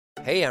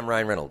Hey, I'm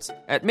Ryan Reynolds.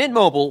 At Mint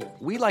Mobile,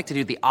 we like to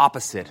do the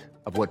opposite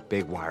of what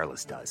Big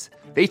Wireless does.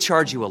 They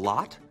charge you a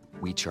lot,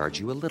 we charge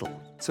you a little.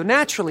 So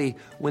naturally,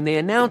 when they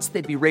announced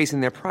they'd be raising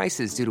their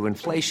prices due to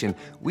inflation,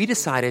 we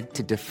decided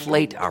to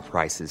deflate our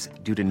prices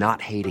due to not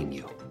hating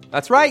you.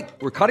 That's right.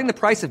 We're cutting the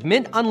price of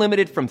Mint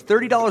Unlimited from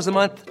 $30 a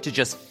month to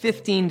just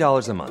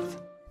 $15 a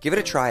month. Give it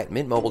a try at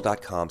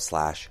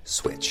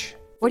mintmobile.com/switch.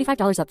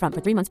 $45 up front for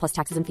 3 months plus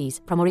taxes and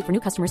fees. Promo rate for new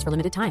customers for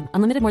limited time.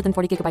 Unlimited more than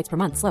 40 gigabytes per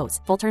month. Slows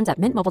full terms at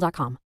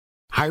mintmobile.com.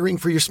 Hiring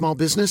for your small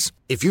business?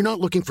 If you're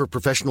not looking for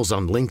professionals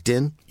on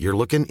LinkedIn, you're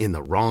looking in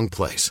the wrong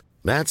place.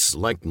 That's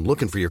like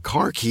looking for your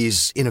car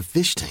keys in a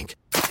fish tank.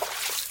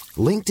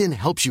 LinkedIn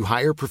helps you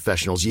hire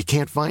professionals you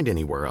can't find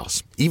anywhere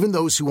else, even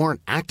those who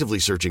aren't actively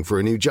searching for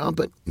a new job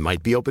but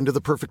might be open to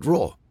the perfect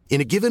role. In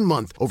a given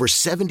month, over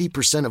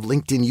 70% of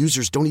LinkedIn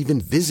users don't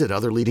even visit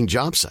other leading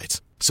job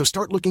sites. So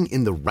start looking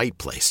in the right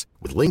place.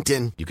 With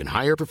LinkedIn, you can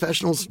hire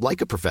professionals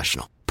like a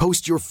professional.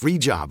 Post your free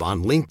job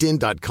on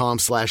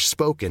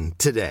linkedin.com/spoken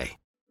today.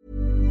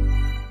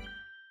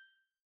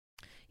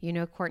 You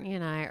know, Courtney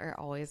and I are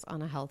always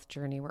on a health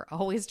journey. We're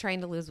always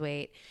trying to lose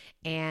weight.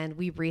 And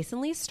we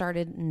recently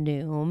started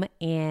Noom,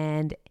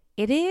 and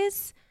it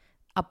is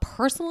a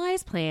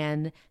personalized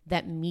plan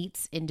that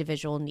meets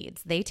individual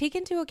needs. They take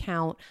into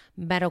account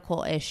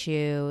medical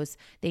issues.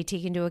 They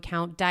take into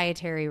account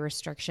dietary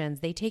restrictions.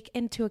 They take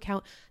into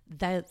account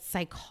the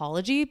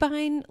psychology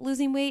behind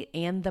losing weight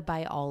and the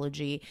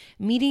biology,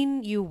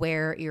 meeting you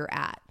where you're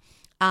at.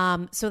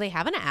 So they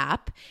have an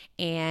app,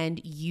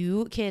 and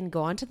you can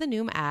go onto the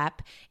Noom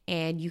app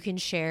and you can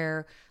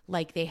share,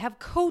 like, they have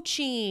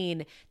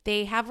coaching,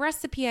 they have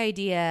recipe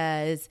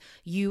ideas,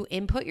 you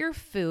input your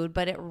food,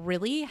 but it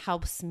really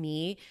helps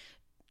me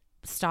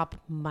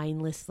stop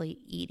mindlessly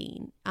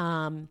eating.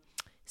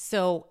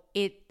 So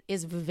it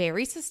is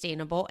very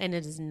sustainable, and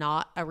it is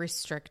not a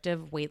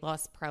restrictive weight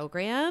loss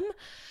program.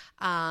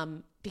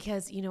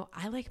 Because, you know,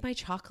 I like my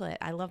chocolate.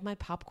 I love my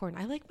popcorn.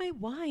 I like my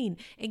wine.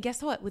 And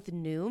guess what? With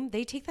Noom,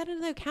 they take that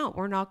into account.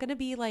 We're not going to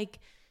be like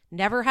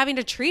never having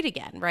to treat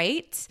again,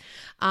 right?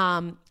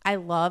 I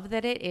love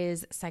that it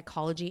is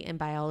psychology and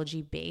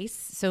biology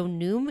based. So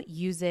Noom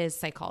uses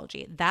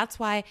psychology. That's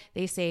why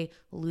they say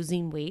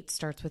losing weight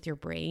starts with your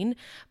brain,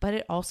 but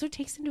it also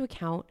takes into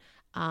account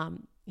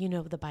you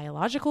know, the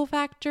biological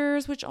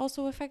factors, which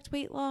also affect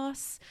weight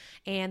loss.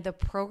 And the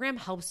program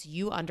helps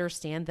you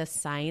understand the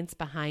science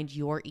behind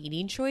your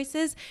eating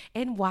choices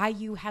and why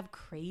you have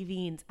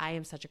cravings. I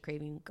am such a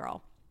craving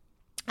girl.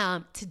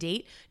 To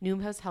date,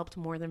 Noom has helped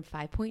more than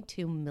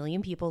 5.2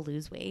 million people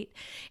lose weight.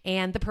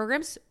 And the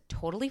program's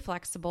totally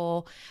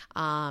flexible.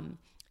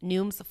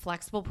 Noom's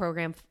flexible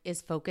program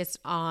is focused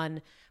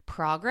on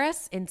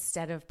progress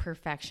instead of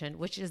perfection,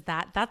 which is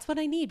that's what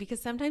I need,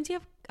 because sometimes you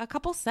have a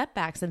couple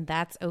setbacks and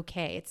that's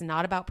okay. It's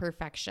not about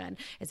perfection.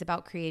 It's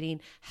about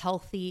creating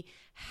healthy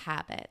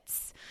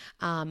habits.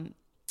 And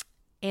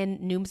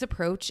Noom's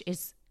approach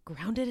is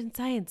grounded in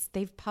science.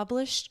 They've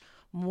published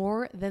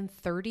more than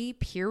 30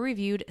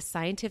 peer-reviewed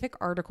scientific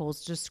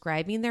articles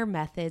describing their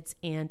methods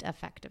and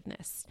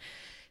effectiveness.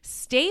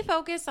 Stay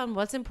focused on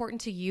what's important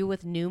to you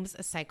with Noom's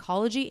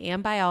psychology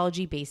and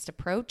biology-based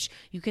approach.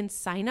 You can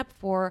sign up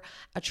for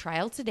a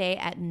trial today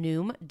at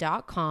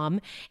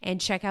Noom.com and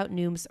check out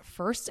Noom's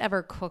first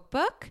ever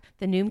cookbook,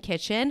 The Noom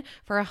Kitchen,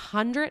 for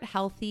 100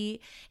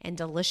 healthy and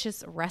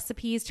delicious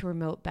recipes to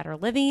promote better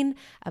living,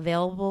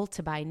 available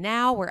to buy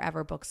now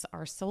wherever books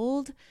are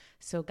sold.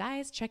 So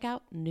guys, check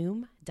out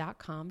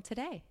Noom.com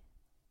today.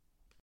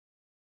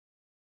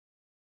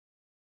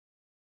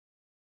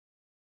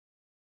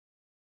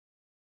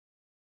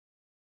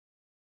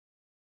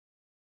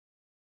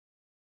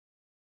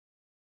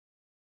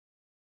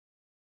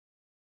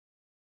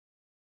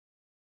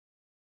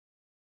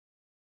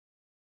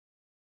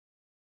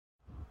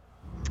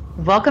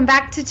 Welcome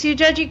back to Two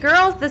Judgy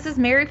Girls. This is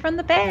Mary from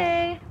the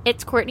Bay.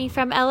 It's Courtney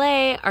from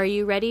LA. Are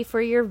you ready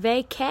for your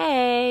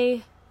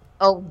vacay?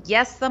 Oh,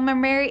 yes, Summer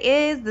Mary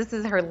is. This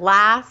is her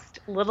last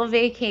little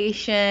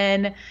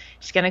vacation.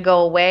 She's going to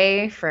go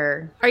away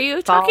for Are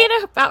you fall. talking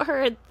about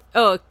her?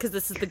 Oh, because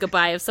this is the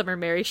goodbye of Summer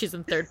Mary. She's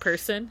in third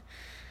person.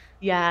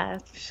 Yeah,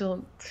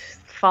 she'll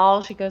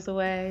fall, she goes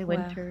away,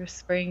 winter,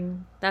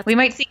 spring. We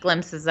might see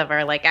glimpses of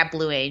her, like at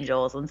Blue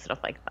Angels and stuff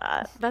like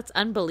that. That's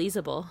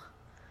unbelievable.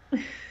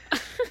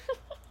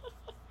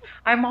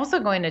 I'm also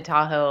going to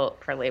Tahoe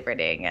for Labor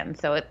Day again,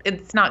 so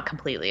it's not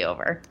completely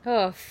over.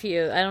 Oh,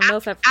 phew. I don't know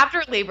if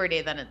after Labor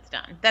Day, then it's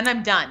done. Then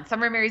I'm done.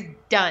 Summer Mary's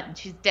done.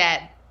 She's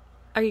dead.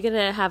 Are you going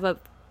to have a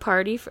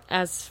party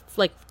as,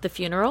 like, the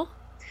funeral?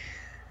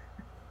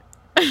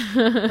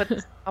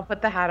 I'll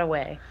put the hat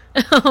away.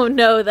 Oh,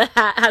 no. The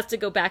hat has to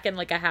go back in,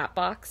 like, a hat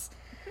box.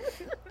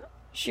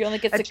 She only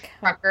gets a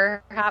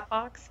trucker hat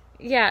box?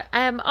 Yeah.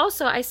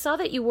 Also, I saw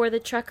that you wore the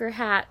trucker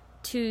hat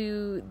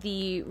to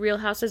the Real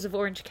Houses of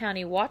Orange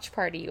County watch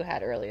party you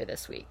had earlier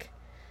this week.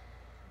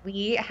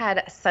 We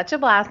had such a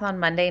blast on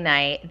Monday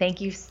night.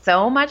 Thank you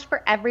so much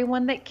for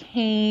everyone that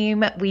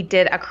came. We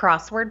did a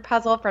crossword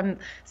puzzle from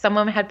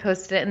someone had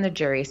posted it in the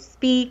Jury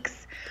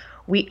Speaks.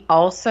 We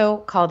also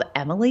called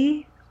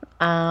Emily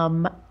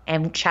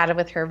and chatted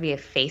with her via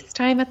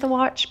FaceTime at the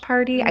watch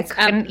party. I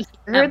couldn't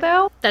hear her,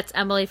 though. That's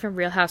Emily from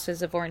Real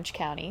Houses of Orange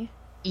County.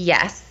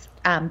 Yes,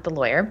 the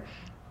lawyer.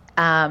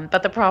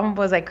 But the problem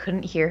was I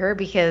couldn't hear her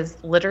because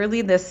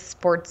literally this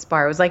sports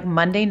bar was like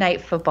Monday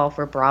Night Football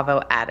for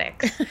Bravo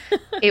addicts.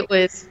 It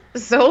was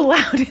so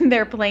loud in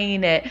there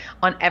playing it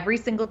on every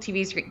single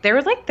TV screen. There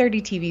was like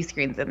 30 TV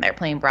screens in there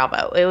playing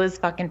Bravo. It was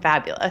fucking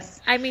fabulous.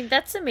 I mean,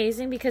 that's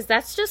amazing because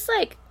that's just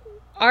like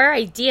our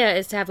idea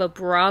is to have a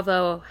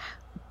Bravo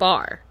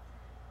bar.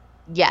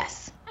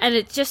 Yes. And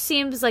it just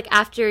seems like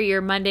after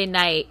your Monday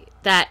night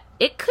that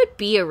it could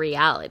be a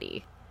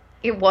reality.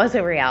 It was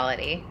a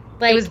reality.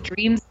 Like, it was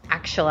dreams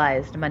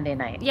actualized Monday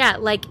night. Yeah,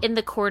 like in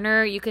the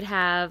corner you could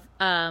have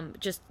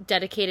just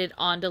dedicated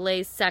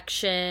on-delay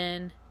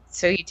section.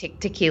 So you take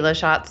tequila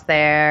shots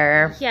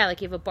there. Yeah,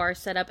 like you have a bar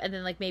set up and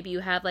then like maybe you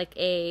have like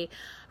a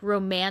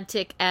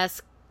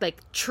romantic-esque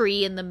like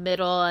tree in the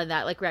middle and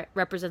that like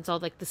represents all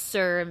like the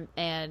Sir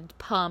and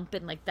Pump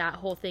and like that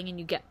whole thing, and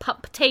you get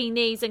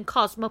Pumptaines and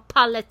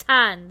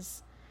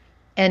Cosmopolitans.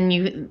 And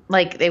you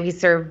like we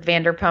serve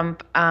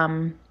Vanderpump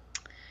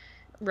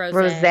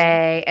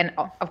Rosé, and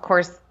of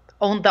course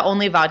the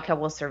only vodka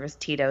we'll serve is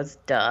Tito's,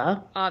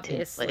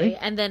 obviously. Typically.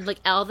 And then like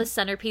all the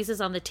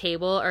centerpieces on the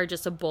table are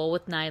just a bowl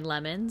with 9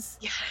 lemons.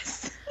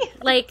 Yes.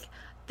 Like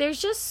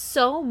there's just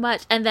so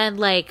much, and then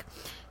like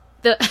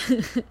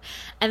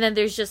and then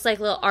there's just like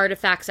little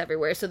artifacts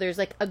everywhere. So there's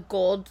like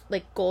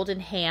golden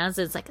hands,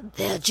 and it's like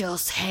they're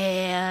just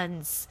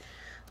hands.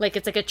 Like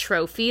it's like a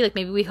trophy. Like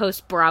maybe we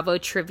host Bravo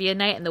trivia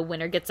night and the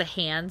winner gets a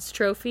hands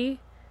trophy.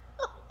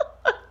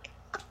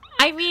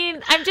 I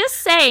mean, I'm just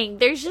saying,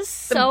 there's just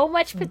so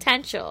much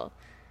potential.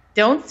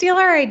 Don't steal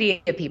our idea,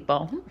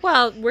 people.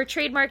 Well, we're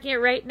trademarking it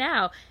right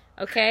now,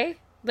 okay?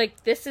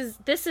 Like this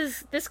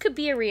could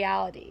be a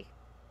reality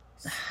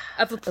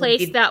of a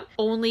place that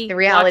only the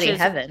reality watches,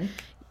 heaven.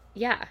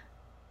 Yeah.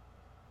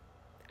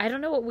 I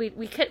don't know what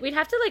we'd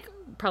have to like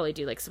probably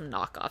do like some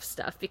knockoff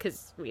stuff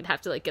because we'd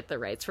have to like get the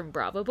rights from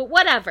Bravo, but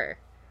whatever.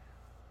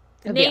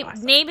 The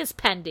name is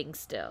pending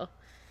still.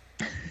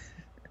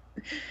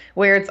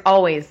 Where it's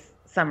always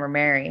Summer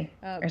Mary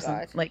or God.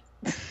 Something like.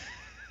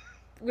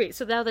 Wait,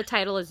 so now the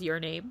title is your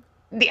name?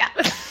 Yeah.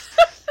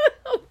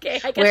 Okay,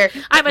 I guess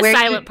I'm a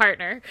silent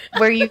partner.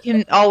 Where you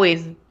can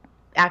always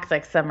act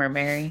like Summer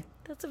Mary.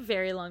 That's a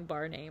very long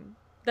bar name.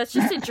 That's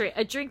just a drink.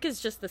 A drink is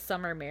just the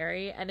Summer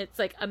Mary, and it's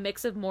like a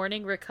mix of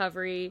morning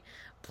recovery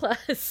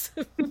plus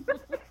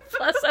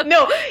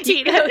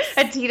Tito's.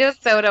 A Tito's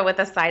soda with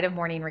a side of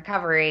morning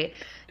recovery,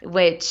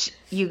 which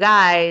you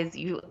guys,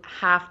 you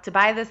have to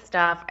buy this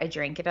stuff. I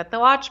drank it at the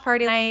watch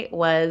party night,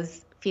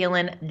 was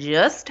feeling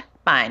just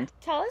fine.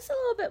 Tell us a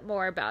little bit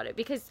more about it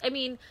because, I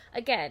mean,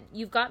 again,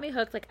 you've got me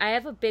hooked. Like, I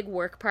have a big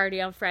work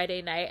party on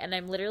Friday night, and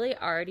I'm literally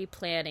already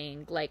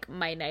planning, like,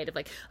 my night of,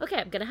 like, okay,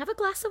 I'm going to have a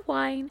glass of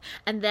wine,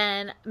 and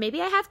then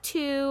maybe I have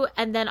 2,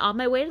 and then on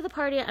my way to the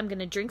party, I'm going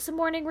to drink some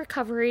morning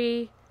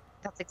recovery.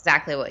 That's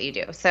exactly what you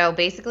do. So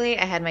basically,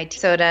 I had my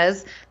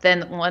sodas.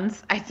 Then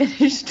once I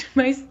finished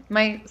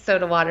my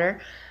soda water,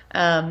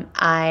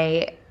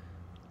 I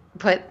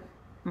put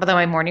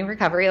my morning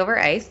recovery over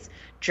ice,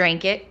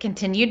 drank it,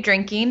 continued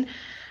drinking,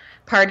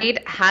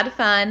 partied, had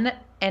fun,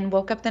 and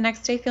woke up the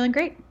next day feeling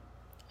great.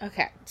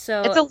 Okay,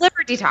 so it's a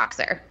liver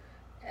detoxer.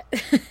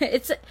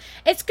 It's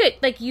good.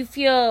 Like you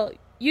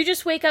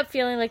just wake up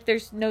feeling like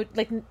there's no,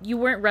 like you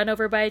weren't run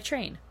over by a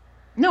train.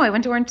 No, I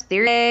went to Orange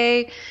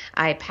Theory.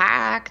 I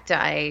packed.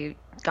 I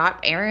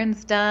got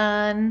errands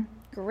done.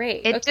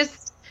 Great. It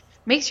just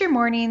makes your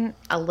morning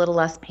a little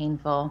less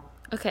painful.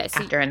 Okay,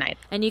 so after a night.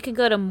 And you can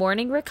go to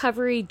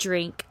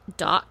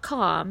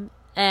morningrecoverydrink.com,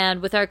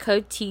 and with our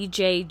code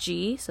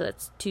TJG, so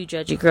that's 2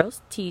 Judgy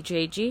Girls,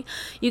 TJG,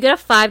 you get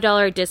a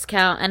 $5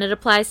 discount, and it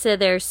applies to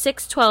their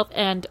 6, 12,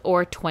 and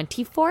or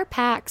 24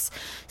 packs.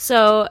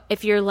 So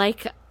if you're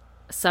like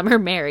Summer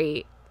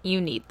Mary, you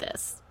need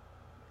this.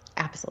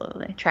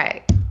 Absolutely.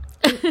 Try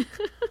it.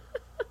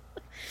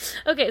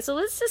 Okay, so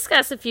let's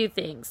discuss a few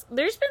things.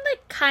 There's been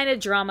like kind of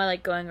drama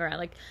like going around.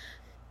 Like,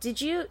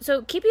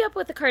 Keeping Up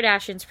with the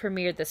Kardashians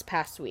premiered this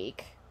past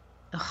week.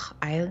 Ugh,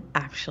 I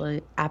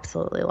actually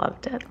absolutely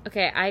loved it.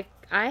 Okay,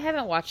 I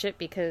haven't watched it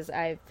because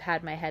I've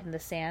had my head in the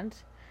sand.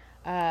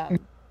 But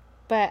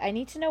I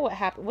need to know what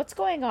happened. What's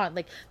going on?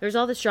 Like, there's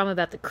all this drama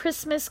about the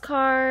Christmas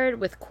card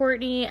with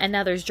Kourtney, and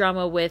now there's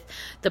drama with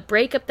the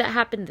breakup that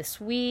happened this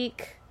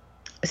week.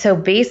 So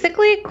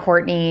basically,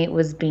 Kourtney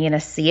was being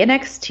a see you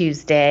next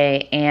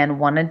Tuesday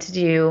and wanted to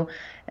do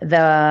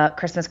the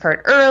Christmas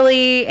card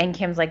early. And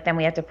Kim's like, then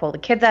we have to pull the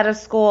kids out of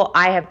school.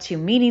 I have 2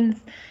 meetings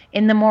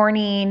in the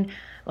morning.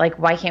 Like,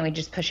 why can't we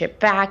just push it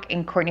back?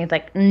 And Kourtney's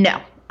like,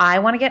 no, I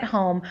want to get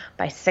home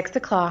by 6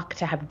 o'clock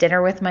to have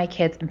dinner with my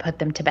kids and put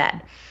them to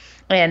bed.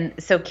 And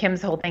so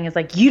Kim's whole thing is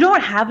like, you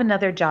don't have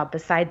another job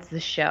besides the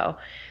show.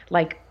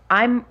 Like,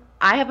 I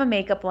have a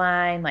makeup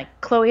line. Like,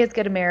 Khloe has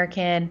Good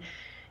American.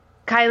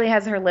 Kylie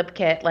has her lip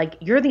kit. Like,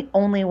 you're the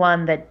only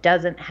one that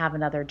doesn't have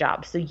another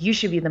job. So you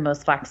should be the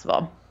most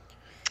flexible.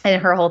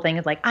 And her whole thing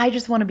is like, I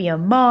just want to be a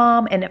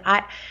mom. And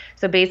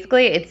so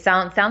basically it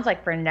sounds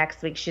like for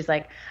next week, she's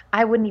like,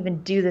 I wouldn't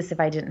even do this if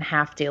I didn't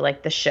have to,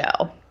 like the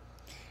show.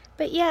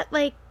 But yet,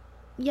 like,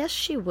 yes,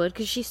 she would,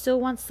 because she still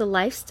wants the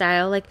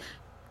lifestyle. Like,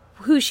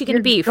 who's she going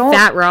to be?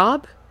 Fat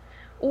Rob?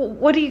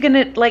 What are you going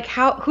to, like,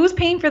 who's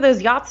paying for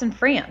those yachts in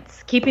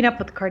France? Keeping up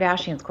with the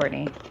Kardashians,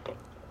 Courtney.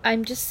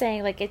 I'm just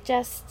saying, like,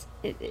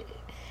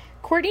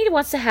 Courtney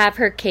wants to have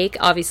her cake,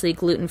 obviously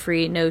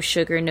gluten-free, no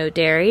sugar, no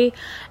dairy.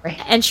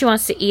 Right. And she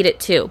wants to eat it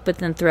too, but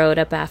then throw it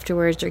up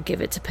afterwards or give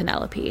it to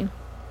Penelope.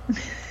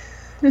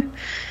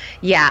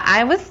 Yeah,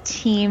 I was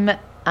team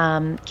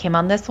Kim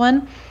on this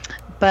one.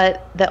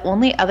 But the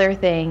only other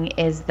thing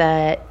is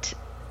that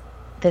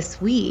this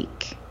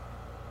week,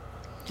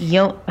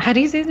 how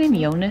do you say his name?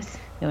 Jonas?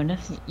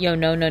 Yo,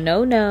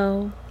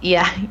 no.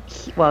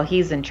 Yeah.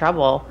 He's in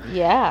trouble.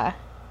 Yeah.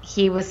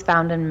 He was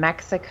found in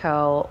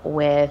Mexico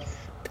with...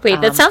 Wait,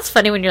 that sounds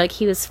funny when you're like,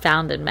 he was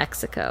found in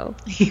Mexico.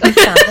 He was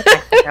found in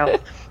Mexico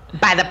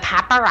by the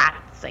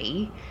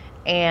paparazzi.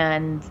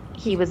 And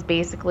he was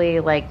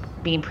basically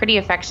like being pretty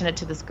affectionate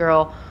to this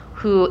girl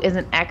who is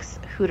an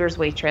ex-Hooters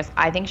waitress.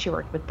 I think she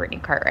worked with Brittany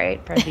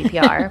Cartwright for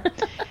VPR.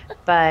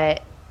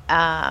 But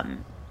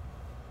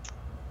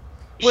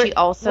she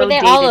also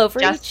dated all over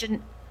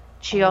Justin.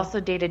 She also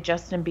dated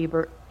Justin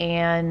Bieber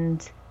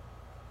and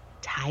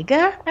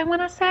Tyga, I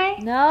want to say.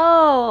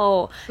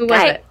 No. Who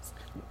was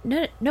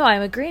it? No,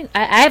 I'm agreeing.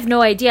 I have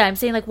no idea. I'm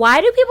saying, like, why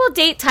do people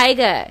date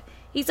Tyga?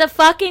 He's a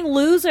fucking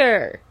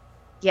loser.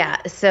 Yeah,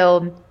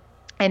 so...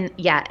 And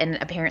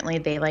apparently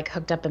they like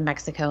hooked up in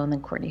Mexico, and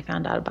then Courtney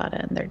found out about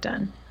it, and they're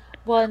done.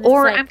 Well,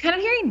 or I'm kind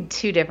of hearing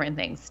two different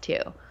things too.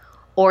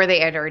 Or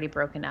they had already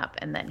broken up,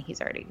 and then he's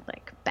already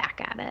like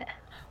back at it.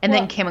 And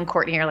then Kim and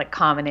Courtney are like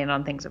commenting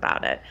on things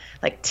about it,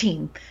 like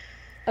team.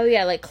 Oh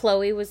yeah, like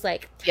Chloe was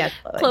like,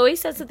 Chloe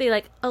said something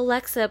like,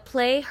 Alexa,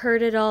 play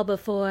 "Heard It All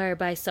Before"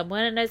 by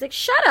someone, and I was like,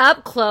 shut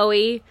up,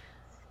 Chloe.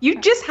 You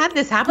just had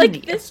this happen to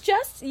you.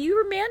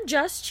 Your man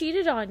just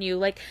cheated on you,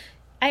 like.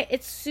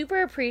 It's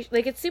super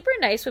it's super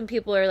nice when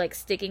people are like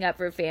sticking up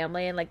for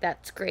family, and like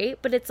that's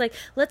great, but it's like,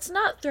 let's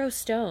not throw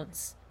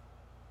stones.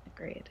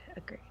 Agreed.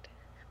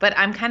 But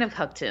I'm kind of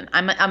hooked in.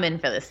 I'm in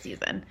for this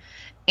season.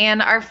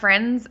 And our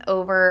friends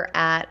over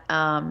at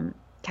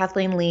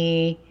Kathleen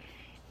Lee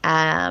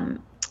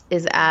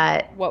is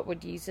at what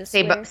would you just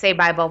say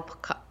Bible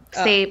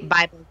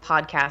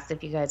podcast.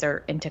 If you guys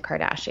are into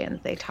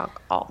Kardashians, they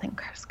talk all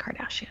things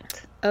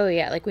Kardashians. Oh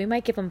yeah, like we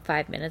might give them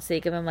 5 minutes. They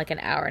give them like an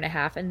hour and a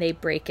half, and they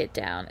break it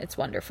down. It's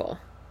wonderful.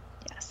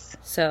 Yes.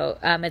 So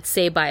it's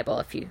Say Bible,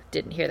 if you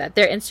didn't hear that.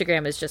 Their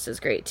Instagram is just as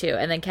great too.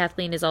 And then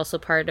Kathleen is also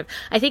part of,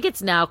 I think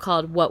it's now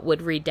called What Would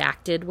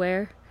Redacted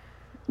Wear.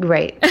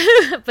 Right.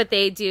 But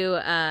they do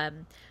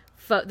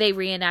they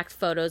reenact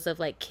photos of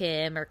like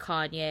Kim or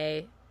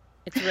Kanye.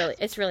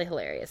 It's really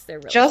hilarious. They're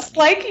really just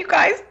funny. Like you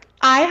guys.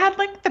 I had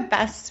like the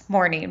best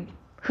morning.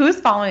 Who's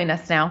following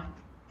us now?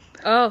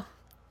 Oh,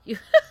 you.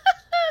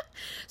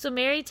 So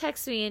Mary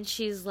texts me and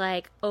she's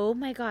like, "Oh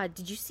my God,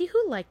 did you see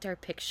who liked our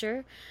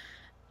picture?"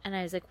 And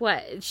I was like,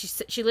 "What?" And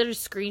she literally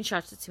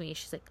screenshots it to me.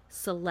 She's like,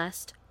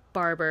 "Celeste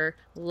Barber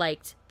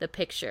liked the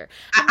picture."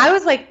 I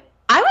was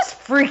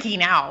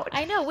freaking out.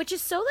 I know, which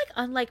is so like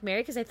unlike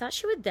Mary, because I thought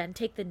she would then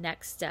take the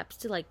next steps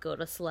to like go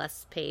to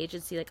Celeste's page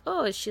and see like,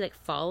 oh, is she like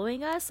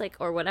following us, like,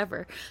 or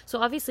whatever. So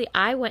obviously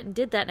I went and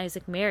did that, and I was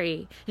like,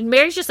 Mary, and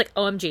Mary's just like,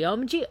 OMG,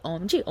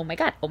 oh my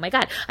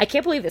god, I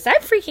can't believe this. I'm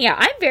freaking out.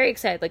 I'm very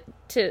excited, like,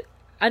 to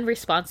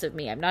unresponsive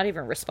me. I'm not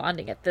even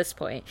responding at this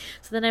point.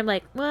 So then I'm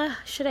like, well,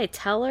 should I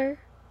tell her?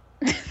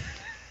 Like,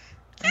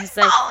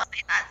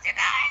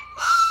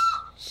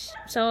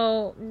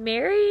 so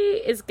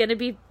Mary is gonna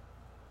be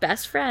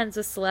best friends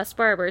with Celeste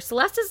Barber.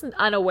 Celeste isn't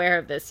unaware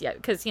of this yet,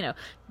 because, you know,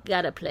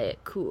 gotta play it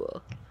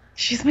cool.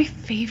 She's my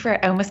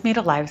favorite. I almost made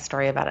a live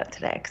story about it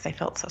today because I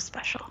felt so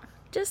special.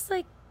 Just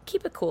like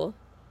keep it cool.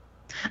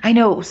 I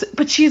know,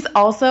 but she's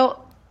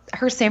also,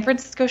 her San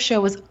Francisco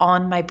show was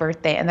on my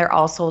birthday, and they're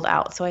all sold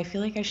out, so I feel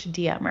like I should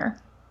DM her.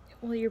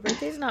 Well, your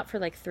birthday's not for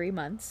like 3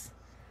 months.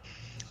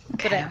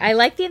 Okay. But I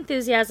like the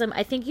enthusiasm.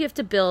 I think you have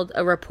to build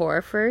a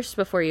rapport first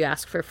before you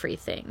ask for free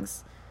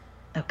things.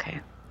 Okay.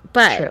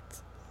 But true.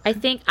 I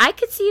think I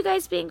could see you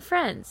guys being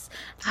friends.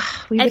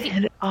 We would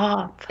hit it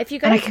off. If you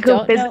guys and I could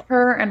go visit know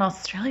her in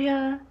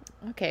Australia.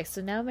 Okay,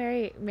 so now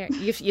Mary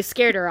you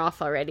scared her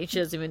off already. She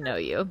doesn't even know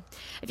you.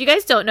 If you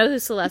guys don't know who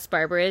Celeste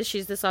Barber is,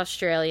 she's this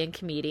Australian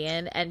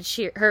comedian, and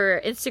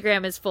her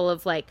Instagram is full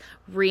of like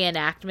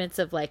reenactments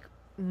of like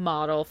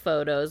model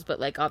photos, but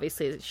like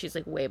obviously she's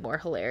like way more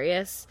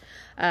hilarious.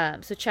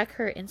 So check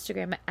her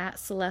Instagram at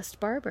Celeste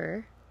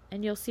Barber,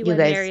 and you'll see when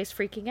Mary is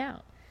freaking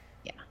out.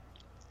 Yeah.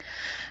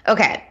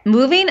 Okay,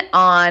 moving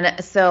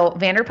on. So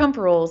Vanderpump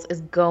Rules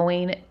is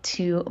going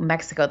to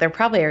Mexico. They're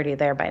probably already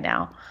there by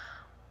now.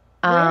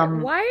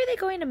 Why are they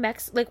going to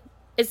Mexico? Like,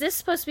 is this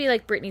supposed to be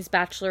like Britney's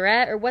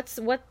Bachelorette, or what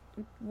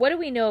do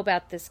we know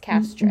about this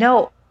cast trip?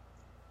 No,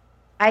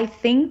 I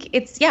think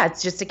it's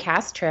just a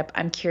cast trip.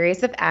 I'm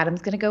curious if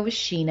Adam's going to go with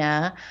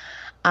Sheena.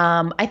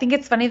 I think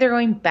it's funny they're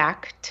going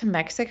back to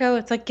Mexico.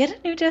 It's like, get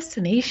a new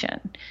destination.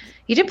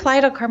 You did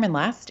Playa del Carmen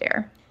last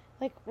year.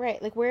 Like,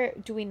 right. Like, where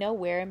do we know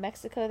where in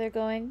Mexico they're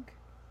going?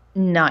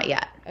 Not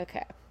yet.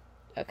 Okay.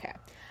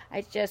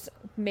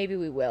 Maybe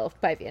we will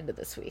by the end of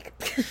this week.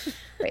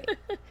 Right.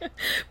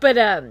 But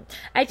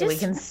So we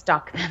can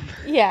stalk them.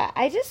 Yeah,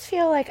 I just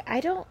feel like I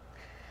don't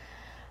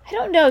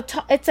know.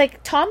 It's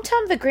like Tom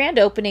Tom, the grand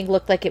opening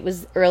looked like it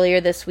was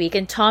earlier this week,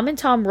 and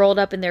Tom rolled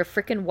up in their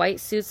freaking white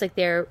suits like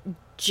they're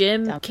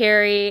Jim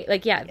Carrey,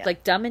 like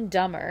like Dumb and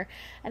Dumber.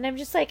 And I'm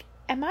just like,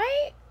 am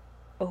I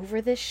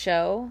over this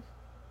show?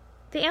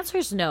 The answer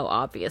is no,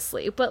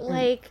 obviously, but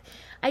like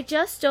I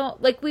just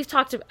don't, like, we've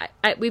talked about,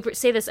 we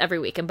say this every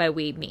week, and by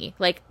we, me,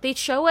 like, they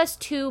show us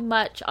too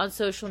much on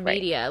social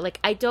media. Like,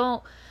 I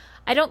don't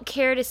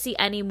care to see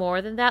any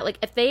more than that. Like,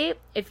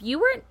 if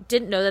you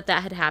didn't know that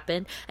had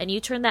happened, and you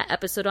turn that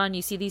episode on,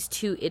 you see these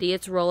two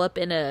idiots roll up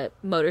in a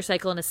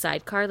motorcycle in a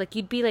sidecar, like,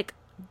 you'd be like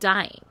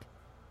dying.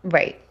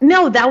 Right.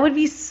 No, that would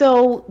be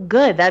so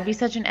good. That'd be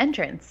such an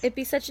entrance. It'd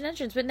be such an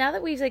entrance. But now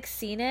that we've like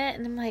seen it,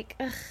 and I'm like,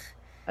 ugh.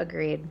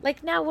 Agreed.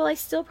 Like, now, will I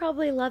still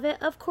probably love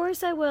it? Of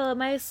course I will.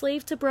 Am I a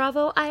slave to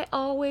Bravo? I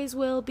always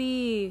will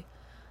be.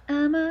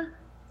 I'm a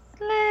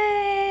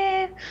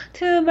slave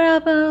to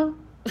Bravo.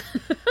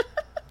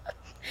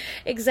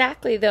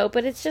 Exactly, though.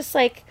 But it's just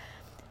like,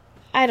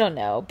 I don't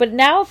know. But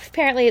now,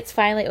 apparently, it's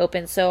finally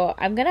open, so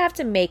I'm going to have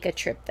to make a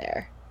trip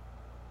there.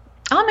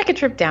 I'll make a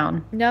trip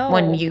down. No.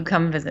 When you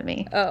come visit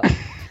me. Oh.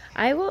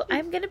 I will.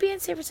 I'm going to be in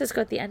San Francisco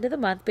at the end of the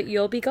month, but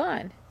you'll be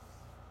gone.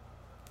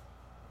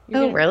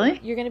 Really?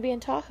 You're going to be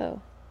in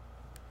Tahoe.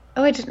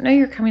 Oh, I didn't know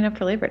you were coming up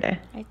for Labor Day.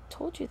 I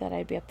told you that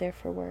I'd be up there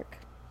for work.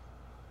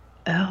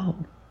 Oh.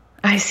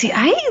 I see.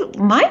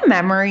 My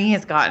memory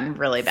has gotten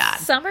really bad.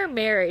 Summer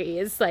Mary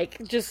is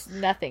like just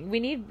nothing. We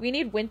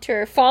need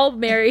winter. Fall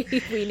Mary,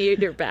 we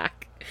need her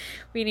back.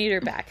 We need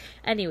her back.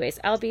 Anyways,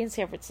 I'll be in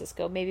San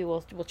Francisco. Maybe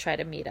we'll try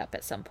to meet up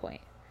at some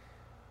point.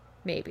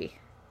 Maybe.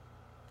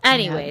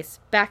 Anyways,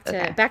 back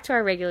to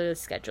our regularly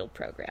scheduled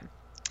program.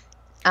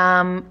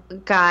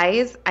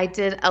 Guys, I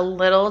did a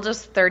little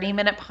just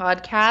 30-minute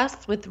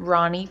podcast with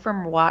Ronnie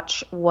from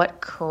Watch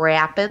What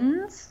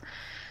Crappens.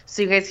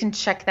 So you guys can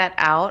check that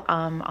out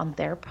on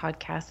their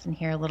podcast and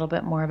hear a little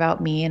bit more about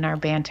me and our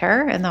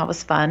banter, and that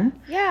was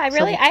fun. Yeah,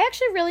 I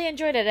actually really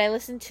enjoyed it. I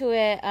listened to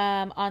it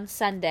on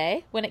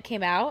Sunday when it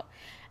came out,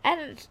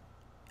 and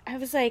I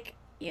was like,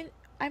 do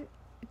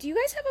you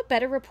guys have a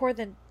better rapport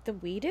than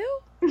we do?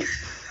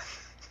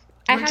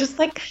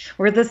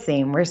 We're the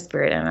same. We're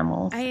spirit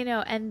animals. I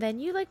know. And then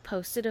you like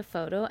posted a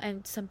photo,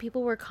 and some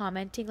people were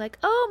commenting like,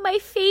 "Oh, my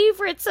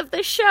favorites of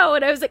the show,"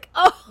 and I was like,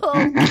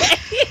 "Oh, okay."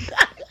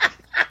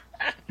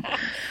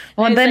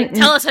 Well, then like,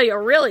 tell us how you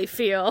really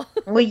feel.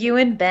 Well, you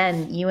and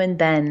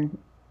Ben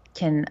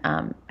can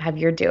have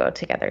your duo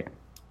together.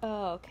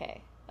 Oh,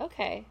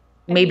 okay.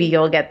 Maybe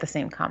you'll get the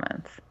same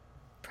comments.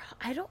 Bro,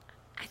 I don't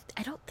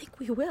think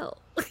we will.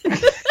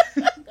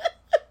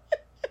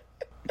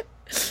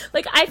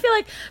 Like, I feel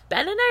like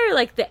Ben and I are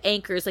like the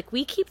anchors. Like,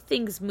 we keep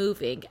things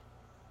moving.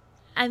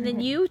 And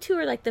then you two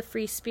are like the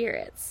free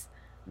spirits.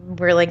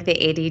 We're like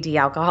the ADD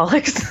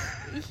alcoholics.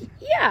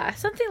 Yeah,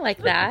 something like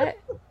that.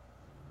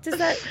 Does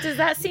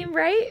that seem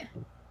right?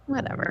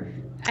 Whatever.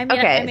 I mean,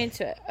 I'm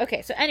into it.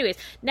 Okay, so anyways,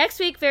 next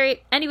week,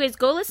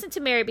 go listen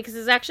to Mary because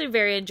it's actually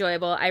very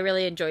enjoyable. I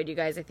really enjoyed you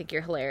guys. I think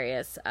you're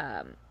hilarious.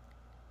 And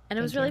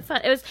it was really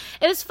fun. It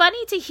was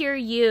funny to hear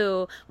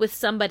you with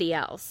somebody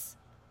else.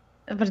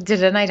 But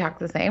didn't I talk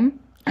the same?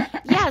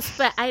 Yes,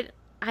 but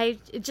I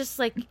just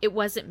like it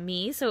wasn't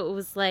me, so it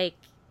was like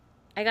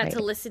I got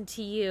to listen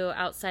to you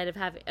outside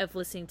of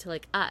listening to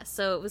like us.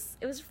 So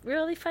it was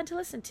really fun to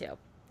listen to.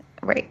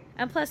 Right.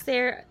 And plus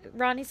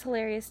Ronnie's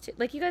hilarious too.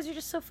 Like, you guys are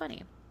just so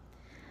funny.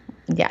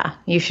 Yeah,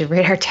 you should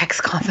read our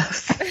text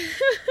combos.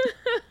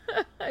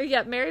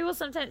 Yeah, Mary will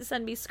sometimes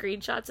send me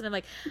screenshots and I'm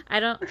like, I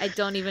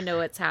don't even know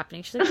what's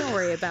happening. She's like, don't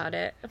worry about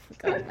it.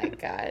 Oh my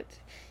God.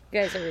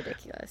 You guys are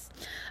ridiculous.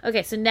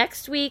 Okay, so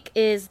next week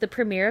is the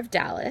premiere of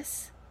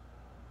Dallas.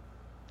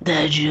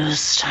 The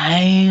Just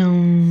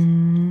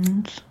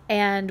Hands.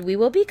 And we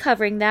will be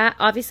covering that.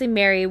 Obviously,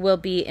 Mary will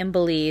be in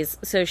Belize,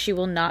 so she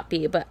will not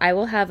be. But I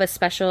will have a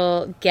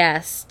special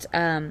guest.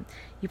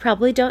 You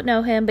probably don't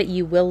know him, but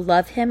you will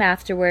love him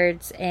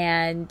afterwards.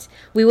 And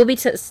we will be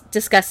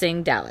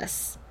discussing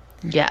Dallas.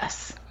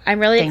 Yes. I'm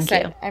really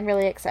excited. I'm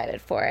really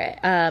excited for it.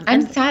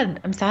 I'm sad.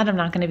 I'm sad I'm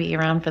not going to be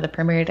around for the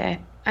premiere day.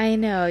 I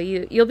know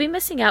you'll be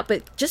missing out,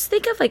 but just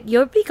think of like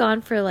you'll be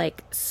gone for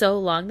like so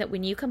long that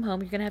when you come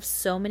home, you're gonna have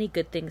so many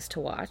good things to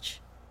watch.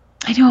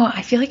 I know.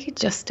 I feel like you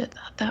just did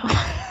that though.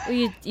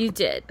 You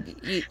did.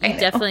 You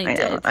definitely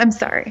did. I'm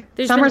sorry.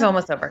 Summer's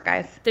almost over,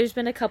 guys. There's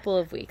been a couple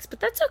of weeks, but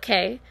that's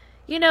okay.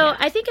 You know, yeah.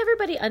 I think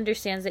everybody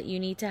understands that you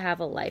need to have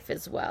a life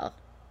as well.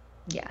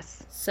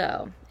 Yes.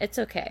 So it's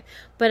okay.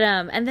 But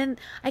and then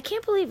I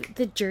can't believe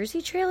the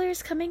Jersey trailer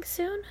is coming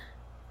soon.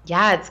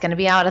 Yeah, it's going to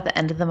be out at the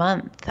end of the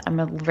month. I'm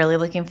really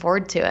looking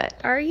forward to it.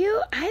 Are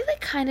you? I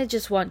like kind of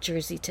just want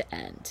Jersey to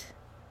end.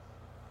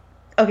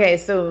 Okay,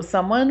 so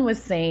someone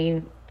was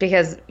saying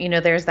Because,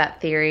 there's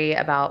that theory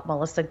about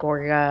Melissa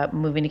Gorga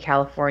moving to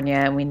California,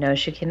 and we know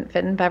she couldn't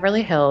fit in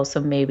Beverly Hills, so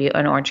maybe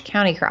an Orange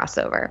County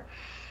crossover.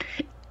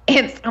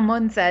 And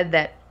someone said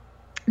that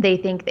they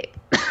think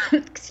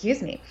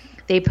excuse me,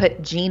 they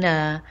put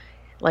Gina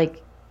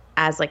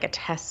as a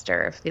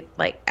tester,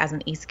 as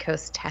an East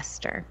Coast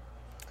tester.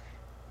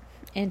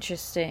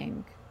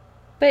 Interesting.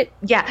 But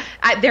yeah,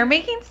 they're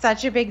making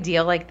such a big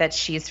deal that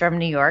she's from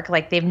New York.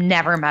 They've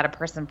never met a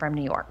person from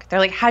New York. They're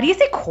like, how do you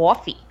say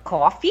coffee?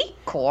 Coffee?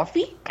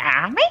 Coffee?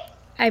 Coffee?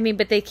 I mean,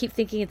 but they keep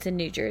thinking it's in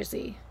New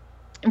Jersey.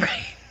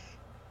 Right.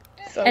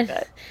 So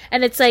good.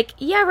 And it's like,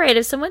 yeah, right.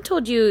 If someone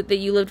told you that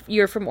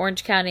you're from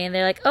Orange County and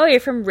they're like, oh,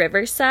 you're from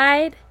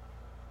Riverside,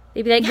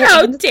 they'd be like,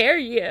 how dare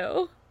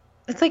you?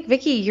 It's like,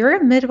 Vicky, you're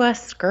a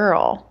Midwest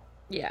girl.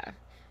 Yeah.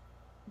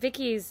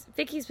 Vicky's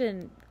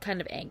been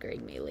kind of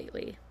angering me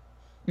lately.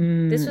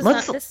 This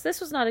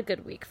was not a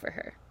good week for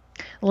her.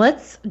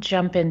 Let's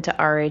jump into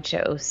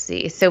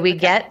RHOC. So we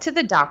get to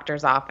the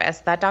doctor's office.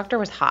 That doctor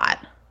was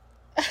hot.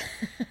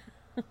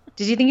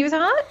 Did you think he was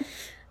hot?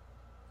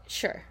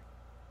 Sure.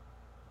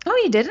 Oh,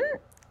 you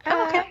didn't?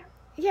 Oh, okay.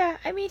 Yeah,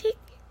 I mean,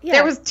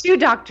 There was 2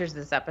 doctors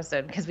this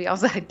episode because we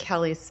also had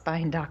Kelly's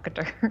spine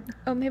doctor.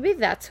 Oh, maybe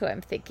that's who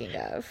I'm thinking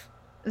of.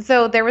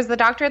 So there was the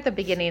doctor at the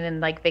beginning,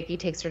 and Vicky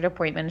takes her to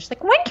appointment. And she's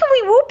like, when can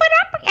we whoop it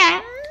up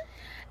again?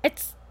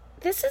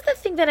 This is the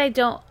thing that I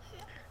don't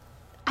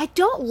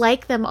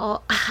like them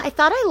all. I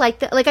thought I liked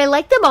them. I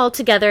liked them all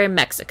together in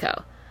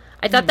Mexico.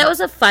 I thought that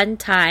was a fun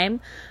time.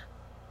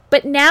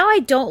 But now I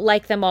don't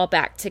like them all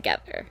back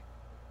together.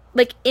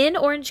 In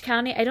Orange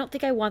County, I don't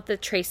think I want the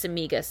Tres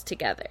Amigas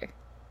together.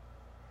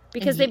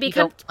 Because they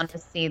become... You don't want to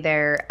see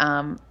their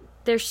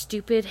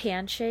stupid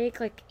handshake.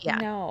 Yeah.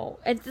 No.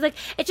 And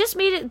it just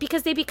made it,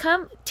 because they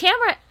become...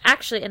 Tamara,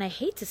 actually, and I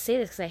hate to say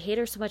this because I hate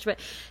her so much, but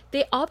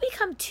they all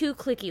become too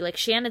cliquey.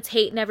 Shannon's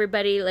hating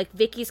everybody.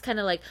 Vicky's kind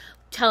of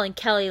telling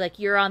Kelly,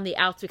 you're on the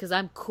outs because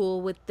I'm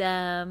cool with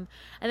them.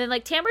 And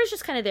then, Tamara's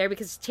just kind of there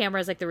because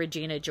Tamara's, the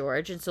Regina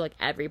George. And so,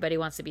 everybody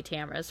wants to be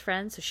Tamara's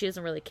friend. So she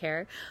doesn't really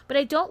care. But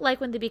I don't like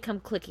when they become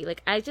cliquey.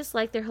 I just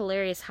like their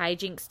hilarious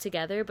hijinks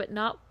together, but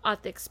not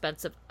at the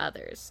expense of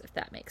others, if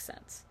that makes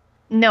sense.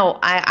 No,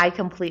 I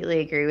completely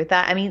agree with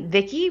that. I mean,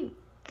 Vicky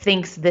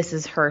thinks this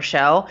is her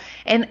show.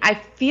 And I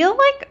feel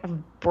like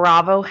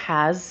Bravo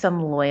has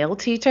some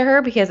loyalty to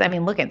her because,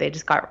 look at, they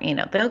just got,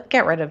 they'll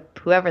get rid of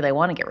whoever they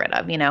want to get rid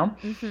of,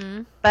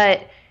 Mm-hmm.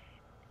 But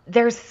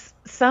there's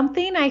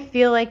something I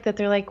feel that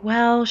they're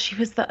well, she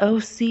was the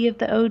OC of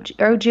the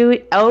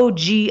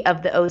OG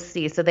of the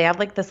OC. So they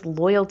have this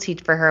loyalty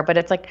for her. But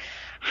it's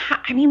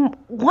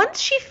once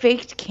she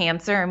faked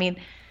cancer,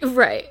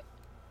 right.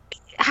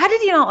 How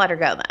did you not let her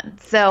go then?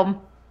 So,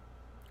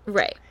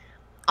 right.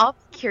 I'll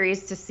be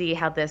curious to see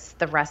how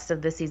the rest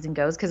of the season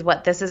goes because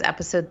this is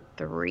episode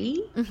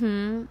 3.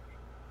 Mm-hmm.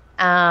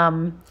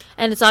 And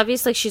it's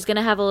obvious she's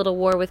gonna have a little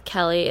war with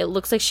Kelly. It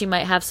looks like she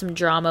might have some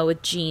drama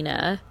with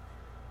Gina.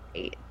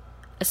 Right.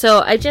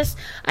 So I just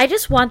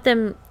want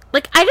them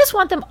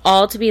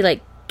all to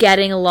be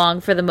getting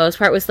along for the most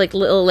part with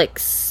little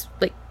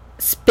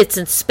spits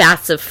and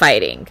spats of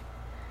fighting.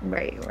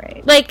 Right.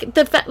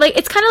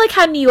 It's kind of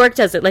how New York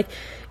does it.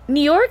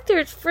 New York,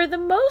 there's for the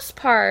most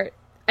part,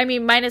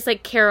 minus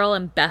Carol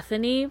and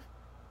Bethany,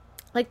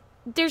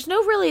 there's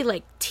no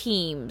really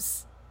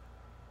teams.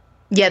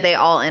 Yeah, they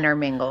all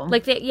intermingle.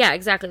 Yeah,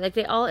 exactly.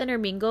 They all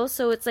intermingle.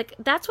 So it's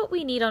that's what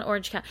we need on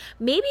Orange County.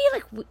 Maybe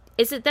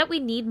is it that we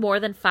need more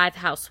than 5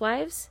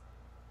 housewives?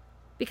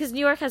 Because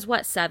New York has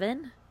what,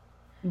 7?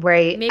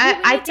 Right. Maybe we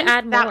need to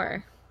add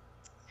more.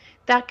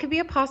 That could be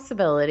a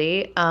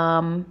possibility.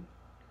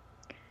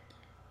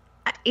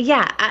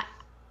 Yeah,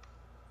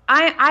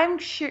 I'm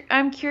sure.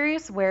 I'm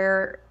curious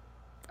where.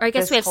 Or I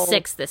guess we have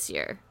 6 this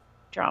year.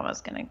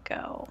 Drama's gonna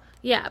go.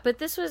 Yeah, but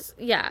this was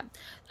I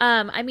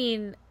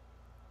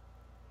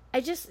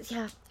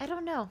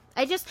don't know.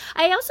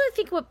 I also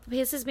think what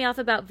pisses me off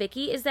about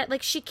Vicky is that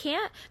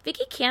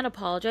Vicky can't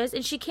apologize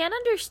and she can't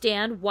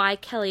understand why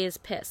Kelly is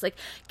pissed.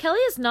 Kelly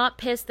is not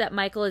pissed that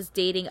Michael is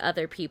dating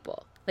other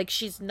people.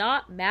 She's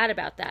not mad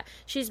about that.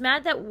 She's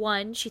mad that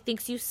 1, she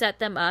thinks you set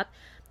them up.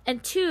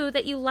 And 2,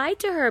 that you lied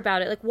to her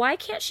about it. Why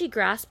can't she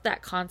grasp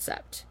that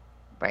concept?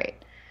 Right.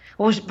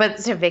 Well, but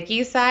to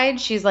Vicky's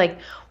side, she's like,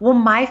 well,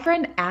 my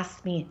friend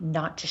asked me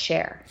not to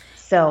share.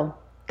 So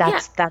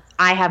that's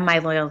I have my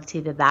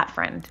loyalty to that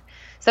friend.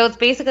 So it's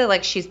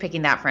basically she's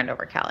picking that friend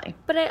over Kelly.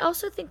 But I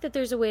also think that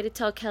there's a way to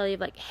tell Kelly,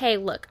 hey,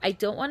 look, I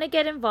don't want to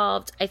get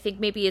involved. I think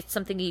maybe it's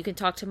something you can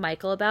talk to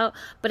Michael about.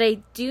 But I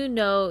do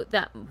know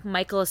that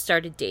Michael has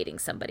started dating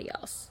somebody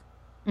else.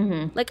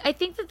 Mm-hmm. I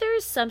think that there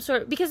is some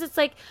sort... Because it's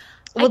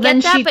well, I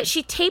get that, but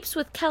she tapes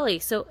with Kelly.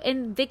 So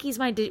in Vicky's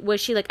mind, was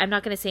she I'm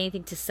not going to say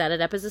anything to set it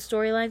up as a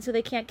storyline so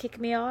they can't kick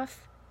me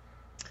off?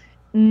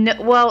 No.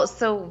 Well,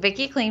 so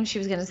Vicky claimed she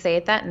was going to say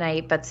it that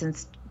night, but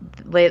since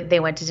they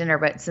went to dinner,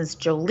 but since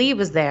Jolie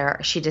was there,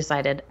 she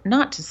decided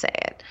not to say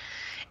it.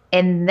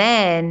 And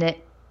then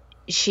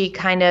she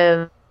kind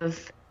of,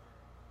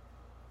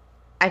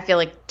 I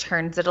feel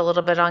turns it a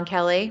little bit on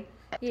Kelly.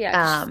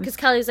 Yeah, because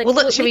Kelly's like, well,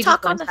 look, should we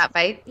talk just go on into that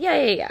fight?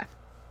 Yeah.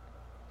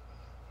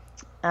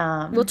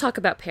 We'll talk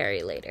about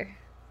Perry later.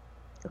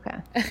 Okay.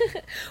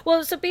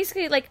 Well, so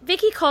basically, like,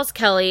 Vicky calls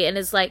Kelly and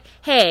is like,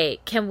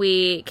 "Hey, can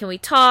we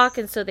talk?"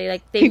 And so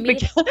they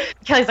meet.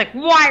 Kelly's like,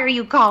 "Why are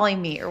you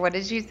calling me?" Or what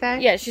did she say?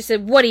 Yeah, she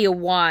said, "What do you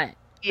want?"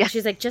 Yeah. And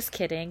she's like, "Just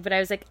kidding." But I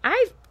was like,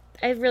 I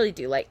really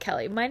do like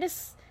Kelly,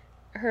 minus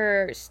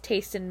her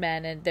taste in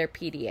men and their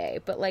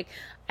PDA. But like,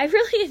 I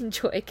really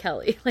enjoy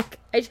Kelly. Like,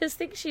 I just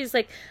think she's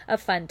like a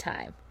fun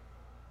time.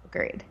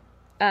 Agreed.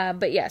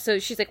 But yeah, so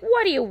she's like,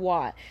 "What do you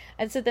want?"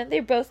 And so then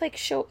they're both like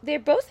they're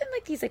both in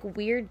like these like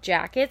weird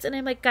jackets, and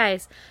I'm like,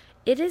 guys,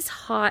 it is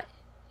hot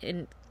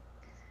in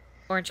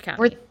Orange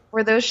County.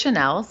 Were those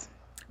Chanel's?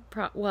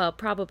 Well,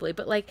 probably,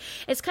 but like,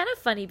 it's kind of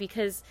funny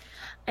because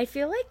I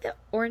feel like the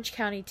Orange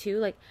County too,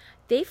 like,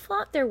 they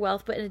flaunt their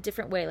wealth, but in a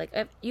different way. Like,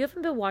 you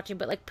haven't been watching,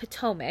 but like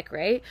Potomac,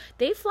 right?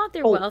 They flaunt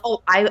their wealth.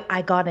 Oh,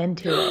 I got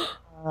into it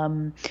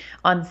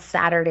on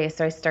Saturday,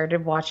 so I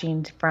started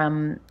watching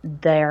from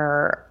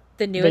the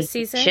newest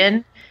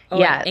season. Oh,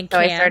 yeah, so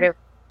I started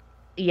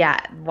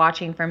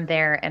watching from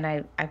there, and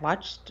I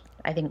watched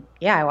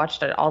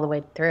it all the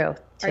way through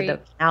to the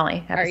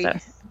finale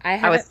episode.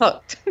 I was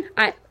hooked.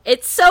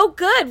 It's so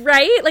good,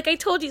 right? Like I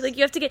told you, like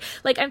you have to get,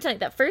 like I'm telling you,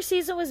 that first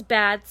season was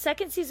bad,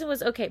 second season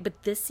was okay,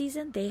 but this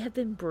season they have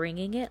been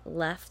bringing it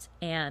left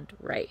and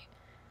right.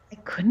 I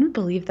couldn't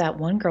believe that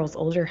one girl's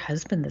older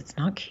husband that's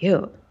not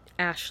cute.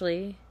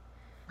 Ashley.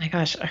 My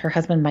gosh, her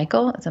husband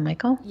Michael? Is it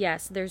Michael?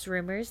 Yes, there's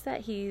rumors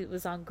that he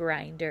was on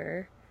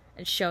Grindr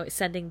and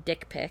sending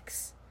dick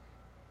pics.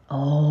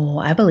 Oh,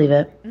 I believe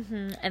it.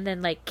 Mm-hmm. And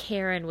then like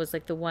Karen was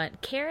like the one.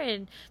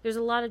 Karen, there's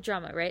a lot of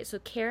drama, right? So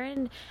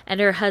Karen and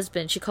her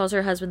husband, she calls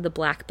her husband the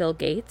Black Bill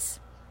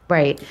Gates.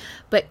 Right.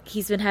 But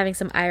he's been having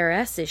some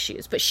IRS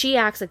issues. But she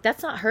acts like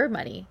that's not her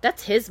money.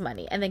 That's his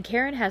money. And then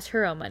Karen has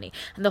her own money.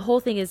 And the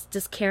whole thing is,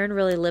 does Karen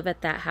really live at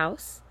that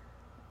house?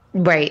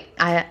 Right.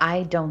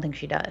 I don't think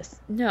she does.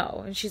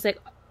 No. And she's like,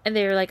 and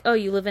they're like, "Oh,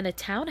 you live in a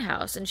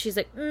townhouse." And she's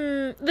like,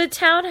 "The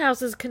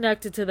townhouse is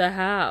connected to the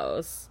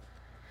house."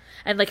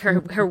 And like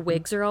her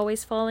wigs are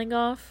always falling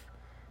off.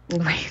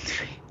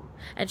 Right.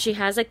 And she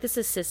has like this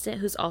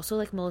assistant who's also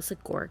like Melissa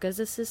Gorga's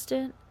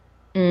assistant.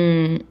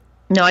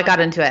 No, I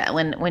got into it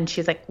when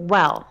she's like,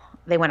 "Well,"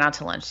 they went out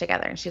to lunch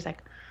together, and she's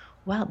like,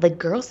 "Well, the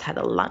girls had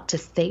a lot to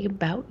say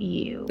about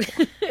you."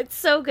 It's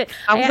so good.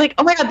 I was like,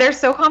 "Oh my God, they're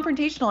so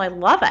confrontational. I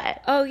love it."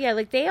 Oh yeah,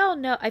 like they all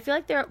know. I feel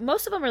like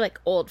most of them are like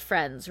old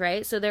friends,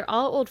 right? So they're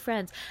all old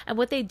friends. And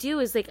what they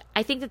do is like,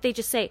 I think that they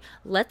just say,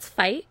 "Let's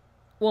fight.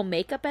 We'll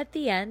make up at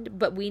the end,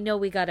 but we know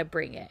we got to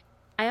bring it."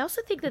 I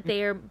also think that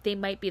they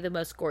might be the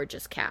most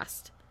gorgeous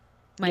cast.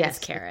 Minus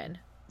Karen.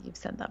 You've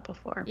said that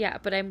before. Yeah,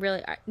 but I'm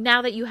really,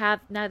 now that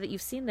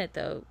you've seen it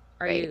though,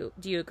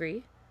 do you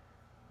agree?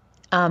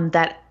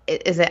 That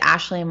is it.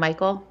 Ashley and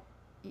Michael.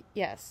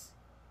 Yes.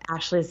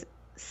 Ashley's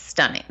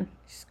stunning.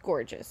 She's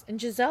gorgeous,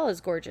 and Giselle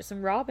is gorgeous,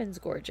 and Robin's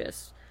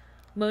gorgeous.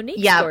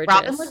 Monique's gorgeous.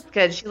 Robin looks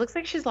good. She looks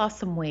like she's lost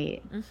some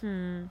weight.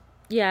 Mm-hmm.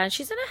 Yeah, and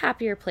she's in a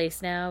happier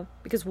place now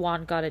because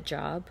Juan got a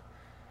job.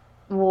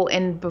 Well,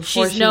 and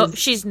before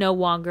she's no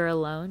longer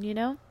alone, you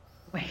know?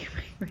 Wait.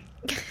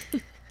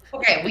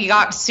 Okay, we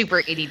got super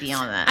ADD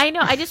on that. I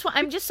know.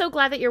 I'm just so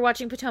glad that you're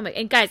watching Potomac.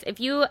 And guys,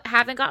 if you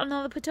haven't gotten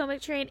on the Potomac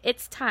train,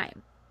 it's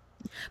time.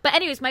 But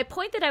anyways, my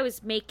point that I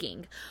was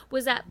making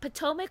was that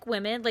Potomac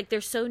women, like, they're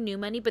so new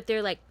money, but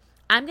they're like,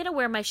 I'm going to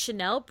wear my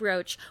Chanel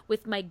brooch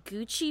with my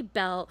Gucci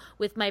belt,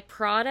 with my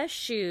Prada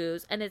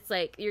shoes. And it's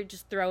like, you're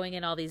just throwing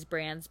in all these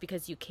brands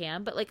because you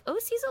can. But like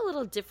OC's a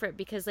little different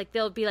because like,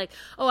 they'll be like,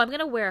 "Oh, I'm going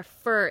to wear a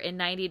fur in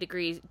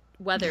 90-degree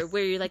weather,"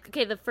 where you're like,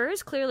 okay, the fur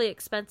is clearly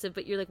expensive,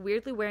 but you're like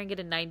weirdly wearing it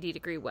in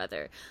 90-degree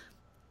weather.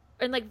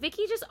 And like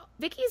Vicky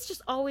is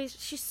just always,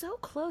 she's so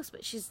close,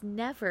 but she's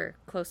never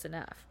close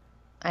enough.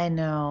 I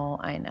know.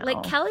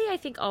 Like Kelly, I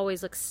think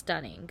always looks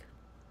stunning.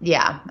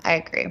 Yeah, I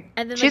agree.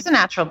 And then she's a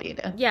natural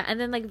beauty. Yeah, and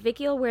then like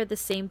Vicky will wear the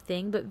same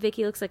thing, but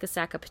Vicky looks like a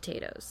sack of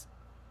potatoes.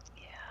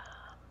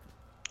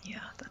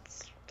 Yeah,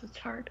 that's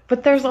hard.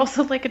 But there's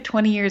also like a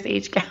 20 years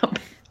age gap.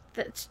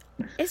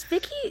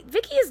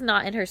 Vicky is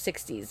not in her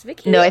 60s.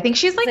 Vicky, no, I think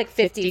she's like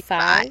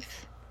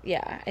 55.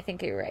 Yeah, I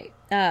think you're right.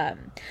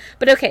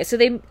 But okay, so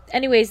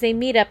they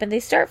meet up and they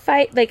start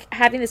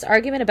having this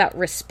argument about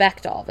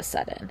respect all of a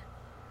sudden.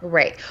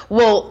 Right.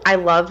 Well, I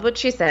loved what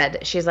she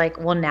said. She's like,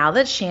 well, now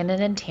that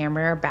Shannon and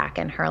Tamara are back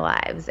in her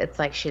lives, it's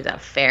like she's a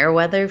fair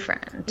weather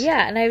friend.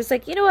 Yeah, and I was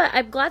like, you know what?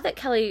 I'm glad that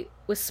Kelly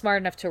was smart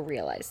enough to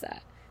realize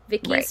that.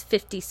 Vicky's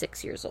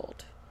 56 years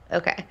old.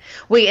 Okay.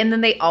 Wait, and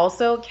then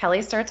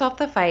Kelly starts off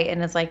the fight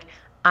and is like,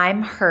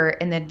 "I'm hurt,"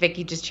 and then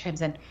Vicky just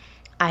chimes in,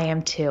 "I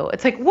am too."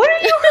 It's like, what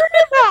are you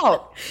hurt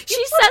about?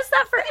 She says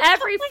that for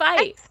every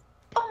fight.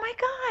 Oh my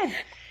God.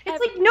 It's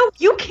like, no,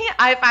 you can't.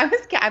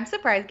 I'm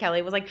surprised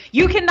Kelly was like,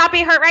 "You cannot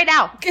be hurt right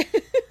now."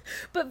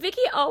 But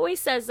Vicky always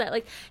says that.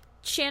 Like,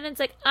 Shannon's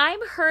like,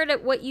 "I'm hurt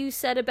at what you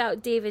said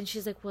about David." And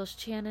she's like, "Well,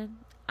 Shannon,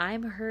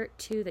 I'm hurt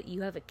too that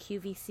you have a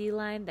QVC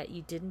line that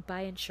you didn't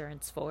buy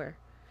insurance for."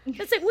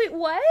 It's like, wait,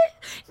 what?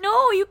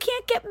 No, you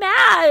can't get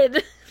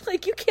mad.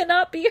 Like, you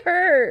cannot be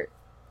hurt.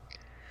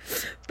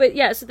 But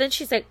yeah, so then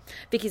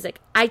Vicky's like,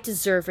 I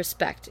deserve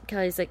respect. And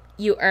Kelly's like,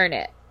 you earn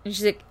it. And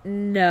she's like,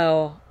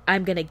 no,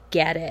 I'm gonna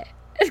get it.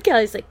 And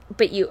Kelly's like,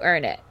 but you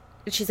earn it.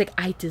 And she's like,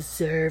 I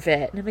deserve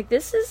it. And I'm like,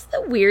 this is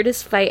the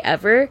weirdest fight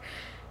ever.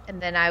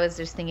 And then I was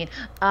just thinking,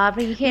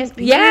 Aubrey has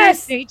been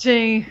Yes!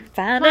 teaching.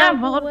 Find out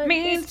what what it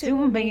means to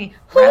me.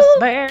 Woo!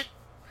 Respect.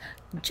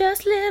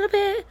 Just a little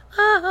bit.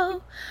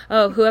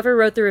 Oh, whoever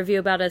wrote the review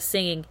about us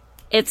singing,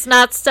 it's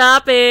not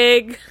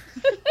stopping.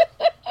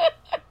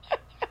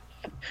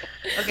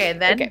 Okay,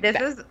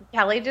 then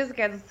Kelly just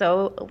gets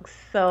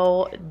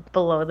so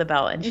below the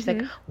belt, and she's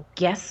like,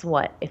 guess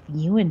what? If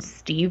you and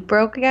Steve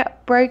break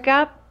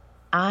up,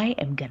 I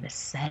am gonna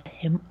set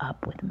him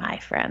up with my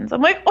friends.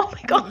 I'm like, oh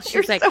my gosh,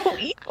 you're like, so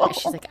evil.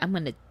 She's like, I'm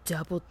gonna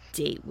double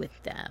date with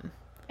them.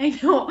 I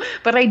know,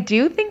 but I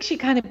do think she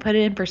kind of put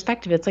it in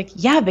perspective. It's like,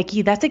 yeah,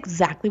 Vicky, that's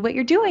exactly what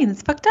you're doing.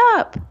 It's fucked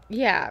up.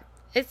 Yeah,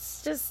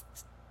 it's just,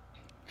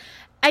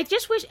 I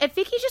just wish if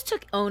Vicky just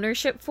took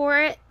ownership for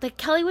it, like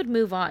Kelly would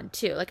move on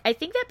too. Like, I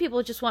think that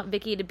people just want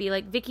Vicky to be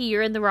like, Vicky,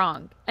 you're in the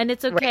wrong, and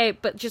it's okay,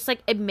 right. But just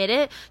like admit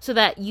it so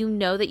that you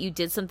know that you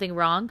did something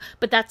wrong.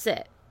 But that's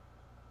it.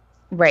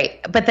 Right.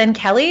 But then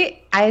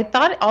Kelly, I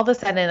thought all of a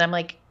sudden, I'm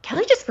like,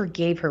 Kelly just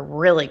forgave her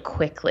really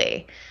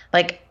quickly.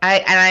 Like,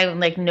 I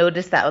like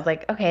noticed that. I was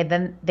like, okay,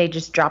 then they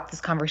just dropped this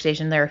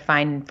conversation. They're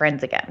fine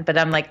friends again. But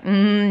I'm like,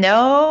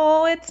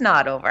 no, it's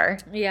not over.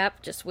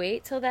 Yep. Just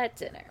wait till that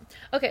dinner.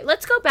 Okay,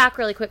 let's go back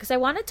really quick because I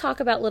want to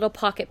talk about Little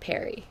Pocket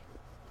Perry.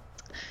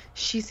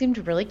 She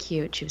seemed really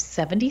cute. She was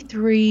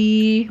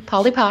 73,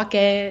 Polly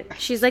Pocket.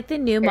 She's like the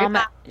new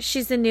mama.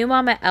 She's the new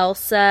Mama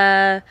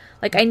Elsa.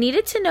 Like, I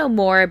needed to know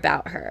more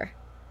about her.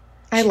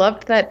 I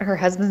loved that her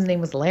husband's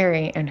name was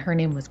Larry and her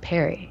name was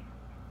Perry.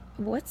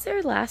 What's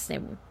their last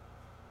name?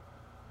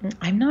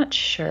 I'm not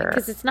sure.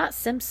 Because it's not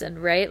Simpson,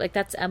 right? Like,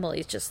 that's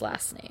Emily's just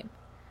last name.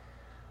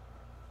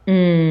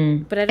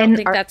 But I don't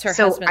think that's her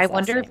husband's last name. So I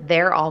wonder if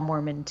they're all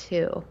Mormon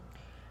too.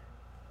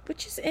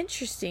 Which is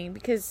interesting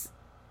because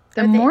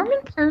the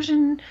Mormon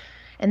version,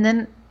 and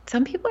then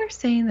some people are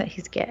saying that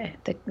he's gay,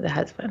 the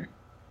husband.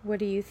 What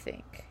do you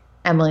think?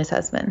 Emily's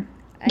husband.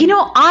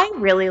 I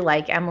really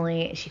like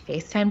Emily. She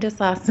FaceTimed us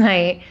last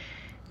night.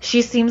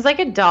 She seems like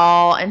a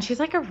doll, and she's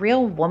like a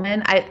real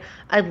woman.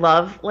 I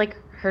love like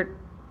her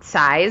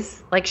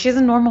size. Like, she's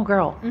a normal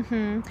girl.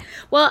 Mm-hmm.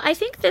 Well,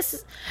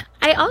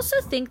 I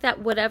also think that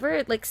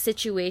whatever like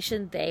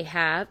situation they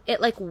have,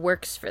 it like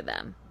works for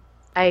them.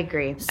 I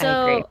agree.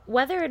 So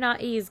whether or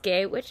not he's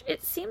gay, which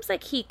it seems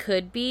like he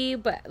could be,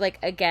 but like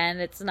again,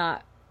 it's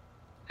not.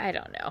 I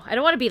don't know. I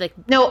don't want to be like...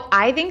 No,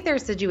 I think their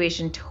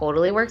situation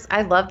totally works.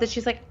 I love that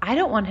she's like, I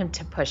don't want him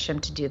to push him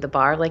to do the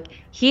bar. Like,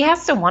 he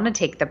has to want to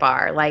take the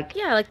bar. Like,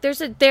 yeah, like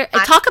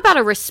talk about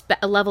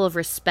a level of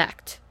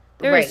respect.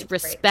 There is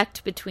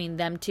respect between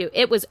them two.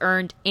 It was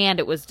earned and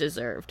it was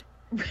deserved.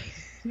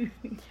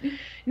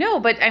 No,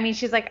 but I mean,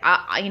 she's like,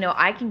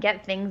 I can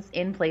get things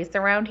in place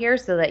around here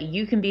so that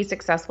you can be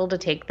successful to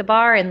take the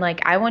bar. And like,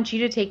 I want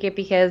you to take it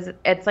because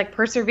it's like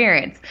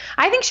perseverance.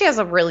 I think she has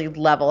a really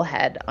level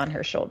head on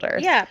her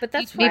shoulders. Yeah, but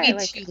that's why maybe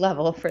too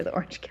level for the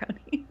Orange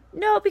County.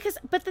 No,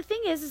 but the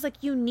thing is like,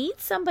 you need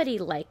somebody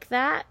like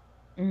that.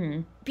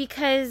 Mm-hmm.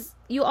 Because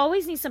you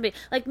always need somebody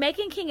like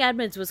Megan King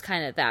Edmonds was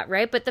kind of that,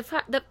 right? But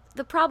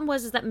the problem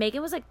was that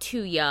Megan was like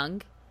too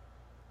young.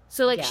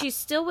 So, like, she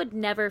still would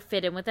never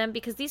fit in with them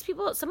because these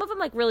people, some of them,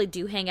 like, really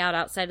do hang out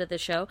outside of the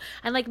show.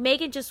 And, like,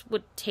 Megan just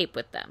would tape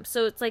with them.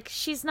 So, it's like,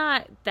 she's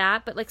not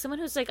that, but, like, someone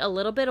who's, like, a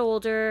little bit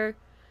older,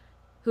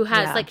 who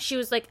has, like, she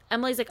was, like,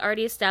 Emily's, like,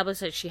 already established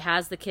that she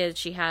has the kids,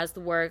 she has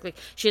the work, like,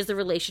 she has the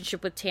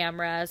relationship with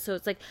Tamra. So,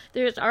 it's, like,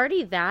 there's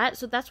already that.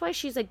 So, that's why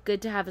she's, like,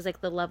 good to have as,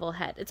 like, the level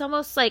head. It's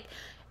almost like...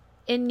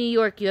 In New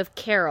York, you have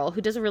Carol,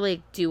 who doesn't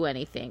really do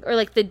anything. Or,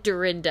 like, the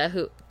Dorinda,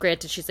 who,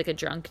 granted, she's, like, a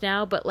drunk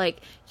now. But,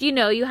 like, you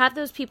have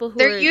those people who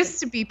There used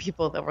to be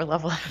people that were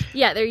level-headed.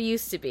 Yeah, there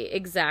used to be.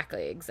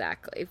 Exactly.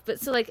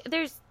 But, so, like,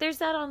 there's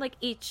that on, like,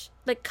 each...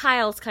 Like,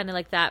 Kyle's kind of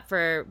like that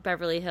for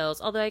Beverly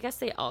Hills. Although, I guess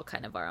they all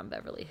kind of are on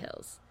Beverly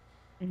Hills.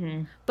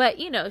 Mm-hmm. But,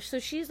 so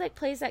she's, like,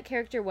 plays that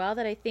character well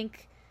that I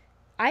think...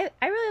 I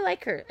really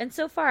like her. And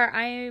so far,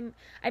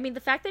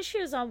 the fact that she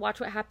was on Watch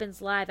What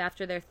Happens Live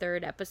after their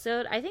third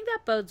episode, I think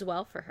that bodes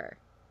well for her.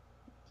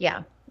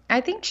 Yeah.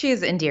 I think she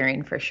is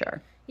endearing for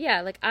sure.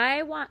 Yeah, like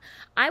I want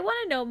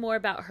to know more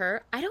about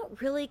her. I don't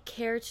really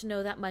care to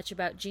know that much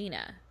about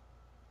Gina.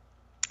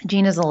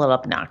 Gina's a little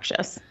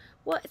obnoxious.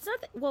 Well, it's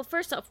not well,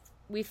 first off,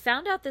 we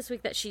found out this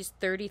week that she's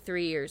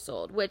 33 years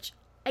old, which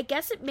I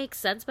guess it makes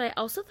sense, but I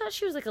also thought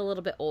she was like a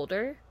little bit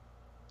older.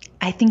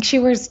 I think she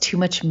wears too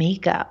much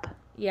makeup.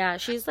 Yeah,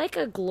 she's like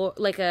a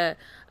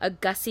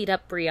gussied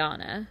up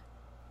Brianna.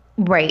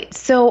 Right.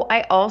 So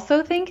I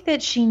also think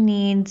that she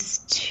needs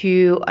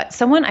to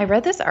I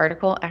read this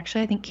article,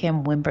 actually I think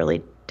Cam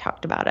Wimberly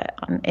talked about it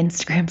on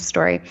Instagram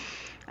story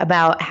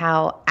about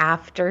how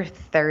after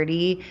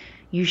 30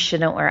 you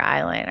shouldn't wear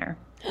eyeliner.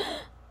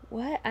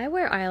 What? I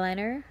wear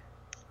eyeliner.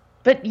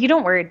 But you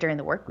don't wear it during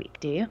the work week,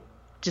 do you?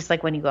 Just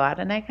like when you go out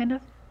at night kind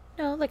of?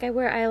 No, like I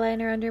wear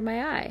eyeliner under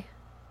my eye.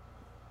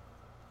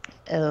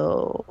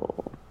 Oh.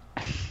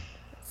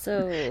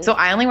 So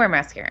I only wear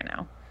mascara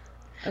now.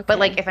 okay. But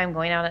like if I'm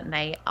going out at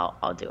night,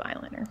 I'll do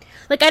eyeliner.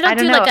 Like I don't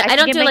do know. like I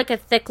don't think do it like a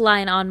thick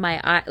line on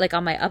my eye, like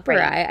on my upper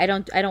Right. eye.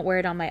 I don't wear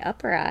it on my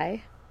upper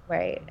eye.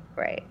 Right.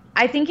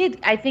 I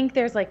think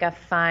there's like a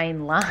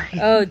fine line.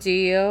 Oh, do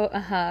you?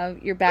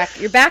 You're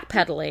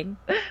backpedaling.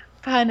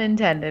 Pun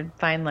intended,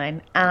 fine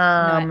line.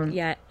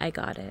 Yeah, I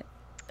got it.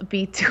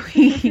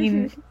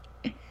 Between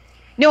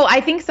No,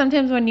 I think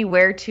sometimes when you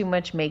wear too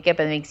much makeup,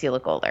 it makes you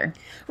look older.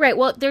 Right.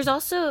 Well,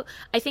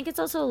 I think it's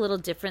also a little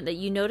different that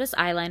you notice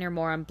eyeliner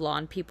more on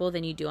blonde people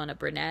than you do on a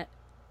brunette.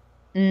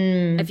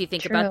 If you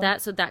think about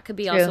that. So that could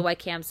be also why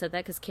Cam said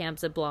that, because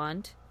Cam's a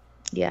blonde.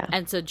 Yeah.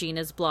 And so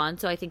Gina's blonde.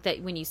 So I think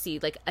that when you see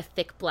like a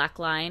thick black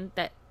line,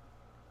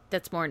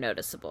 that's more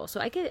noticeable.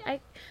 So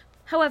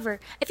however,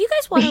 if you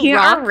guys want to We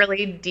rock, are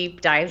really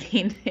deep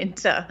diving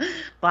into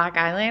black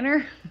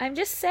eyeliner. I'm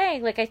just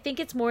saying, like, I think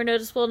it's more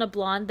noticeable in a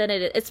blonde than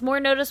it is. It's more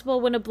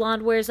noticeable when a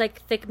blonde wears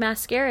like thick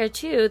mascara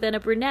too than a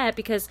brunette,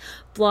 because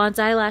blonde's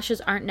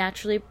eyelashes aren't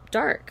naturally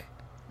dark.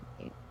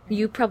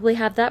 You probably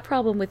have that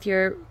problem with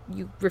you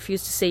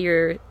refuse to say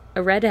you're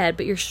a redhead,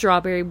 but you're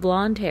strawberry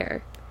blonde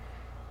hair.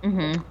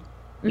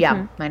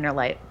 Yeah, mine are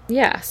light.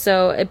 Yeah,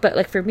 so, but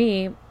like for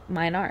me,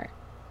 mine aren't.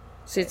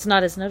 So it's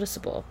not as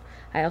noticeable.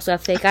 I also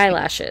have fake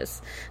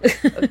eyelashes.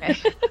 Okay.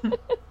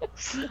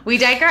 We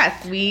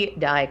digress.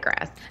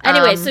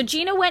 Anyway, so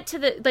Gina went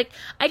to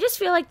I just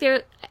feel like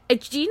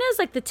Gina's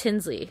like the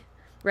Tinsley,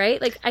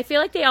 right? Like, I feel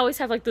like they always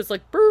have like this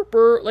like, burr,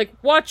 burr, like,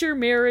 watch your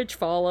marriage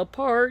fall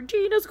apart.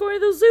 Gina's going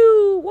to the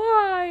zoo.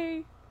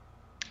 Why?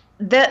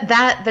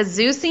 The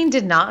zoo scene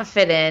did not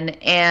fit in,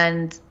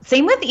 and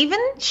same with even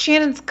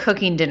Shannon's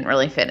cooking didn't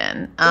really fit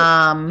in.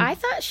 I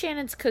thought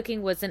Shannon's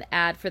cooking was an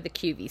ad for the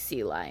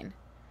QVC line.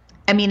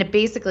 I mean, it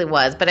basically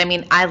was, but I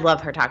mean, I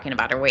love her talking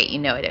about her weight. You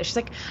know it is. She's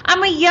like,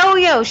 I'm a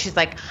yo-yo. She's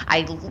like,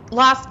 I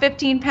lost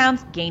 15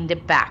 pounds, gained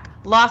it back.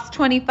 Lost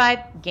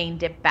 25,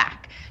 gained it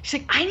back.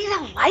 She's like, I need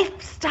a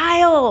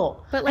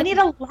lifestyle. But, like, I need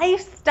a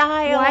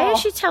lifestyle. Why is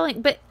she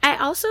telling? But I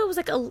also was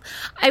like,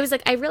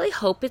 I really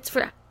hope it's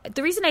for.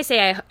 The reason I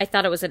say I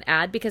thought it was an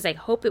ad, because I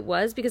hope it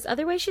was, because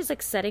otherwise she's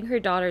like setting her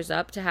daughters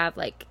up to have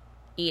like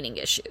eating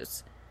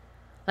issues.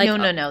 Like,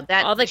 No.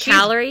 That all the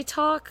calorie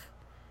talk.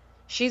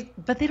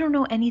 But they don't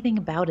know anything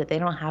about it. They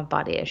don't have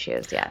body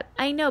issues yet.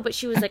 I know, but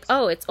she was like,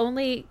 oh, it's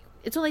only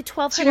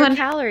 1,200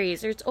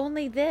 calories, or it's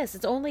only this,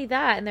 it's only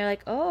that, and they're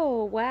like,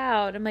 oh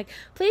wow, and I'm like,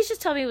 please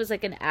just tell me it was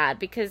like an ad,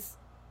 because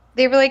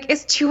they were like,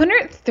 is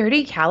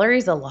 230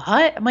 calories a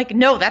lot? I'm like,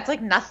 no, that's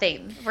like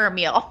nothing for a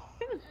meal.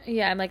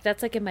 Yeah, I'm like,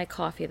 that's like in my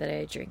coffee that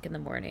I drink in the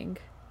morning.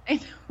 I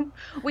know.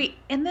 Wait,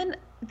 and then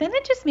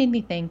it just made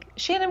me think,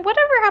 Shannon,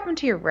 whatever happened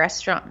to your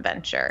restaurant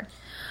venture?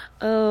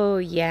 Oh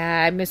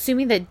yeah, I'm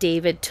assuming that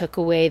David took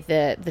away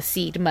the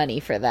seed money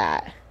for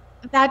that.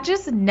 That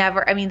just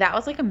never, I mean, that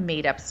was like a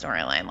made up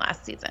storyline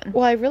last season.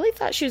 Well, I really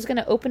thought she was going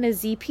to open a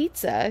Z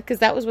Pizza, because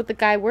that was what the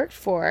guy worked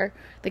for.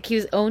 Like,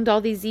 he owned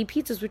all these Z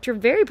Pizzas, which are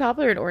very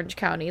popular in Orange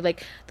County.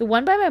 Like, the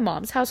one by my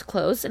mom's house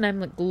closed, and I'm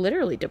like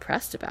literally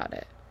depressed about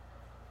it.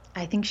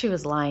 I think she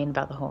was lying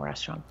about the whole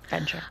restaurant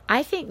venture.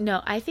 I think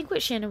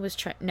what Shannon was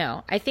trying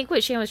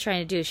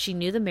to do is, she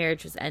knew the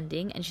marriage was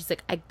ending, and she's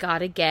like, I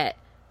gotta get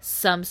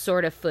some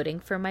sort of footing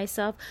for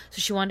myself.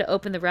 So she wanted to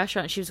open the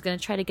restaurant. She was going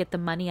to try to get the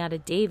money out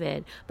of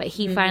David, but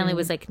he finally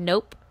was like,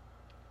 nope.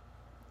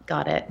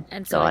 Got it.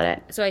 And so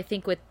I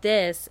think with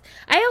this,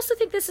 I also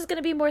think this is going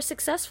to be more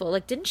successful.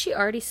 Like, didn't she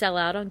already sell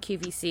out on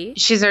QVC?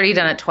 She's already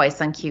done it twice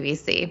on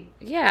QVC.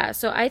 Yeah,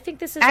 so I think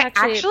this is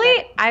actually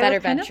a better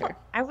venture.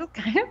 I was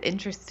kind of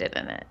interested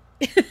in it.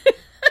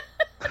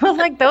 I was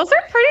like, those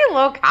are pretty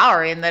low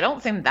calorie, and they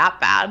don't seem that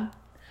bad.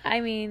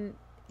 I mean,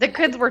 the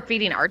kids were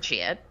feeding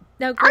Archie it.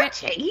 No,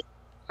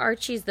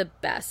 Archie's the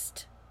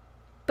best.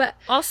 But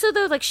also,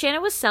 though, like,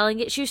 Shannon was selling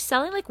it. She was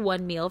selling like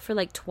one meal for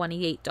like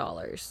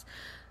 $28.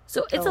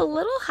 So it's a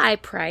little high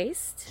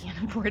priced.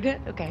 Can't afford it?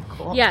 Okay,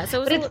 cool. Yeah,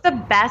 so it's the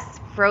best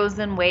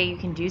frozen way you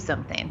can do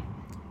something.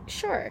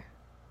 Sure.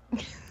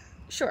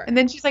 And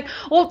then she's like,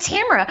 well,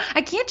 Tamara,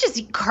 I can't just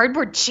eat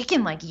cardboard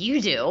chicken like you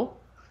do.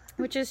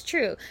 Which is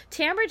true.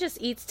 Tamara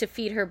just eats to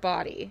feed her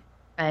body.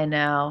 I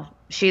know.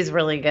 She's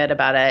really good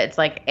about it. It's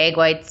like egg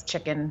whites,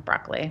 chicken,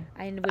 broccoli.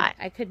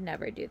 I could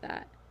never do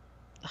that.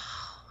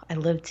 I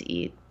live to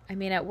eat. I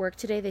mean, at work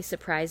today, they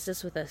surprised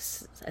us with a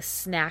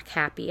snack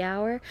happy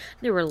hour.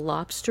 There were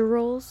lobster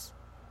rolls.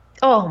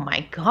 Oh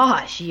my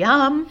gosh,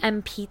 yum.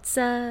 And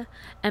pizza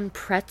and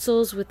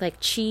pretzels with like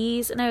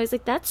cheese. And I was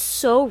like, that's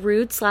so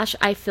rude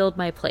 / I filled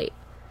my plate.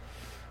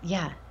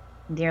 Yeah.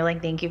 They're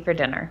like, thank you for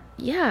dinner.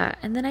 Yeah.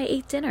 And then I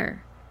ate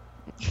dinner.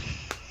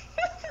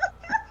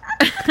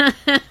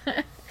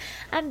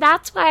 And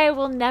that's why I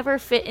will never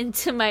fit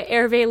into my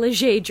Hervé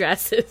Leger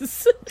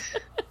dresses.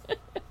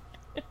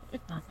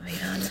 Oh my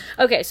God.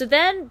 Okay, so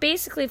then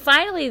basically,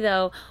 finally,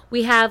 though,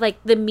 we have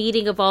like the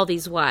meeting of all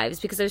these wives,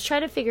 because I was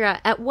trying to figure out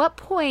at what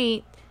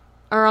point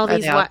Are all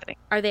these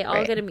Are they all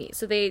right. going to meet?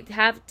 So they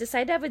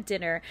decide to have a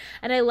dinner,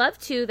 and I love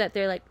too that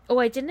they're like, oh,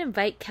 I didn't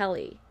invite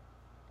Kelly.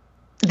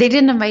 They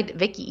didn't invite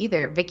Vicky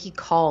either. Vicky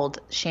called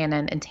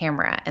Shannon and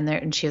Tamara,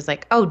 and she was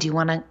like, "Oh, do you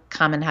want to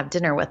come and have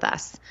dinner with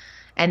us?"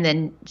 And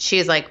then she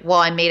was like, "Well,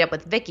 I made up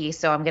with Vicky,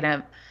 so I'm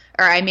gonna."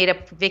 Or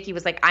Vicky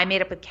was like, "I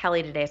made up with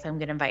Kelly today, so I'm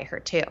gonna invite her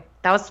too."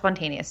 That was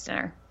spontaneous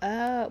dinner.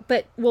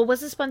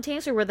 Was it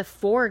spontaneous, or were the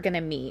four gonna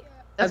meet?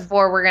 The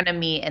four were gonna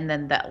meet, and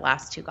then the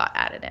last two got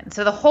added in.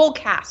 So the whole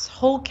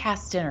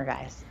cast dinner,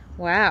 guys.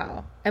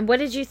 Wow. And what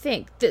did you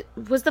think?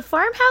 Was the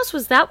farmhouse,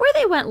 was that where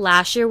they went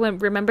last year when,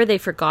 remember, they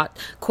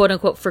quote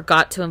unquote,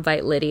 forgot to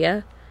invite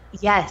Lydia?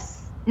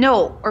 Yes.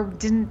 No, or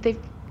didn't they?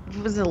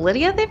 Was it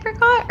Lydia they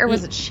forgot, or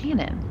was it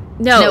Shannon?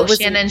 No, it was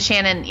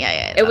Shannon.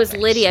 Yeah. It was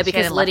Lydia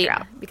because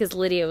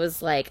Lydia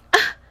was like,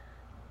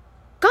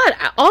 God,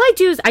 all I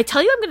do is I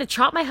tell you I'm going to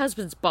chop my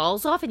husband's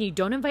balls off, and you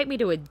don't invite me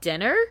to a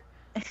dinner.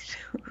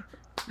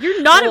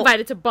 You're not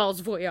invited to Balls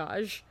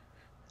Voyage.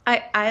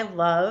 I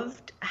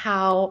loved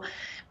how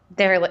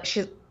they're like,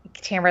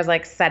 Tamara's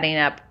like setting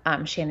up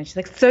Shannon. She's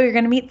like, "So you're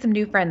gonna meet some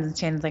new friends," and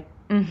Shannon's like,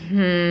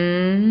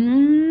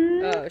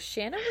 "Mm-hmm." Oh,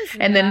 Shannon was.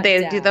 And then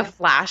they do the down.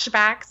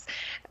 flashbacks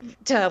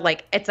to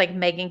like, it's like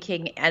Megan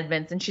King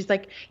Edmonds, and she's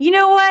like, "You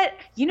know what,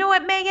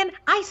 Megan?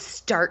 I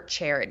start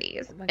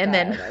charities." Oh my and God,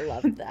 then I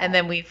love that. And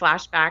then we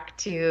flash back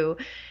to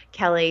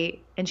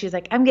Kelly, and she's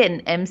like, "I'm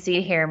getting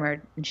MC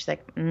hammered," and she's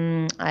like,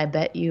 "I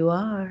bet you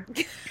are."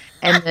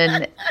 and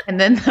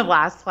then the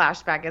last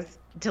flashback is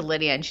to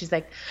Lydia, and she's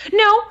like,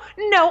 no,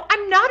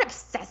 I'm not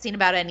obsessing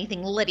about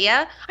anything,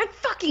 Lydia. I'm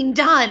fucking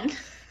done.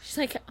 She's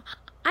like,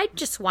 I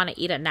just want to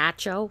eat a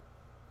nacho.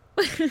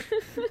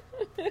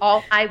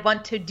 All I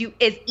want to do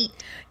is eat.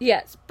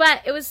 Yes,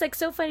 but it was like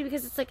so funny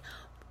because it's like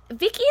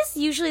Vicky is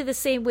usually the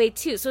same way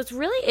too. So it's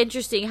really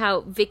interesting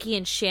how Vicky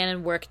and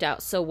Shannon worked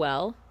out so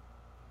well.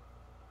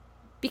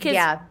 Because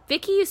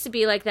Vicky used to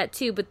be like that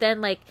too, but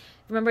then like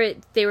remember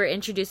they were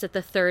introduced at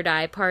the Third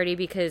Eye party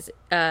because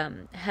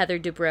Heather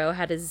Dubrow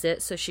had a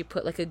zit, so she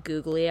put like a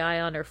googly eye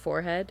on her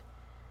forehead.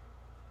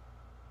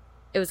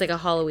 It was like a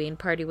Halloween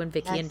party when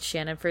Vicky and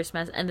Shannon first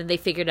met, and then they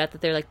figured out that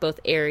they're like both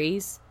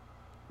Aries.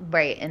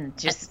 Right, and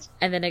just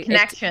and then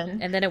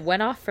connection. And then it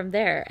went off from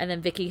there, and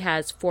then Vicky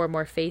has 4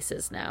 more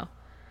faces now.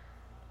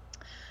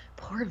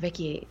 Poor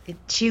Vicky.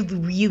 She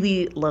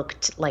really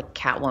looked like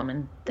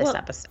Catwoman this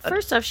episode.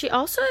 First off, she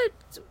also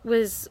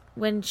was,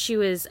 when she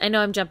was, I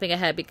know I'm jumping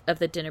ahead of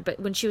the dinner, but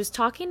when she was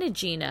talking to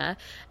Gina,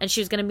 and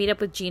she was going to meet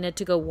up with Gina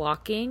to go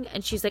walking,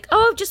 and she's like,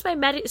 "Oh, just my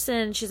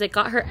medicine." She's like,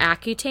 got her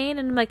Accutane,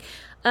 and I'm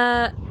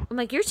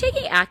like, you're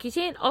taking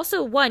Accutane?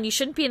 Also, 1, you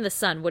shouldn't be in the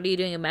sun. What are you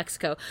doing in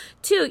Mexico?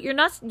 2,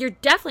 you're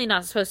definitely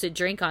not supposed to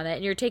drink on it,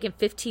 and you're taking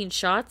 15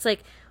 shots?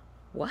 Like,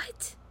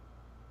 what?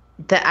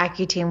 The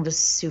Accutane was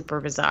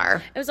super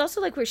bizarre. It was also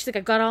like where she's like,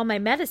 I got all my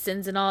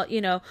medicines and all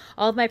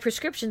of my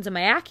prescriptions and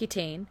my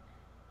Accutane.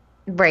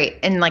 Right,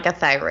 and like a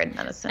thyroid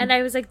medicine. And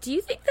I was like, do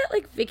you think that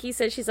like Vicky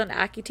says she's on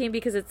Accutane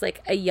because it's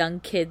like a young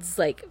kid's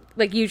like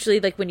usually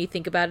like when you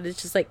think about it,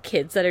 it's just like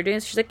kids that are doing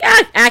it. She's like,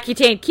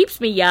 Accutane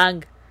keeps me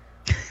young.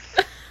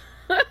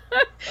 But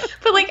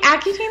like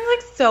Accutane's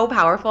like so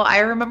powerful. I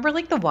remember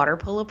like the water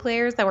polo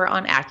players that were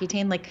on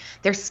Accutane, like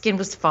their skin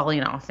was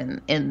falling off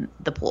in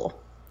the pool.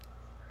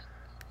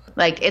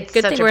 Like, it's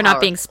good such thing a we're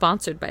not being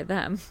sponsored by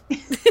them.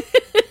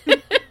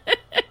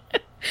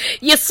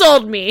 You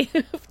sold me.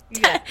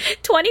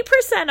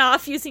 20%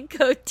 off using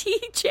code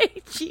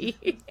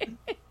TJG.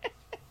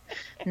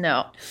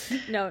 No.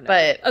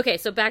 But okay,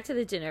 so back to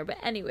the dinner. But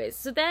anyways,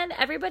 so then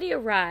everybody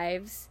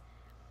arrives.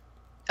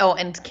 Oh,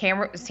 and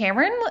Tamara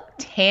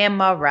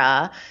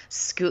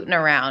scooting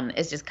around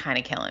is just kind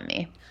of killing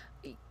me.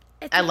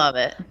 I love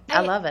it.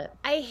 I love it.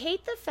 I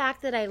hate the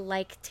fact that I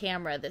like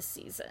Tamara this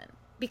season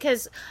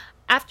because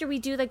after we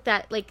do like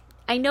that, like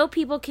I know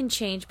people can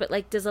change, but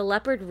like, does a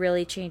leopard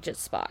really change its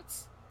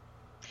spots?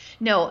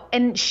 No,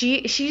 and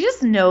she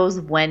just knows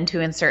when to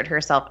insert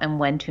herself and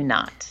when to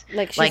not.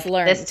 Like she's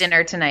learned. This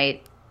dinner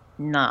tonight,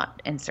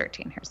 not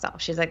inserting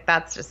herself. She's like,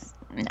 that's just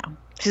no.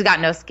 She's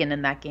got no skin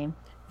in that game.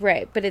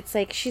 Right, but it's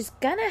like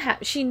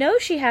she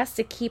knows she has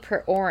to keep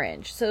her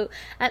orange. So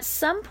at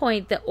some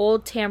point, the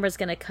old Tamara's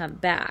going to come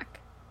back.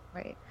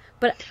 Right.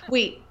 But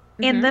wait.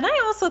 And then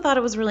I also thought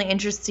it was really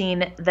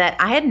interesting that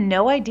I had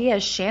no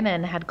idea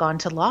Shannon had gone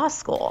to law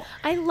school.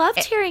 I loved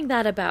hearing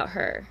that about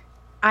her.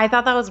 I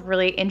thought that was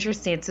really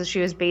interesting. So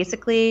she was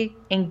basically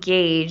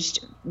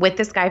engaged with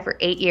this guy for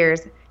 8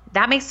 years.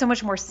 That makes so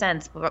much more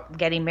sense,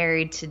 getting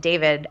married to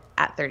David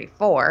at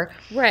 34.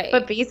 Right.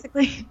 But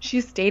basically,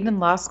 she stayed in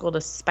law school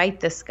to spite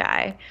this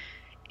guy.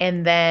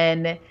 And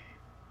then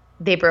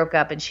they broke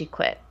up and she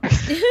quit.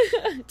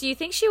 Do you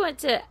think she went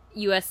to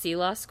USC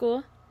law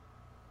school?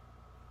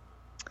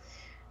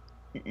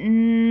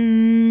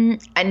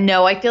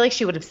 No, I feel like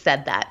she would have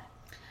said that.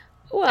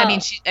 Well, I mean,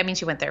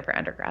 she went there for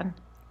undergrad.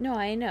 No,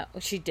 I know.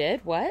 She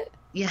did? What?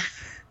 Yeah.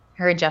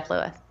 Her and Jeff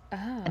Lewis.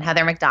 Oh. And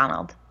Heather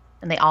McDonald.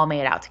 And they all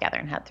made out together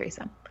and had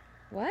threesome.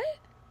 What?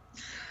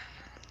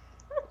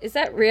 Is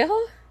that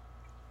real?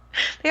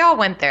 They all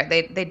went there.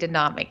 They did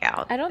not make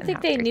out. I don't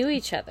think they knew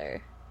each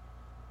other.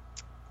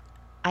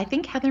 I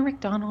think Heather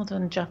McDonald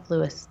and Jeff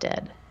Lewis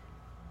did.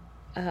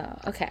 Oh,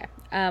 okay.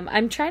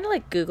 I'm trying to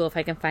like Google if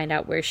I can find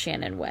out where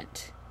Shannon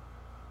went.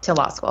 To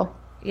law school.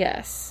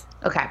 Yes.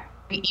 Okay.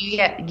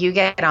 You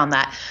get on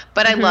that.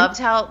 But I loved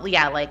how,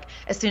 like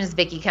as soon as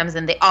Vicky comes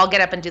in, they all get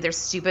up and do their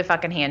stupid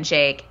fucking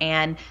handshake,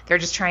 and they're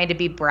just trying to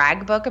be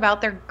brag book about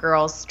their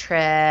girls'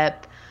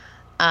 trip.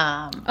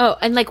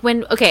 And like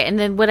and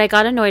then what I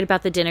got annoyed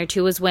about the dinner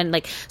too was when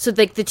like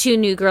the two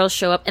new girls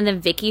show up and then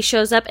Vicky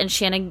shows up and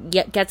Shannon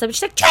gets up and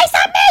she's like, Trace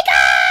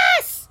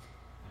Amigas!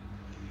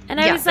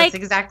 And I was like,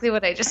 that's exactly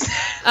what I just said.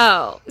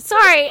 Oh,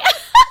 sorry.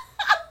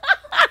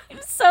 I'm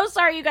so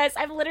sorry, you guys.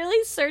 I'm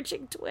literally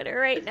searching Twitter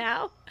right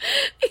now.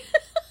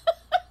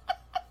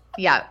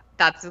 Yeah,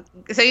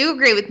 so you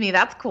agree with me.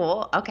 That's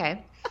cool.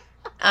 Okay.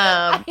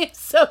 I am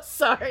so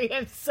sorry.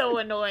 I'm so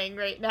annoying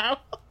right now.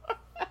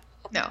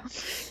 No,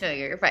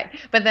 you're fine.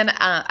 But then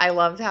I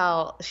loved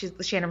how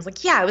Shannon was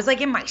like, yeah, I was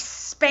like in my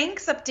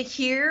Spanx up to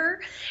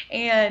here.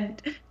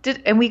 And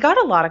we got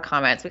a lot of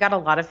comments. We got a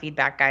lot of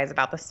feedback, guys,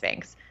 about the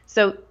Spanx.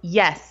 So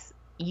yes,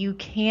 you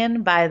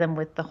can buy them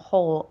with the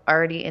hole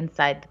already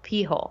inside the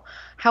pee hole.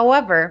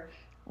 However,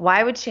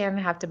 why would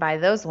Shannon have to buy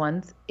those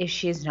ones if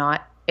she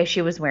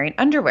was wearing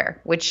underwear,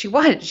 which she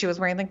was. She was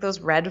wearing like those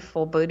red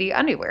full booty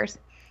underwear.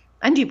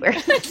 And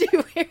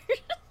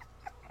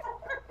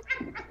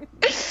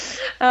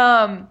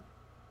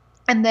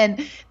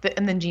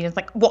then Gina's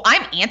like, well,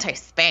 I'm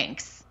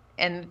anti-Spanx.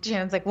 And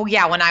Shannon's like, well,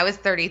 yeah, when I was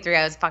 33,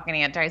 I was fucking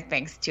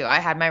anti-Spanx too. I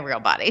had my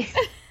real body.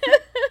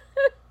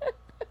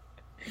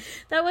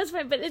 That was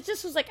fine, but it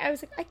just was like, I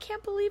was like, I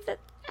can't believe that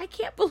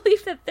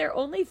they're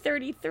only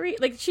 33.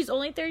 Like, she's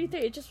only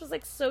 33. It just was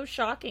like so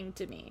shocking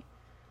to me.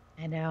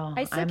 I know.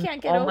 I still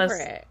can't get over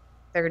it.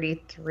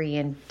 33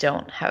 and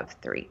don't have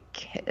 3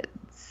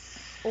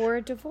 kids. Or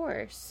a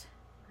divorce.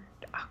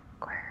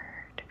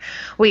 Awkward.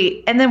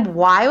 Wait, and then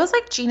why was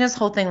like Gina's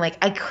whole thing like,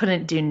 I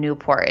couldn't do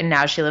Newport and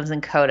now she lives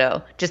in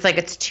Kodo? Just like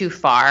it's too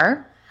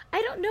far?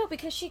 I don't know,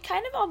 because she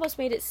kind of almost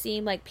made it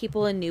seem like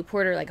people in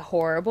Newport are like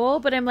horrible,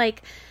 but I'm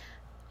like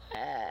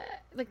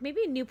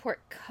maybe Newport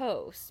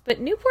Coast, but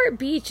Newport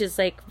Beach is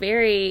like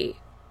very,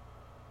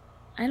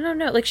 I don't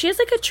know, like she has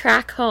like a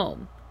track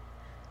home.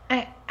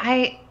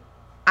 I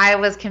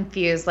was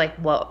confused like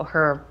what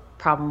her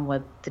problem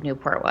with the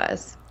Newport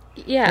was.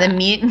 Yeah. And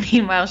then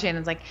meanwhile,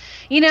 Shannon's like,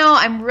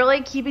 I'm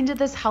really keeping to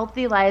this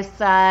healthy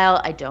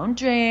lifestyle. I don't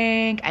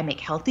drink. I make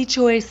healthy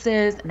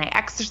choices and I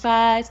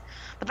exercise.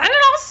 But then it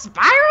all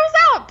spirals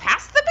out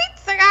past the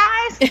pizza,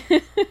 guys.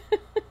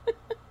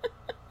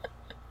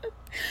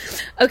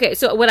 Okay,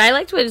 so what I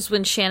liked was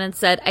when Shannon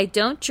said, I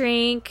don't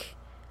drink.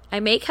 I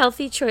make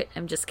healthy choices.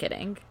 I'm just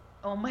kidding.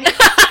 Oh my God.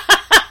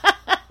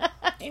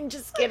 I'm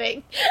just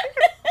kidding.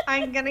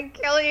 I'm going to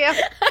kill you.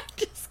 I'm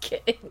just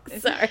kidding.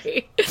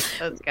 Sorry.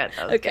 That was good.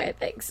 Okay,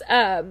 thanks.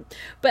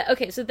 But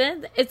okay, so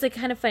then it's like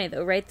kind of funny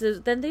though, right?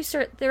 Then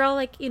they're all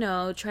like,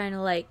 trying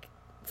to like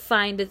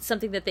find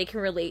something that they can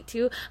relate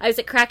to. I was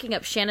like cracking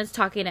up. Shannon's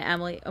talking to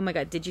Emily. Oh my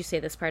God, did you say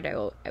this part? I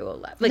will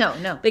laugh. Like,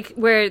 no. Like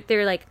where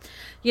they're like,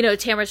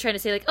 Tamara's trying to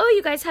say like, oh,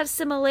 you guys have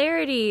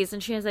similarities,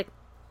 and Shannon's like,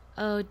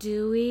 oh,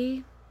 do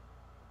we?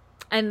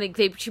 And like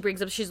she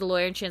brings up she's a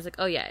lawyer, and Shannon's like,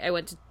 oh yeah, I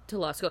went to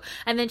law school,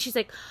 and then she's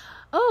like,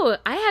 oh,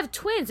 I have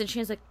twins, and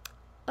Shannon's like,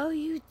 oh,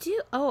 you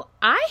do? Oh,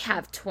 I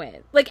have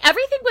twins. Like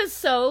everything was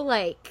so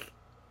like,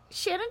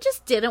 Shannon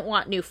just didn't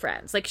want new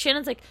friends. Like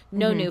Shannon's like,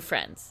 no new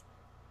friends.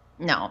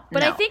 No.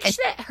 But I think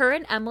that her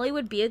and Emily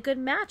would be a good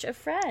match of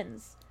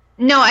friends.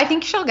 No, I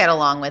think she'll get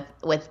along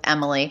with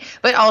Emily.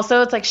 But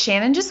also it's like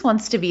Shannon just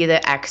wants to be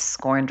the ex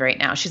scorned right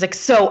now. She's like,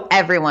 so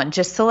everyone,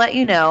 just to let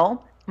you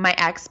know, my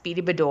ex,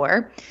 Beatty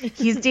Bador,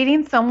 he's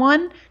dating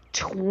someone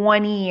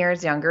 20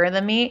 years younger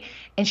than me.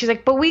 And she's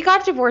like, but we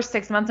got divorced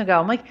 6 months ago.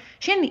 I'm like,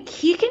 Shannon,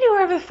 he can do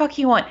whatever the fuck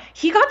he wants.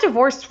 He got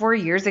divorced 4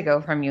 years ago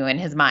from you in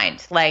his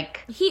mind.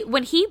 Like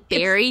when he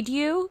buried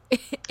you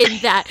in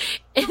that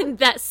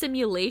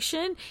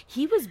simulation,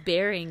 he was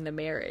burying the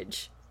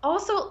marriage.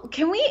 Also,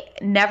 can we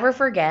never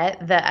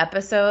forget the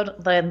episode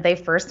when they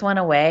first went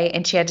away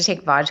and she had to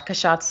take vodka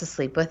shots to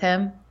sleep with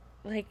him?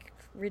 Like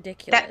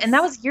ridiculous. And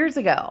that was years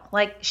ago.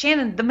 Like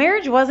Shannon, the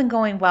marriage wasn't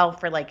going well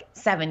for like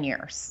 7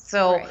 years.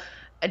 So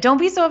don't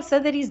be so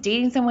upset that he's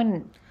dating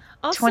someone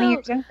also, 20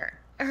 years younger.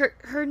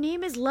 Her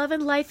name is Love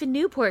and Life in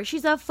Newport.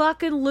 She's a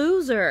fucking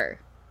loser.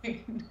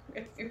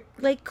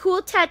 Like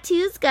cool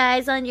tattoos,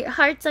 guys, on your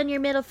hearts on your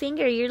middle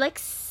finger. You're like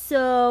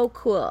so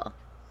cool.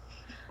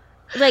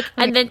 Like,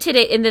 and then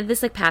today, and then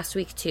this like past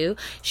week too,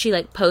 she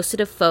like posted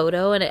a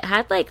photo and it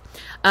had like,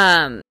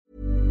 Ryan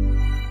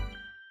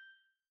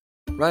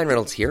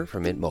Reynolds here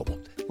from Mint Mobile.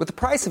 With the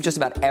price of just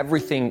about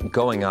everything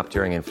going up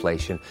during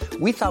inflation,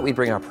 we thought we'd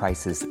bring our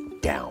prices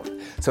down.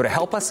 So to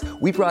help us,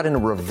 we brought in a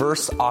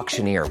reverse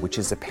auctioneer, which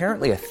is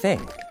apparently a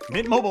thing.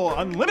 Mint Mobile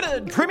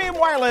Unlimited Premium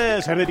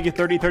Wireless. How to get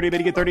 30, 30, bit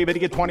to get 30, bit to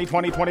get 20,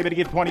 20, 20, bit to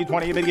get 20,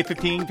 20, bit to get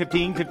 15,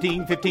 15,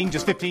 15, 15,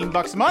 just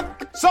 $15 a month?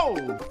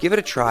 Sold! Give it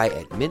a try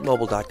at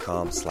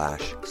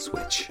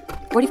mintmobile.com/switch.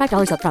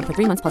 $45 upfront for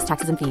 3 months plus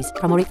taxes and fees.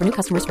 Promo rate for new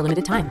customers for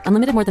limited time.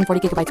 Unlimited more than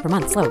 40 gigabytes per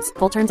month. Slows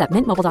full terms at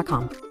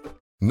mintmobile.com.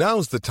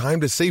 Now's the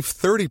time to save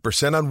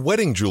 30% on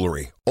wedding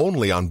jewelry,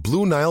 only on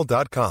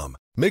BlueNile.com.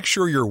 Make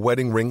sure your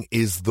wedding ring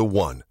is the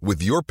one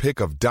with your pick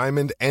of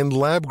diamond and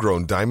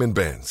lab-grown diamond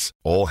bands,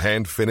 all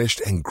hand-finished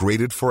and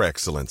graded for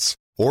excellence.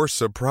 Or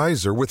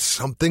surprise her with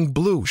something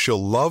blue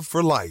she'll love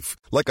for life,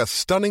 like a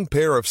stunning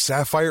pair of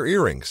sapphire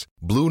earrings.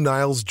 Blue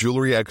Nile's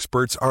jewelry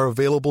experts are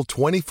available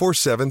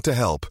 24/7 to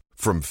help,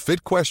 from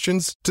fit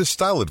questions to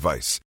style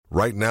advice.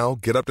 Right now,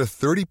 get up to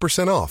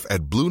 30% off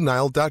at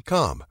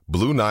BlueNile.com.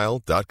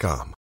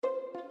 BlueNile.com.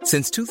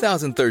 Since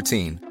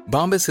 2013,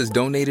 Bombas has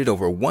donated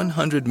over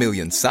 100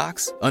 million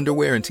socks,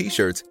 underwear, and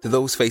T-shirts to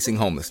those facing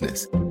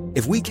homelessness.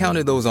 If we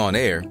counted those on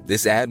air,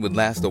 this ad would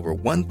last over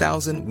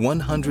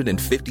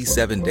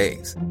 1,157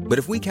 days. But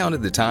if we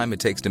counted the time it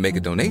takes to make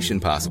a donation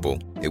possible,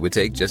 it would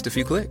take just a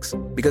few clicks.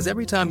 Because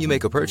every time you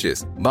make a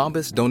purchase,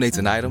 Bombas donates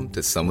an item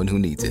to someone who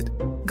needs it.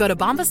 Go to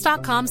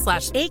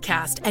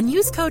bombas.com/ACAST and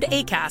use code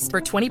ACAST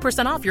for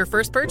 20% off your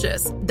first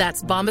purchase.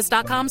 That's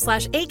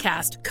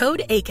bombas.com/ACAST,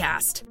 code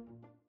ACAST.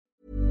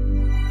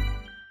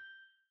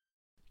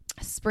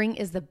 Spring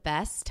is the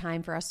best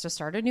time for us to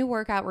start a new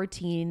workout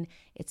routine.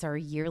 It's our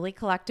yearly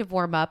collective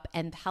warm-up,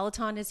 and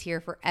Peloton is here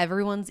for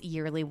everyone's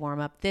yearly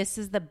warm-up. This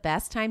is the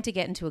best time to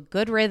get into a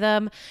good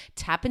rhythm,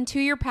 tap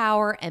into your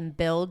power, and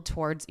build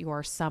towards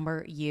your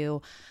summer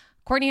you.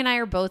 Courtney and I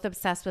are both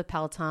obsessed with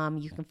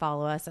Peloton. You can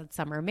follow us at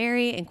Summer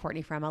Mary and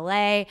Courtney from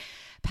LA.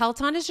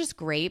 Peloton is just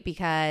great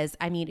because,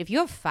 I mean, if you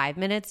have 5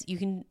 minutes, you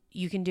can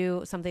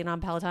do something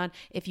on Peloton.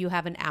 If you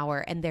have an hour,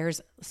 and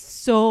there's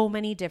so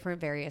many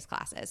different various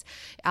classes,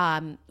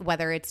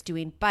 whether it's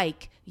doing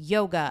bike,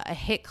 yoga, a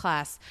HIIT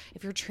class,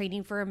 if you're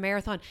training for a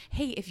marathon,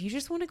 hey, if you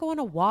just want to go on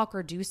a walk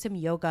or do some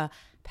yoga,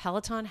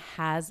 Peloton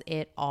has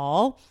it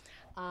all.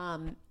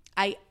 I'm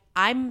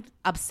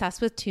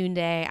obsessed with Toon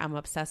Day. I'm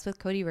obsessed with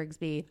Cody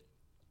Rigsby.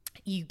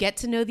 You get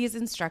to know these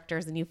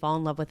instructors and you fall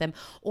in love with them.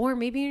 Or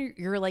maybe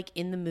you're like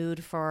in the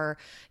mood for,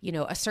 you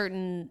know, a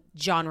certain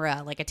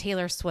genre, like a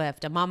Taylor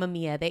Swift, a Mamma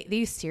Mia.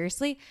 They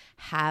seriously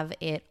have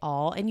it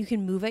all, and you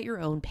can move at your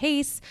own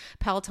pace.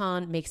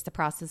 Peloton makes the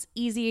process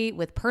easy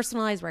with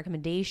personalized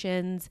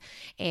recommendations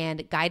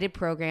and guided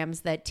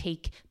programs that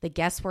take the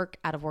guesswork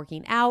out of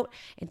working out.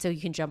 And so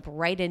you can jump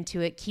right into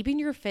it, keeping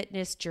your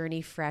fitness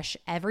journey fresh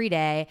every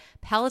day.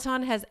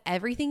 Peloton has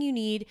everything you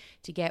need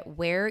to get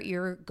where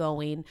you're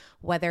going,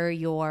 whether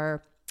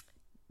you're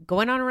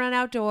going on a run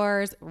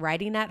outdoors,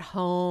 riding at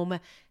home,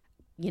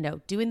 you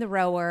know, doing the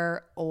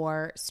rower,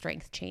 or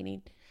strength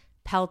training.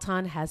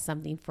 Peloton has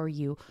something for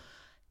you.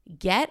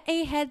 Get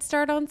a head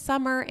start on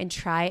summer and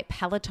try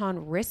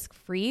Peloton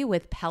risk-free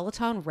with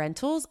Peloton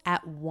rentals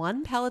at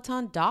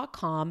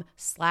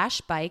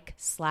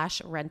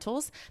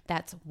onepeloton.com/bike/rentals.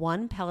 That's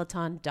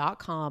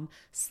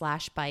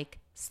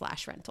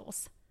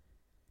onepeloton.com/bike/rentals.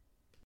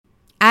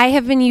 I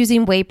have been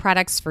using Ouai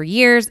products for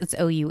years. It's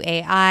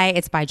OUAI.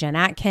 It's by Jen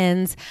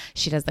Atkins.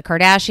 She does the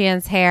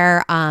Kardashians'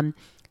 hair.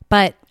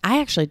 But I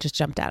actually just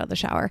jumped out of the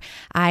shower.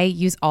 I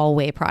use all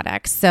Ouai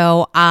products.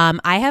 So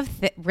I have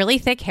really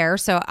thick hair.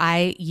 So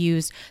I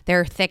use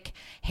their thick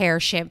hair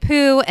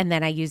shampoo, and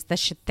then I use the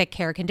thick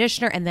hair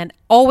conditioner. And then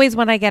always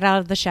when I get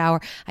out of the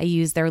shower, I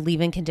use their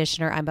leave-in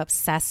conditioner. I'm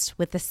obsessed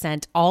with the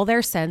scent. All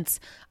their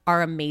scents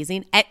are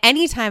amazing. At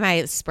any time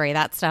I spray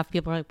that stuff,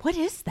 people are like, what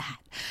is that?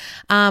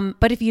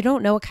 But if you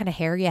don't know what kind of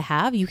hair you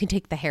have, you can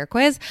take the hair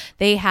quiz.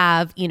 They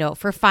have, you know,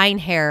 for fine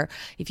hair,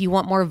 if you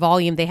want more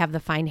volume, they have the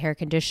fine hair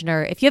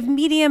conditioner. If you have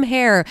medium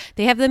hair,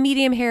 they have the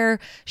medium hair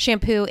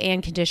shampoo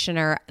and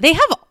conditioner. They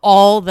have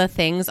all the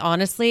things,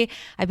 honestly.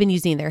 I've been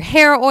using their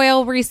hair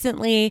oil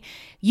recently.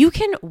 You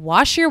can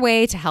wash your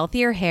way to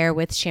healthier hair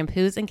with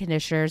shampoos and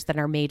conditioners that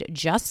are made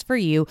just for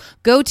you.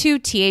 Go to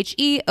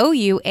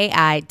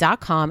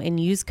THEOUAI.com and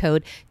use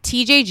code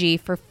TJG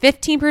for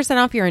 15%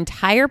 off your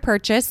entire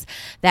purchase.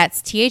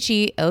 That's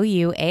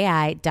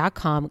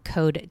THEOUAI.com,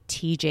 code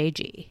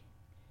TJG.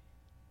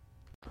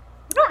 I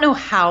don't know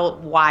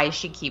why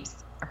she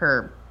keeps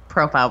her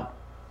profile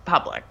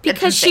public.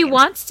 Because she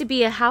wants to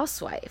be a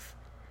housewife.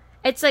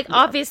 It's like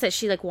obvious that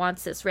she like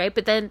wants this, right?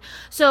 But then,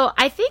 so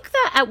I think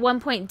that at one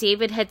point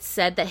David had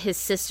said that his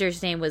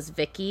sister's name was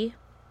Vicky.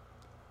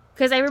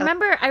 Because I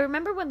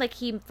remember when like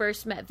he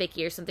first met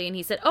Vicky or something, and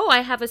he said, "Oh,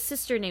 I have a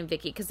sister named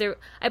Vicky." Because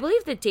I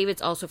believe that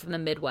David's also from the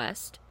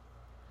Midwest,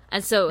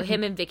 and so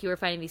him and Vicky were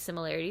finding these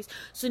similarities.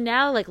 So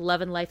now like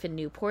Love and Life in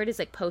Newport is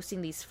like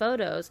posting these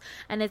photos,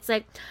 and it's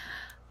like,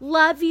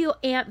 "Love you,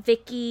 Aunt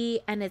Vicky,"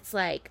 and it's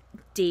like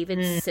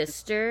David's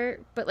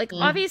sister, but like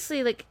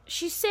obviously like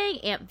she's saying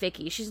Aunt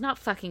Vicky. She's not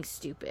fucking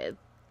stupid.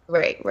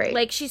 Right.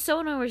 Like she's so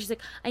annoying where she's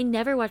like, I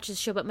never watched this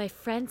show, but my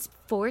friends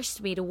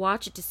forced me to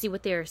watch it to see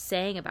what they were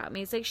saying about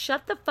me. It's like,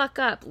 shut the fuck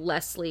up,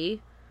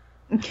 Leslie.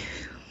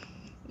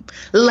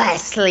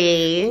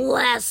 Leslie.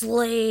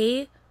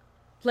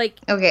 Like,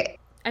 okay.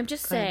 I'm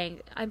just saying,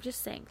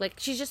 like,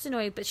 she's just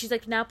annoying, but she's,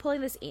 like, now pulling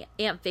this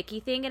Aunt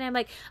Vicky thing, and I'm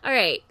like, all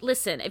right,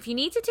 listen, if you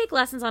need to take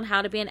lessons on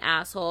how to be an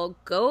asshole,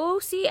 go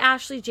see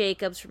Ashley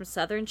Jacobs from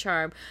Southern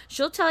Charm.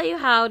 She'll tell you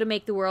how to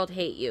make the world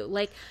hate you.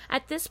 Like,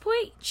 at this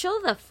point,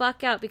 chill the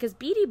fuck out, because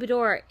Beatty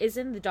Bedore is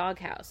in the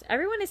doghouse.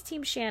 Everyone is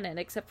Team Shannon,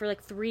 except for,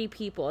 like, 3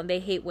 people, and they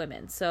hate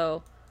women,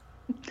 so...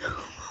 Oh, my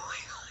God.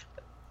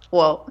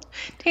 Whoa.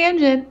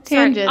 Tangent.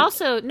 Sorry.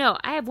 Also, no,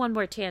 I have one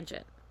more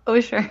tangent. Oh,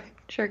 sure.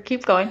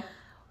 Keep going.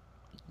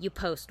 You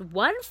post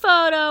one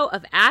photo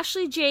of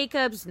Ashley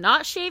Jacobs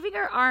not shaving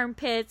her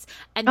armpits,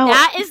 and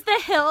that is the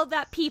hill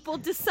that people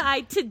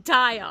decide to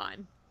die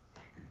on.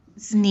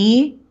 It's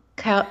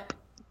kneecap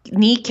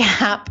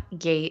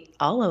gate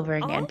all over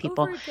again,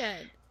 people. Over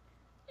again.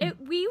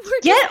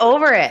 Get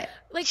over it.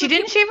 Like, she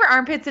didn't shave her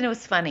armpits, and it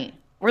was funny.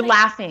 We're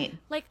laughing.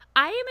 Like,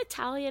 I am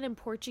Italian and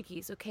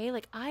Portuguese, okay?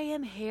 Like, I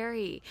am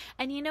hairy.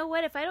 And you know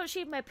what? If I don't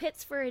shave my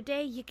pits for a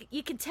day,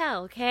 you can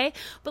tell, okay?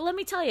 But let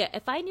me tell you,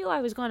 if I knew I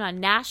was going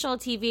on national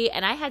TV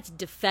and I had to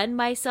defend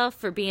myself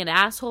for being an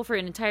asshole for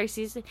an entire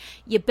season,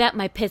 you bet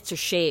my pits are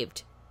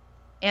shaved.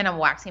 And I'm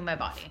waxing my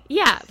body.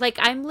 Yeah, like,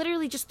 I'm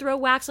literally just throw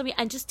wax on me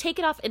and just take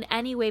it off in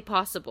any way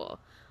possible.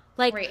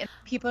 Like, right, and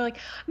people are like,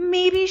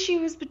 maybe she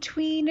was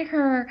between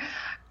her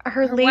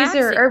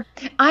laser, or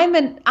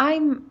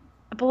I'm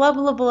blah,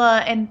 blah, blah,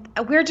 and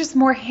we're just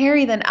more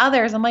hairy than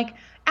others. I'm like,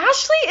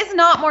 Ashley is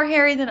not more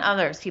hairy than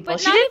others, people.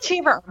 She didn't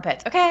shave her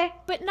armpits, okay?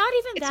 But not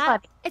even that.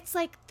 Funny. It's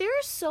like, there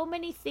are so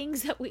many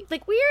things that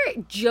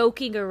we're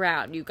joking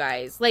around, you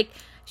guys. Like,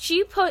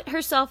 she put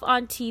herself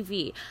on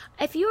TV.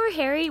 If you are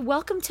hairy,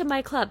 welcome to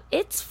my club.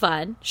 It's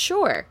fun,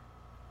 sure.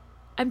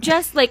 I'm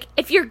just like,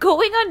 if you're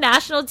going on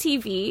national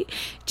TV,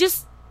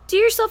 just do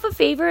yourself a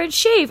favor and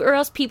shave, or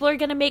else people are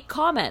going to make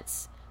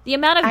comments. The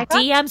amount of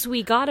DMs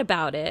we got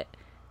about it.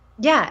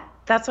 Yeah,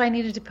 that's why I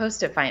needed to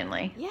post it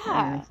finally.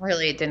 Yeah.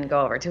 Really, it didn't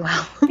go over too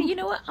well. But you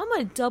know what? I'm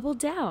going to double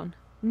down.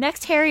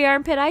 Next hairy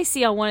armpit I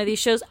see on one of these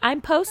shows, I'm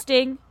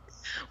posting.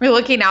 We're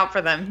looking out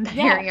for them, the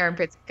hairy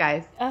armpits,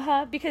 guys.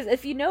 Because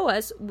if you know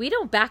us, we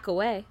don't back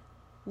away.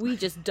 We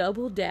just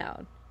double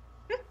down.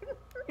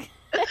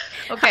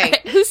 Okay.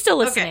 Right, who's still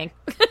listening?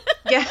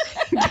 Okay.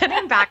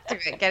 Getting back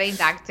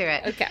to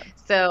it. Okay.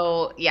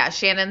 So, yeah,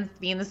 Shannon's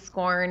being the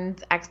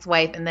scorned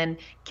ex-wife, and then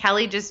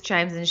Kelly just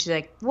chimes in. She's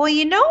like, well,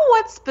 you know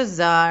what's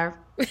bizarre?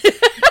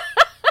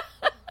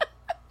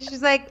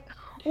 She's like,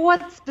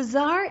 what's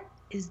bizarre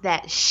is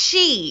that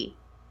she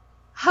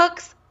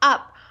hooks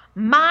up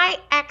my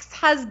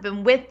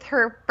ex-husband with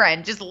her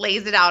friend, just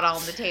lays it out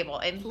on the table.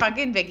 And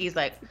fucking Vicky's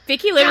like,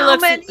 Vicky literally how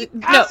many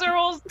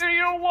casseroles do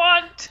you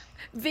want?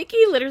 Vicky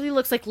literally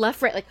looks like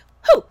left, right, like,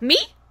 who, me?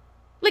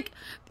 Like,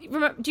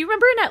 do you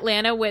remember in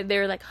Atlanta when they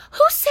were like,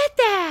 who said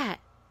that?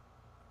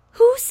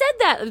 Who said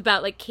that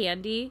about, like,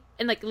 Candy?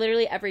 And, like,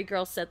 literally every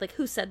girl said, like,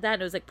 who said that?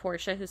 And it was, like,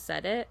 Portia who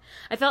said it.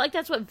 I felt like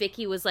that's what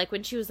Vicky was like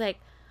when she was like,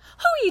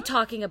 who are you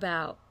talking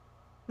about?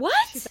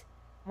 What?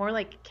 More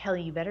like,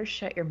 Kelly, you better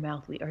shut your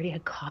mouth. We already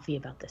had coffee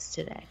about this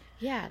today.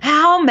 Yeah.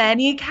 How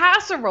many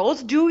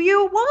casseroles do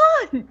you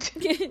want?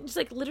 It's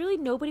like, literally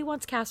nobody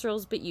wants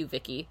casseroles but you,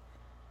 Vicky.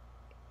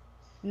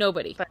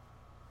 Nobody. But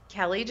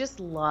Kelly just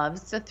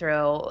loves to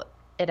throw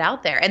it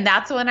out there. And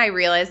that's when I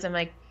realized, I'm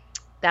like,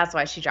 that's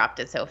why she dropped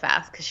it so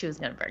fast, because she was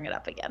going to bring it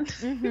up again.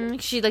 Mm-hmm.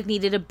 She, like,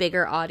 needed a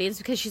bigger audience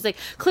because she's like,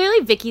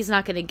 clearly Vicky's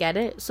not going to get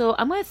it, so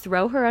I'm going to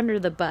throw her under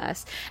the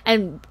bus.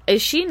 And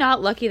is she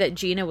not lucky that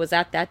Gina was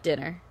at that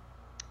dinner?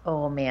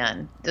 Oh,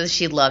 man.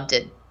 She loved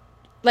it.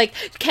 Like,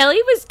 Kelly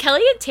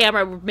and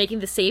Tamara were making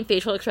the same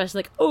facial expression,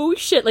 like, oh,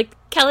 shit. Like,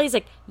 Kelly's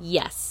like,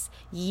 yes,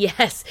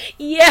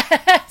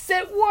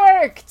 it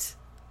worked.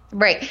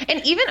 Right.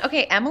 And even,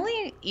 okay,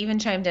 Emily even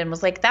chimed in,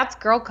 was like, that's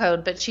girl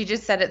code, but she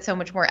just said it so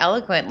much more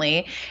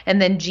eloquently.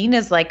 And then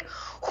Gina's like,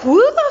 who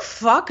the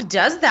fuck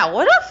does that?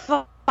 What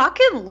a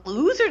fucking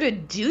loser to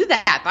do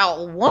that.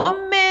 That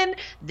woman,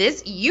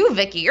 you,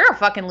 Vicky, you're a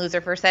fucking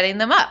loser for setting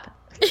them up.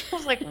 I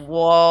was like,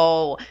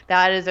 whoa,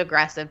 that is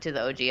aggressive to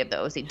the OG of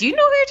the OC. Do you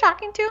know who you're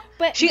talking to?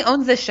 But she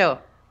owns this show.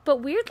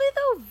 But weirdly,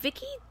 though,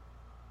 Vicky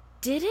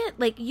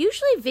didn't. Like,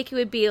 usually Vicky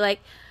would be like,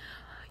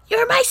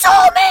 you're my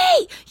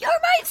soulmate! You're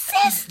my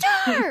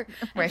sister!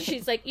 Right. And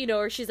she's like,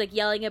 or she's like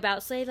yelling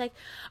about Slade, like,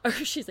 or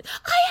she's like,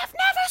 I have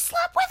never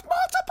slept with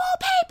multiple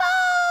people!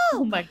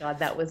 Oh my God,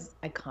 that was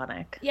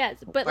iconic. Yes,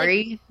 but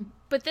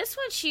but this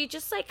one, she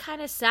just like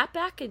kind of sat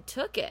back and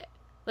took it.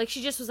 Like,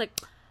 she just was like,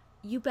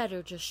 you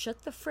better just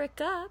shut the frick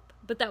up.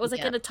 But that was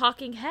like in a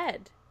talking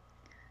head.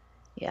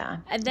 Yeah.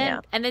 And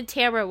then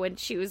Tamara, when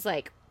she was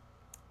like,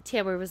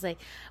 Tamara was like,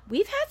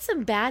 we've had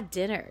some bad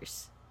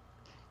dinners.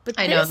 But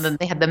I know that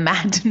they had the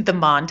montage.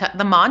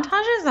 The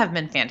montages have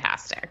been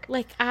fantastic.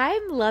 Like,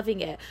 I'm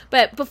loving it.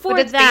 But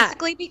it's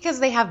basically because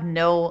they have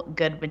no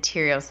good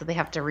material, so they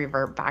have to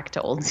revert back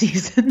to old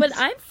seasons. But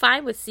I'm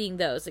fine with seeing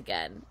those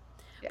again.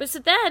 Yeah. But so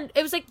then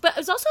it was like, but it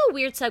was also a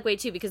weird segue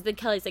too, because then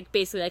Kelly's like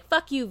basically like,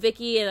 fuck you,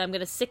 Vicky, and I'm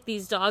gonna sick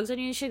these dogs on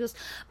you. And she goes,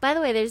 by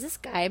the way, there's this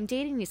guy I'm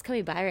dating, and he's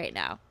coming by right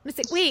now. And it's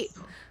like, wait,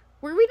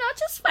 were we not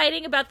just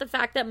fighting about the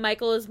fact that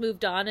Michael has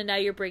moved on and now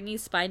you're bringing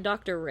Spine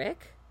Dr.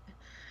 Rick?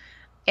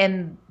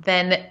 And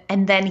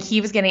then he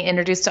was getting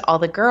introduced to all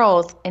the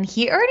girls, and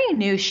he already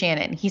knew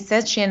Shannon. He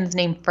says Shannon's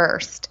name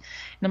first.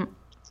 And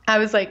I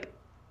was like,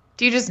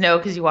 do you just know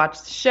because you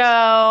watched the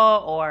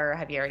show, or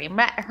have you already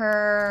met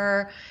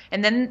her?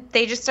 And then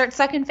they just start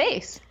sucking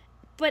face.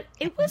 But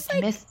it was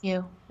like, I miss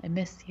you.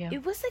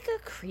 It was like a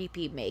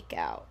creepy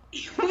makeout.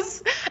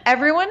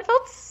 Everyone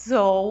felt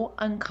so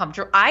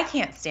uncomfortable. I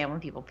can't stand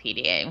when people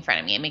PDA in front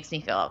of me. It makes me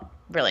feel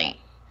really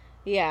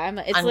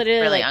it's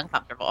literally really like,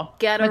 uncomfortable.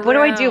 Get like, what do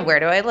I do? Where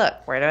do I look?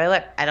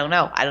 I don't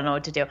know. I don't know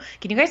what to do.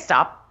 Can you guys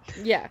stop?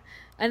 Yeah.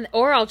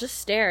 Or I'll just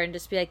stare and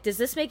just be like, does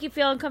this make you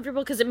feel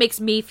uncomfortable? Because it makes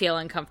me feel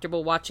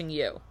uncomfortable watching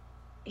you.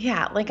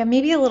 Yeah, like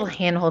maybe a little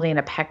hand holding,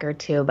 a peck or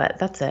two, but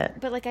that's it.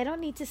 But like, I don't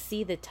need to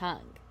see the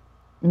tongue.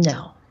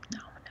 No.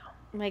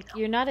 Like,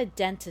 you're not a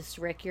dentist,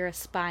 Rick. You're a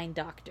spine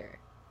doctor.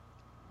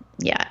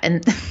 Yeah,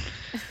 and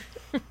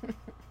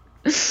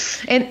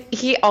and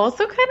he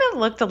also kind of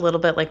looked a little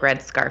bit like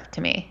Red Scarf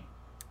to me.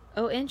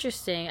 Oh,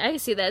 interesting. I can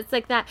see that. It's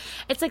like that.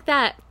 It's like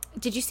that.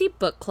 Did you see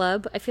Book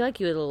Club? I feel like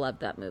you would have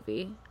loved that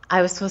movie.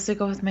 I was supposed to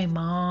go with my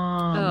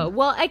mom. Oh,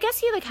 well, I guess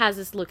he like has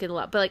this look in a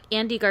lot, but like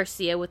Andy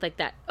Garcia with like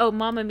that. Oh,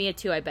 Mamma Mia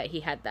too. I bet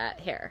he had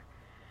that hair.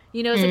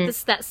 You know, it's like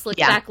this that slick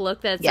back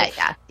look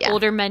that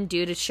older men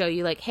do to show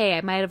you like, hey, I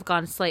might have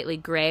gone slightly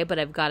gray, but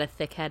I've got a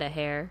thick head of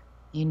hair.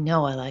 You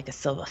know, I like a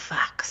silver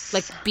fox.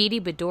 Like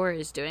Beatty Bador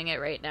is doing it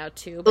right now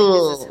too.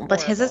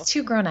 But his is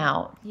too grown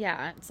out.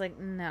 Yeah, it's like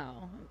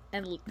no.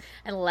 And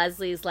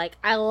Leslie's like,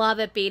 I love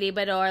it, Beatty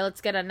Bador. Let's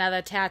get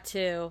another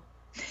tattoo.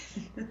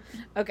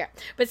 Okay,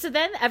 but so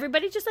then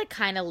everybody just like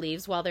kind of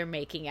leaves while they're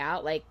making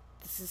out. Like,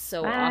 this is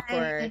so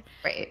awkward,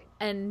 right?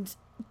 And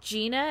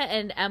Gina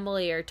and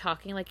Emily are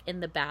talking like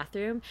in the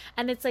bathroom,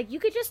 and it's like you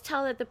could just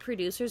tell that the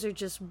producers are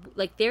just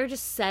like they're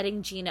just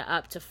setting Gina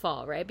up to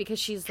fall, right? Because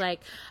she's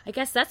like, I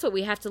guess that's what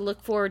we have to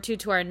look forward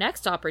to our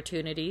next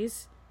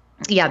opportunities.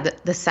 Yeah,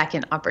 the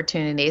second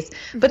opportunities.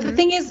 But the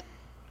thing is,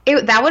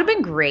 that would have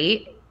been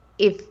great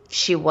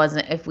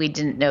if we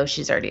didn't know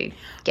she's already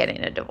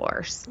getting a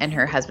divorce and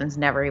her husband's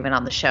never even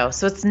on the show.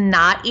 So it's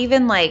not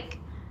even like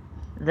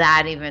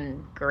that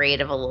even great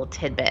of a little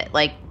tidbit.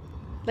 Like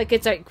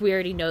it's like we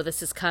already know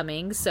this is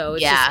coming, so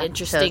it's just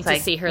interesting to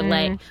see her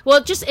laying.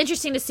 Well, just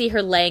interesting to see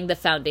her laying the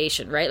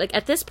foundation, right? Like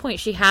at this point,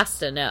 she has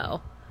to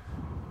know.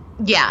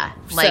 Yeah,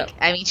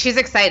 I mean, she's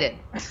excited.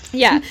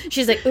 Yeah,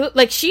 she's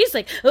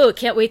like, oh,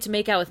 can't wait to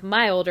make out with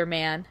my older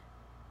man.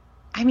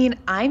 I mean,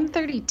 I'm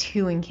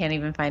 32 and can't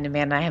even find a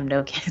man, and I have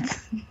no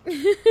kids.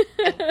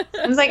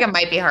 Seems like it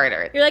might be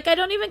harder. You're like, I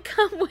don't even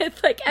come with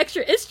like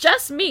extra. It's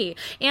just me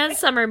and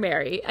Summer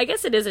Mary. I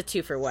guess it is a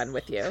 2-for-1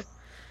 with you.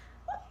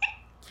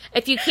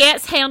 If you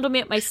can't handle me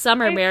at my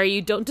Summer Mary,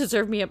 you don't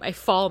deserve me at my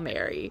Fall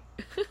Mary.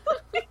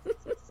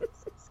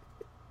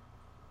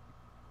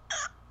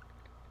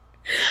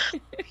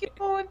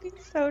 People would be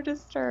so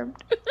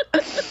disturbed.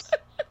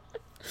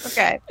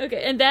 Okay,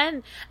 and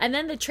then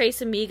the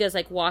Trace Amigas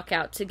like walk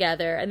out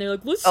together, and they're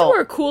like, let's do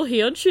our cool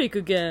handshake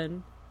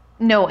again.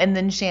 No, and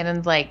then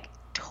Shannon's like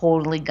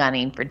totally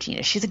gunning for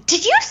Gina. She's like,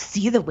 did you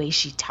see the way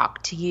she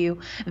talked to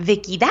you,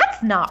 Vicky?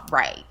 That's not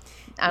right.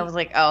 I was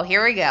like, oh,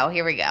 here we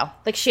go.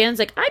 Like, Shannon's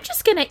like, I'm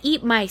just going to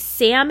eat my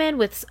salmon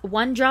with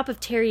 1 drop of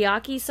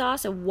teriyaki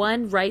sauce and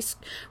 1 rice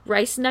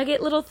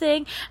nugget little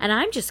thing, and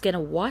I'm just going to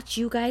watch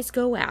you guys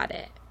go at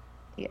it.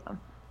 Yeah.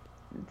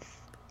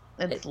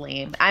 It's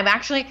lame. I'm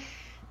actually,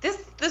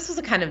 this was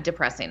a kind of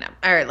depressing,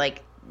 or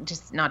like,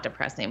 just not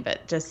depressing,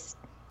 but just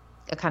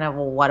a kind of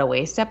what a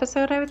waste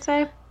episode, I would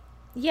say.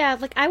 Yeah,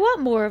 like, I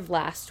want more of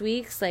last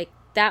week's. Like,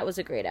 that was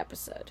a great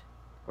episode.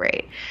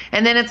 Right.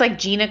 And then it's like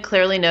Gina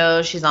clearly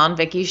knows she's on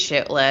Vicky's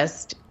shit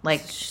list.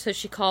 Like, so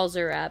she calls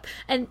her up.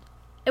 And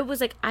it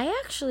was like, I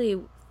actually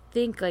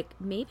think like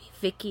maybe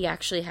Vicky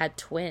actually had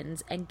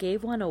twins and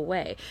gave one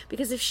away.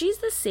 Because if she's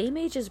the same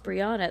age as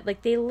Brianna,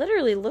 like they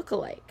literally look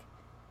alike.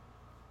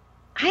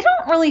 I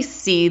don't really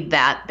see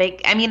that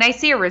big. I mean, I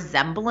see a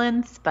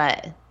resemblance,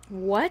 but.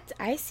 What?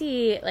 I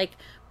see like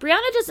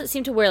Brianna doesn't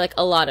seem to wear like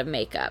a lot of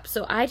makeup.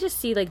 So I just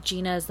see like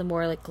Gina as the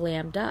more like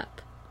glammed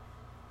up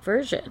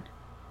version.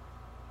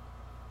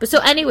 But so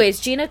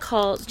anyways, Gina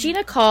calls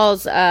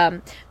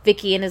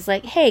Vicky and is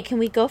like, hey, can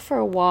we go for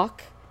a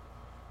walk?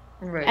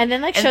 Right. And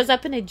then like shows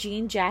up in a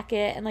jean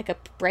jacket and like a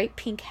bright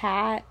pink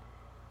hat.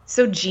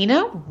 So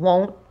Gina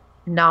won't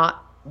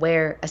not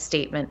wear a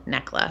statement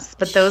necklace.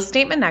 But those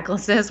statement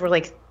necklaces were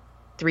like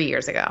 3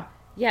 years ago.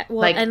 Yeah,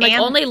 well, and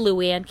only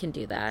Luann can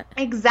do that.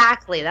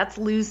 Exactly. That's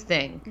Lou's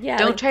thing. Yeah.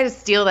 Don't try to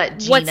steal that,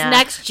 Gina. What's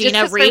next,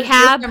 Gina?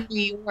 Rehab? From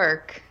New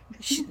York.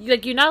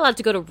 Like, you're not allowed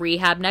to go to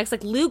rehab next.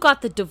 Like, Lou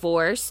got the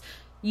divorce.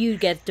 You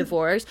get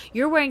divorced.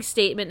 You're wearing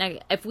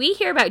statement. If we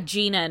hear about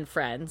Gina and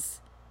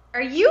friends.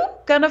 Are you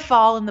going to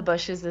fall in the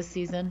bushes this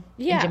season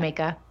in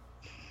Jamaica?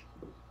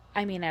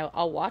 I mean,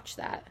 I'll watch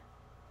that.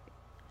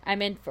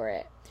 I'm in for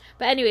it.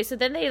 But anyway, so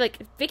then they like,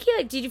 Vicky,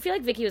 like, did you feel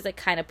like Vicky was like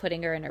kind of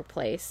putting her in her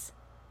place?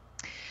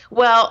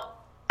 Well,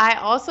 I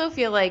also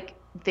feel like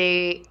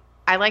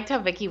I I liked how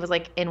Vicky was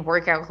like in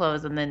workout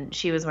clothes and then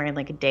she was wearing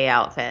like a day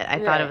outfit.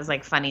 I thought it was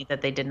like funny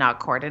that they did not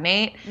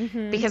coordinate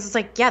because it's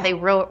like, yeah, they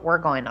were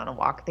going on a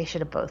walk. They should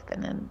have both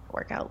been in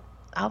workout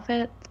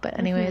outfits. But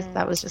anyways,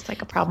 that was just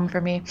like a problem for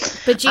me.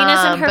 But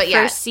Gina's in her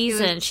first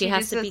season. She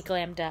has to be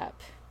glammed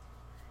up.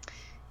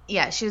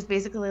 Yeah, she was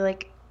basically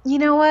like, you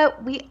know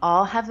what? We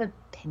all have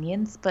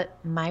opinions, but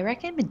my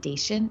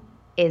recommendation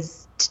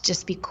is to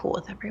just be cool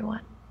with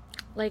everyone.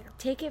 Like,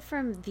 take it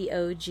from the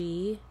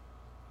OG.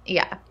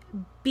 Yeah.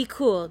 Be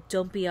cool.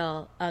 Don't be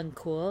all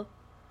uncool.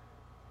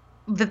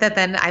 But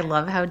then I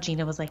love how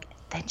Gina was like,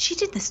 then she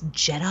did this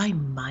Jedi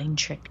mind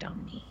trick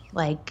on me.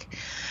 Like,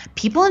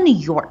 people in New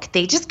York,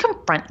 they just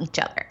confront each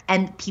other.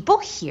 And people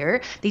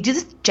here, they do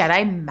this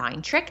Jedi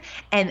mind trick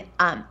and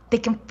they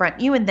confront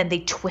you and then they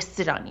twist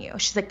it on you.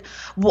 She's like,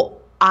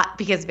 well,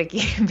 because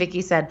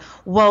Vicky said,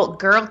 well,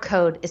 girl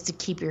code is to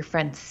keep your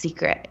friends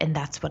secret. And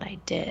that's what I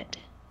did.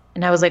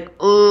 And I was like,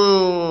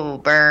 ooh,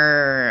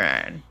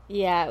 burn.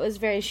 Yeah, it was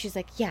very, she's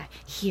like, yeah,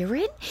 here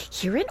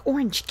in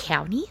Orange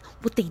County,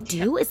 what they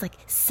do is like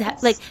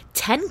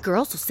 10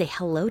 girls will say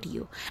hello to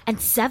you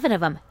and 7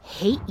 of them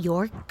hate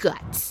your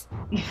guts.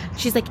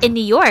 She's like, in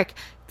New York,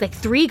 like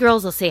 3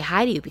 girls will say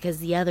hi to you because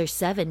the other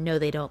 7 know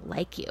they don't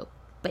like you.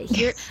 But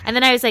here, and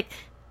then I was like,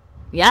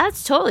 yeah,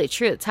 that's totally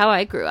true. It's how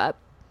I grew up.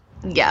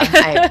 Yeah,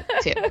 I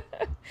too.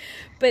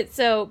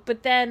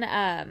 But then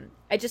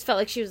I just felt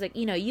like she was like,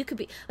 you know, you could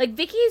be like,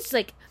 Vicky's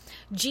like,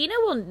 Gina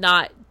will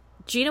not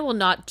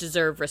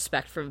deserve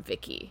respect from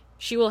Vicky.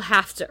 She will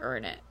have to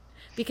earn it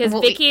because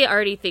Vicky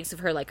already thinks of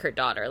her like her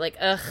daughter. Like,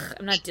 ugh,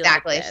 I'm not dealing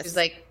with this. She's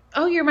like,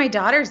 oh, you're my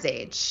daughter's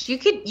age. You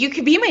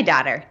could be my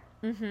daughter.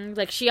 Mm-hmm.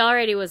 Like she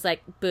already was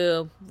like,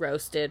 boo,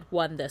 roasted,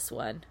 won this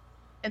one.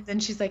 And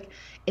then she's like,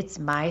 it's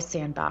my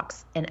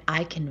sandbox and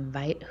I can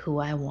invite who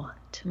I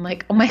want. I'm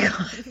like, oh my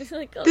God.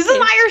 Like, okay. This is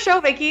not your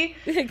show, Vicky.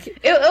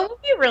 It will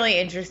be really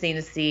interesting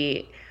to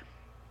see.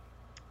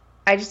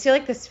 I just feel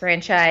like this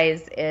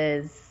franchise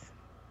is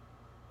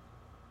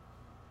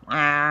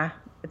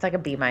it's like a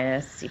B-,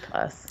 C+.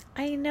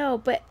 I know,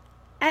 but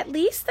at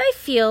least I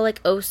feel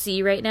like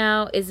OC right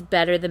now is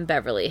better than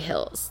Beverly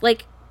Hills.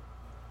 Like,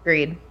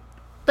 agreed.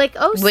 Like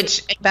OC,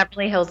 which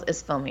Beverly Hills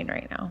is filming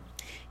right now.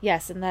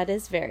 Yes, and that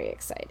is very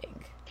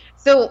exciting.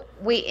 So,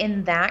 wait,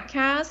 in that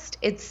cast,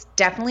 it's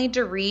definitely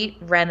Dorit,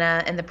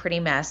 Renna, and the Pretty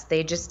Mess.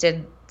 They just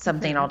did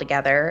something all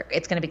together.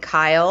 It's going to be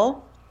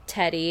Kyle,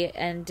 Teddy,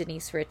 and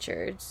Denise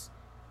Richards.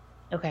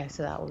 Okay,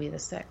 so that will be the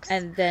 6th.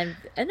 And then,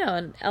 and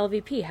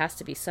LVP has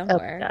to be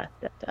somewhere.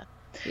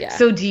 Yeah.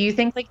 So, do you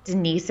think, like,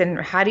 Denise, and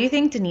how do you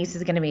think Denise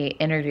is going to be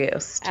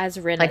introduced? As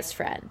Renna's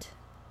friend.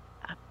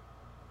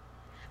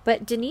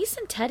 But Denise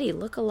and Teddy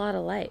look a lot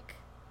alike.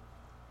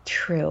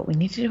 True. We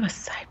need to do a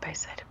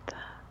side-by-side of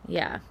that.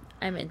 Yeah,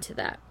 I'm into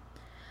that.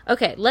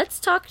 Okay, let's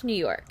talk New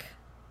York.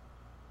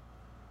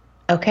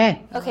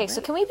 Okay. Okay,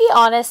 so can we be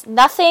honest?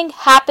 Nothing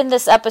happened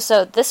this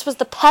episode. This was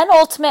the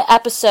penultimate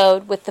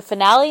episode with the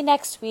finale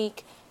next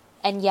week,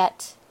 and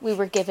yet we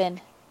were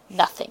given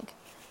nothing.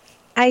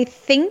 I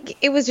think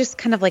it was just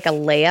kind of like a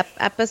layup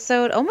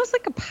episode, almost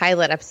like a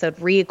pilot episode,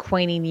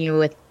 reacquainting you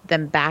with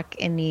them back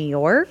in New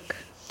York.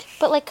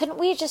 But, like, couldn't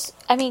we just,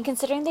 I mean,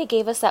 considering they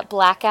gave us that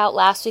blackout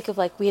last week of,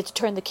 like, we had to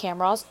turn the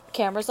cameras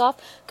off,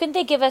 couldn't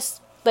they give us,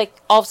 like,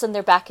 all of a sudden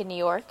they're back in New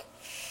York?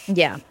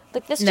 Yeah.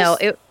 Like, this no,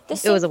 it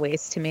was a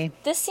waste to me.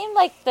 This seemed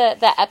like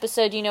that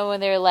episode, you know,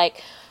 when they're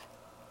like,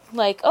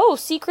 oh,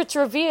 secrets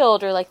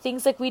revealed, or, like,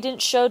 things, like, we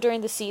didn't show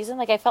during the season.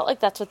 Like, I felt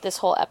like that's what this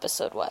whole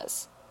episode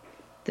was.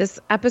 This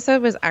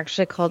episode was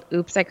actually called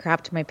Oops, I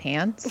Crapped My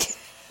Pants.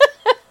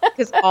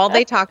 Because all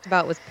they talked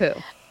about was poo.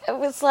 It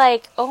was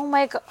like, oh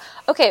my God.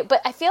 Okay,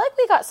 but I feel like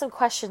we got some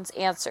questions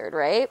answered,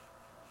 right?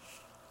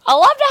 I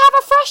love to have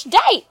a fresh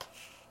diaper.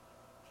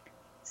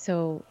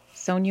 So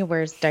Sonia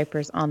wears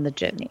diapers on the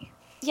jitney.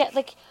 Yeah,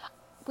 like,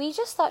 we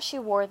just thought she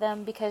wore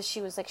them because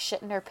she was, like,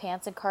 shitting her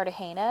pants in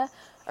Cartagena.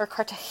 Or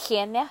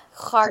Cartagena.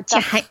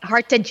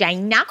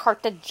 Cartagena.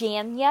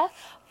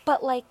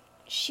 But, like,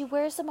 she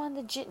wears them on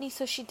the jitney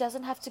so she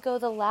doesn't have to go to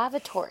the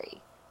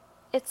lavatory.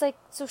 It's like,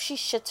 so she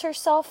shits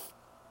herself,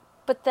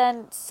 but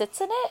then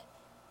sits in it?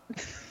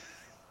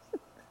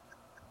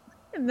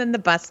 And then the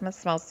bus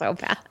must smell so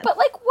bad. But,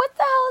 like, what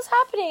the hell is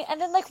happening?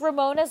 And then, like,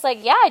 Ramona's like,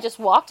 yeah, I just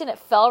walked and it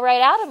fell right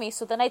out of me.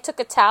 So then I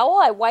took a towel,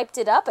 I wiped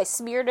it up, I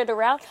smeared it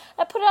around,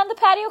 I put it on the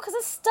patio because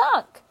it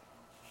stunk.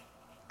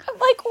 I'm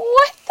like,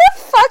 what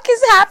the fuck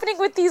is happening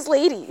with these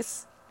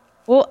ladies?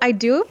 Well, I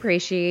do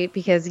appreciate,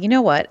 because you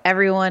know what?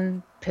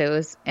 Everyone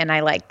poos, and I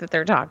like that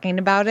they're talking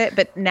about it,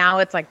 but now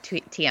it's like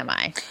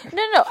TMI.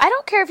 No, I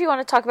don't care if you want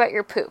to talk about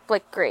your poop.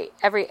 Like, great.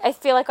 I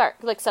feel like our,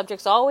 like,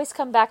 subjects always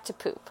come back to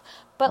poop.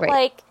 But, right.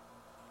 Like,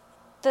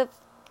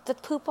 the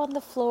poop on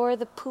the floor,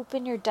 the poop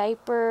in your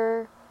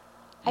diaper,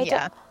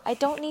 I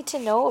don't need to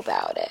know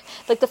about it.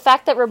 Like, the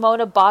fact that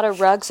Ramona bought a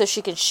rug so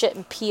she could shit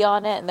and pee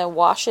on it and then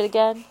wash it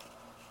again.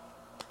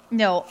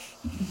 No.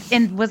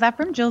 And was that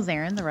from Jill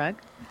Zarin, the rug?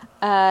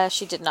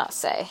 She did not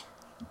say.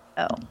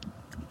 Oh.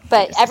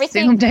 But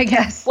everything, assumed, I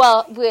guess.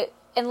 Well,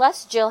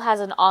 unless Jill has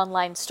an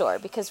online store,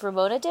 because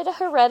Ramona did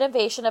her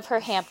renovation of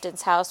her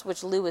Hamptons house,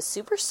 which Lou was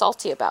super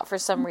salty about for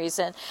some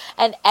reason,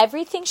 and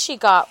everything she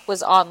got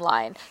was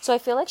online. So I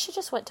feel like she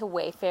just went to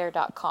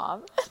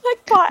Wayfair.com and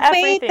like bought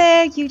everything.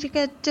 Wayfair, you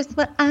get just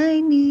what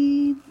I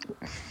need.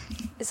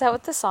 Is that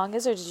what the song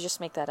is, or did you just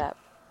make that up?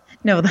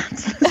 No,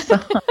 that's the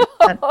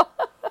song.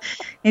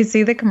 I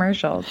see the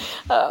commercials.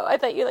 Oh, I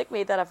thought you like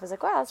made that up. I was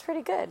like, wow, that's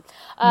pretty good.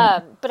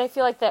 But I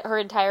feel like that her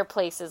entire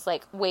place is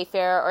like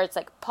Wayfair, or it's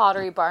like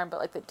Pottery Barn, but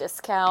like the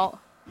discount.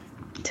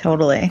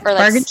 Totally. Or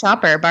like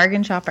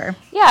bargain shopper.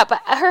 Yeah,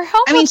 but her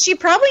home. I mean, she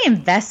probably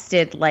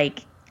invested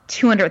like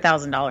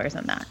 $200,000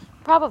 in that.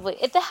 Probably.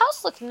 The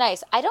house looked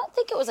nice. I don't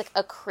think it was like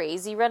a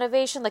crazy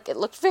renovation. Like it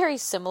looked very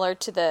similar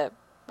to the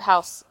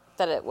house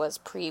that it was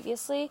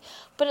previously,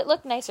 but it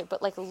looked nicer.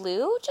 But like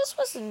Lou just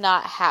was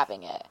not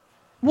having it.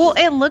 Well,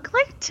 it looked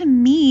like to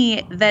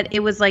me that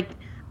it was like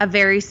a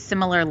very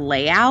similar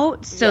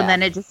layout. So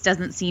then it just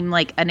doesn't seem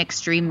like an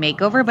extreme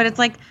makeover. But it's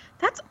like,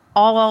 that's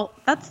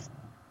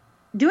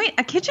doing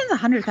a kitchen's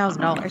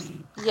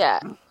 $100,000. Yeah.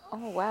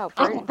 Oh, wow.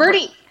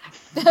 Birdie.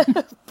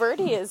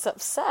 Birdie is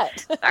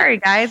upset. Sorry,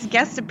 guys.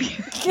 Guest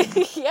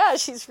abuse. Yeah,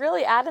 she's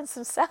really adding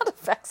some sound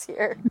effects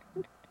here.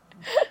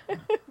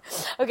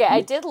 Okay,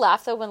 I did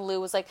laugh though when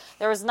Lou was like,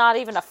 there was not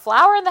even a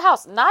flower in the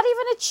house, not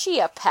even a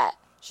chia pet.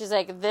 She's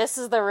like, this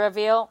is the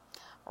reveal.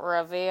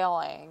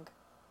 Revealing.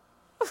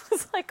 I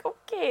was like,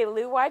 okay,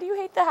 Lou, why do you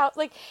hate the house?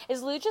 Like,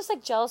 is Lou just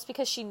like jealous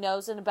because she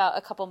knows in about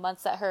a couple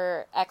months that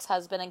her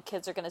ex-husband and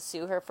kids are going to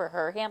sue her for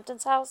her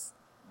Hamptons house?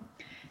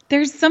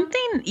 There's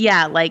something,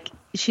 like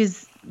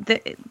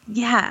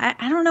I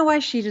don't know why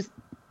she just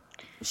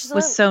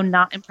was so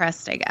not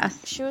impressed, I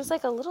guess. She was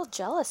like a little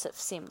jealous, it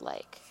seemed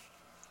like.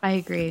 I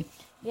agree.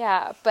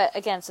 Yeah, but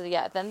again,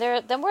 then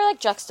we're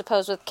like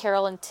juxtaposed with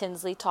Carol and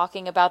Tinsley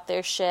talking about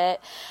their shit.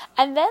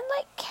 And then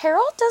like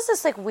Carol does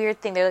this like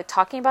weird thing. They're like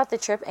talking about the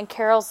trip and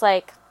Carol's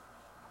like,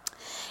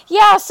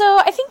 yeah, so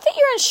I think that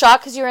you're in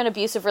shock because you were in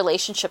abusive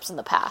relationships in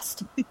the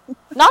past.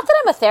 Not that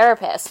I'm a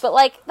therapist, but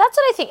like, that's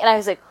what I think. And I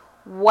was like,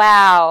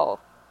 wow.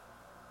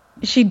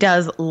 She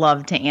does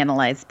love to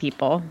analyze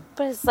people.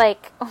 But it's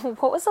like,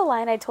 what was the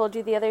line I told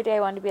you the other day? I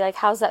wanted to be like,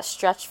 how's that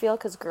stretch feel?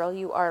 Because girl,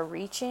 you are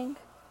reaching.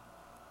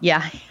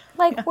 Yeah.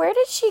 Like, where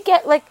did she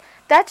get, like,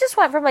 that just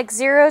went from, like,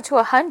 0 to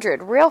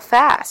 100 real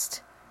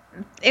fast.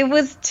 It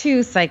was too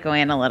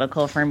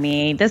psychoanalytical for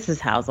me. This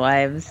is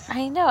Housewives.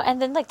 I know.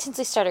 And then, like,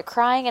 Tinsley started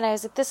crying, and I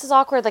was like, this is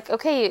awkward. Like,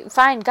 okay,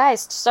 fine,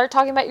 guys, start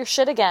talking about your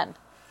shit again.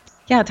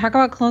 Yeah, talk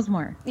about clothes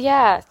more.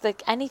 Yeah,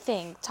 like,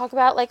 anything. Talk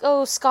about, like,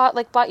 oh, Scott,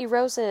 like, bought you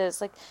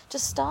roses. Like,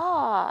 just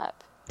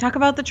stop. Talk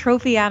about the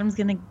trophy Adam's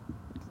going to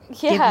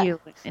give you,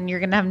 and you're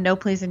going to have no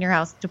place in your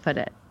house to put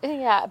it.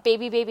 Yeah,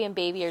 baby, and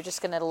baby are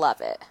just going to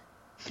love it.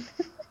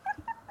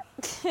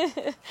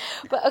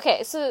 But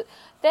okay, so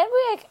then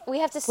we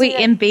have to see. Wait,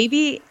 and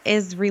baby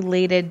is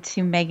related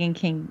to Meghan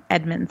King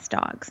Edmonds'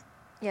 dogs.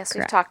 Yes,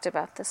 we've talked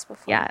about this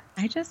before. Yeah,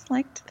 I just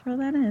like to throw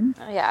that in.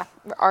 Yeah,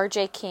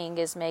 RJ King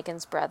is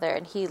Meghan's brother,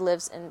 and he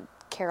lives in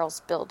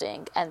Carol's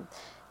building, and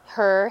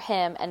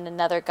him, and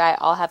another guy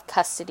all have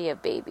custody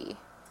of baby.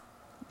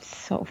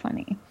 So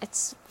funny.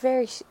 It's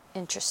very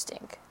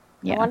interesting.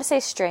 Yeah. I want to say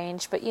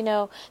strange, but you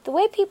know, the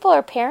way people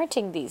are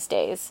parenting these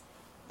days.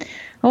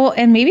 Well,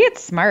 and maybe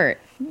it's smart.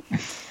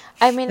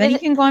 I mean, then you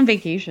can go on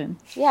vacation.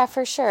 Yeah,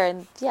 for sure.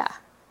 And yeah.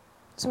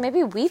 So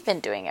maybe we've been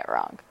doing it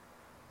wrong.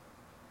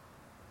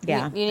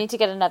 Yeah. You need to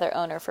get another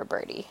owner for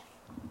Birdie.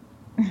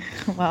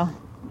 Well,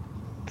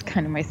 it's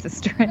kind of my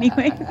sister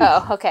anyway.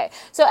 Oh, okay.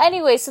 So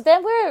anyway, so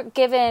then we're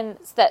given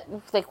that,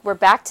 like, we're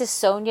back to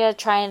Sonia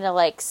trying to,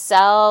 like,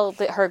 sell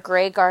her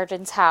Grey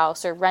Gardens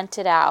house or rent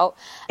it out.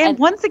 And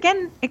once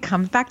again, it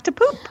comes back to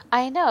poop.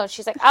 I know.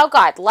 She's like, oh,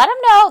 God, let him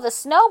know the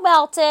snow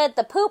melted,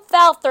 the poop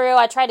fell through.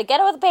 I tried to get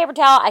it with a paper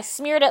towel. I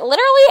smeared it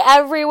literally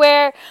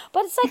everywhere.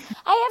 But it's like,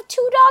 I have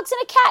 2 dogs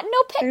and a cat and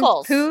no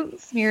pickles. There's poo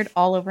smeared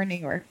all over New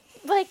York.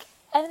 Like,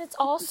 and it's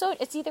also,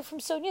 it's either from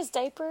Sonia's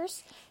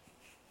diapers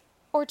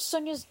or it's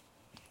Sonia's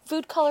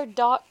food-colored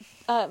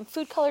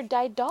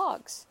dyed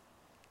dogs.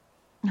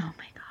 Oh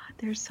my God,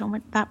 there's so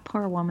much, that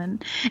poor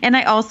woman. And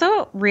I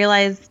also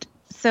realized,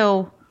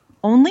 so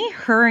only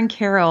her and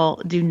Carol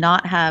do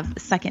not have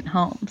second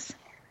homes.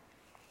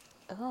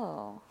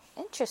 Oh,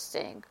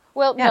 interesting.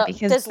 Well, yeah, no,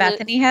 because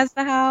Bethany has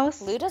the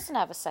house. Lou doesn't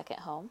have a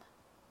second home.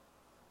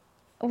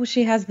 Oh,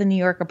 she has the New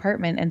York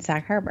apartment in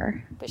Sag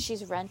Harbor. But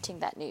she's renting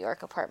that New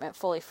York apartment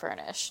fully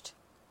furnished.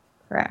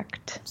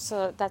 Correct.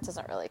 So that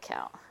doesn't really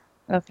count.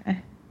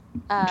 Okay.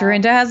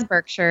 Dorinda has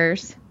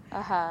Berkshires.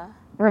 Uh-huh.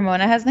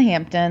 Ramona has the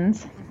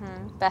Hamptons.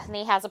 Mm-hmm.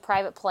 Bethany has a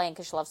private plane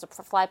because she loves to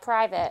fly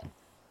private.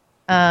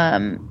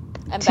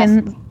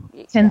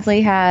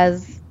 Tinsley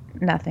has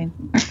nothing.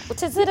 Well,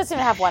 Tinsley doesn't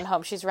even have one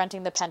home. She's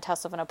renting the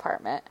penthouse of an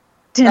apartment.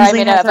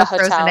 Tinsley has her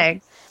frozen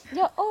eggs.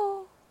 Yeah.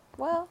 Oh,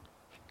 well,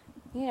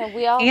 you know,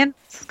 we all... And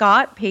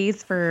Scott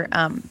pays for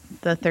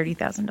the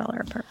 $30,000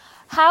 apartment.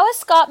 How is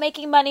Scott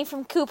making money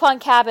from Coupon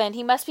Cabin?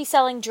 He must be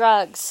selling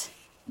drugs.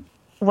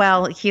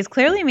 Well, he's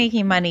clearly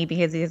making money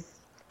because he's...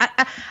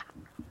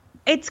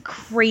 It's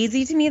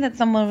crazy to me that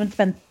someone would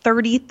spend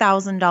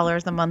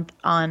 $30,000 a month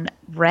on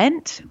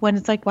rent when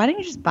it's like, why don't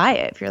you just buy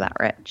it if you're that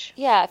rich?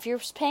 Yeah, if you're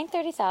paying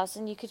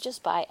 $30,000, you could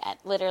just buy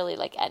literally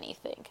like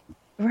anything.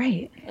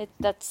 Right.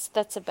 That's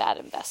a bad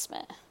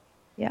investment.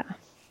 Yeah.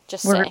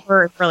 Just saying.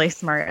 We're really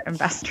smart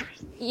investors.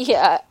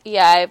 Yeah.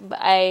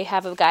 I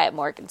have a guy at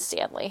Morgan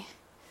Stanley.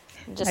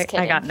 I'm just kidding.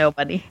 I got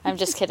nobody. I'm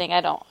just kidding.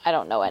 I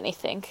don't know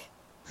anything.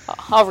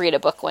 I'll read a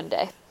book one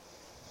day.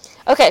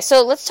 Okay,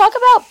 so let's talk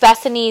about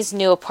Bethany's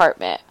new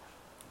apartment.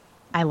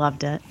 I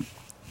loved it.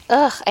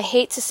 Ugh, I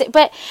hate to say,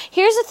 but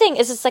here's the thing: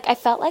 is it's like I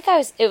felt like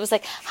it was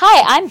like,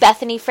 "Hi, I'm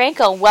Bethany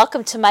Frankel, and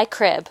welcome to my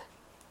crib."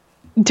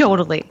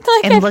 Totally.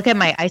 Look at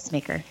my ice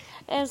maker.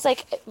 And it's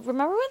like,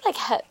 remember when like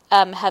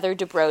Heather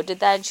Dubrow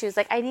did that, and she was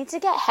like, "I need to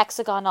get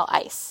hexagonal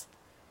ice."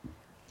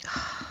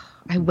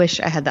 I wish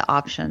I had the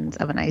options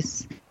of an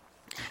ice.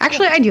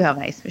 Actually, I do have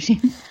an ice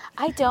machine.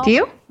 I don't. Do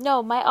you?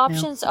 No, my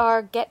options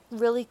are get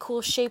really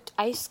cool shaped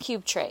ice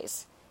cube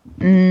trays.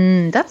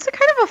 That's a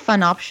kind of a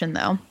fun option,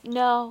 though.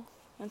 No,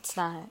 it's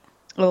not.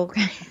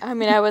 Okay. I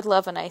mean, I would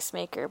love an ice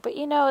maker, but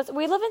we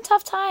live in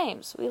tough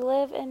times.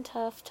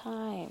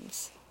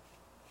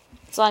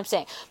 That's all I'm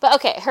saying. But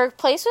okay, her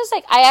place was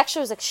like, I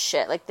actually was like,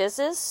 shit, like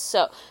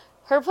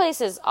her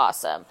place is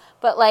awesome.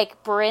 But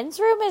like, Bryn's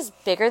room is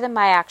bigger than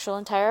my actual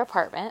entire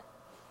apartment.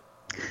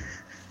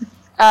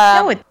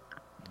 No,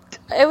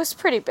 it was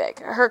pretty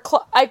big.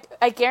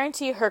 I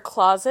guarantee her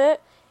closet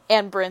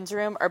and Bryn's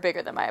room are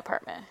bigger than my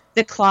apartment.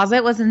 the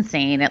closet was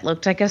insane. It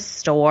looked like a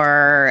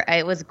store.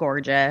 It was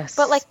gorgeous.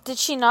 But like, did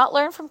she not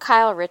learn from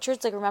Kyle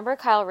Richards? Like, remember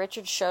Kyle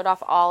Richards showed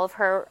off all of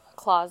her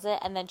closet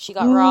and then she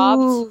got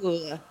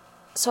robbed?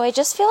 So I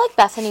just feel like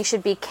Bethany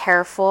should be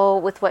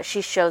careful with what she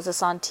shows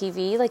us on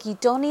TV. Like, you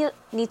don't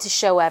need to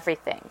show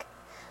everything.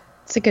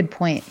 That's a good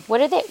point. What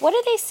do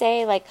they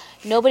say? Like,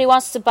 nobody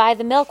wants to buy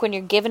the milk when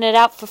you're giving it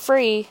out for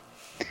free.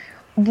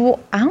 Well,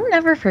 I'll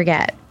never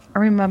forget. I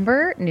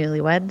remember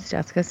Newlyweds,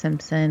 Jessica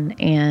Simpson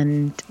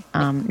and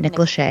Nick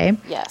Lachey.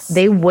 Yes.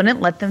 They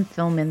wouldn't let them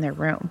film in their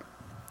room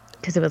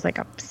because it was like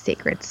a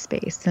sacred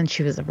space and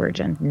she was a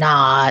virgin.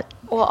 Not.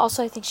 Well,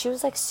 also, I think she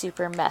was like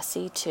super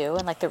messy too,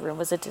 and like the room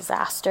was a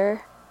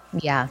disaster.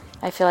 Yeah.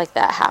 I feel like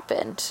that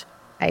happened.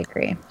 I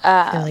agree.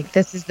 They're like,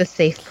 this is the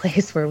safe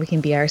place where we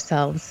can be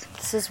ourselves.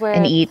 This is where.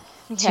 And eat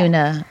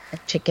tuna,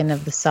 chicken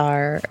of the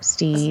Star.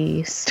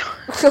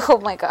 Oh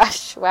my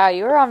gosh. Wow,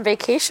 you were on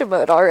vacation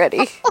mode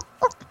already.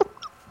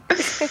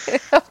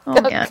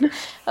 Oh, man.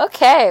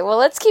 Okay, well,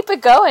 let's keep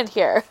it going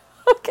here.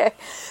 Okay.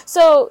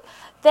 So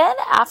then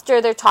after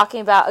they're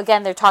talking about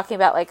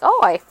like,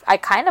 oh, I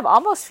kind of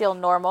almost feel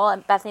normal.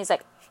 And Bethany's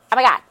like, oh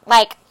my God,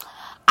 like,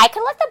 I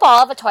can lick the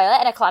ball of a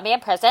toilet in a Colombian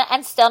prison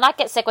and still not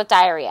get sick with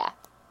diarrhea.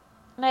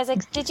 And I was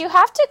like, did you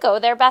have to go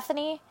there,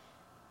 Bethany?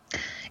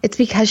 It's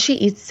because she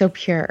eats so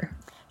pure.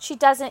 She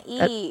doesn't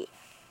eat.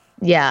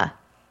 Yeah.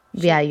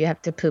 Yeah, you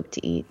have to poop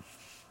to eat.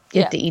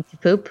 You have to eat to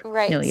poop?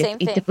 Right, No, you same have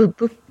to eat thing. to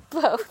poop.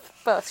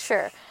 Both,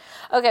 sure.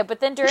 Okay, but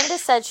then Dorinda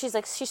said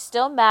she's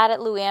still mad at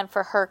Luann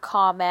for her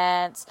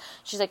comments.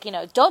 She's like,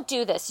 don't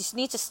do this. You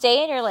need to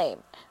stay in your lane.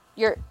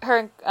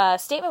 Her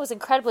statement was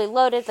incredibly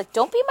loaded. Like,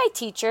 don't be my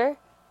teacher.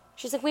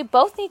 She's like, we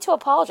both need to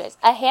apologize.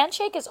 A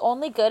handshake is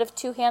only good if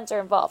two hands are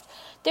involved.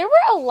 There were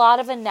a lot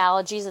of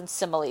analogies and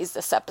similes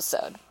this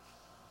episode.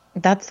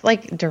 That's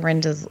like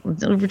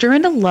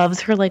Dorinda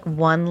loves her like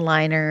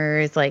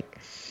one-liners, like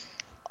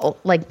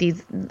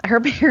these. Her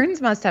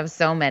parents must have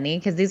so many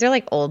because these are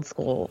like old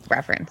school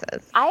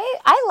references.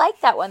 I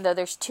like that one though.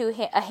 There's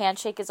a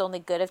handshake is only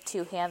good if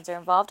two hands are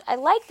involved. I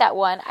like that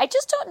one. I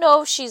just don't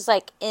know if she's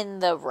like in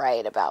the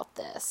right about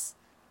this.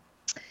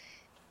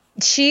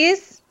 She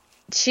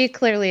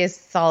clearly is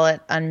solid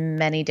on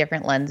many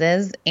different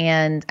lenses,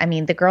 and I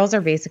mean the girls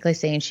are basically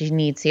saying she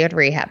needs to go to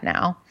rehab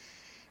now.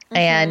 Mm-hmm.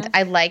 And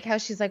I like how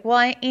she's like, well,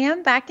 I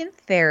am back in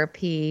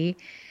therapy.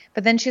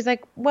 But then she's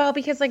like, well,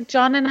 because like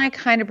John and I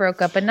kind of broke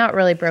up, but not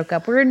really broke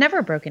up. We were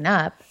never broken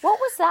up. What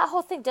was that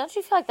whole thing? Don't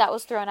you feel like that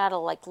was thrown out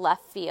of like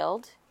left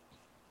field?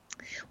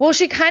 Well,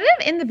 she kind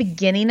of in the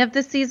beginning of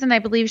the season, I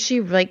believe she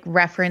like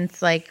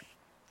referenced like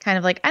kind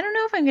of like, I don't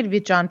know if I'm going to be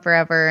with John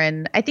forever.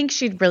 And I think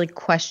she'd really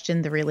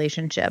questioned the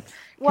relationship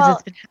because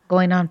it's been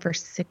going on for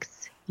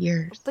 6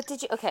 years. But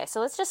okay, so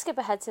let's just skip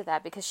ahead to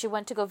that because she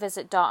went to go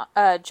visit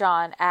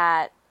John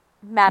at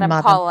Madame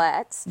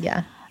Paulette's.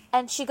 Yeah.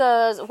 And she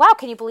goes, wow,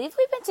 can you believe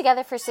we've been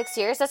together for 6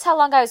 years? That's how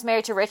long I was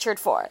married to Richard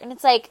for. And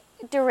it's like,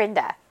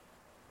 Dorinda,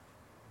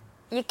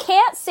 you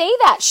can't say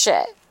that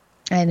shit.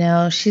 I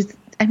know.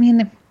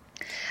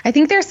 I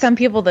think there's some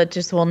people that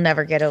just will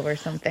never get over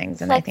some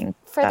things. And like, I think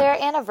for their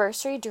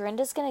anniversary,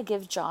 Dorinda's going to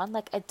give John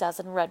like a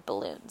dozen red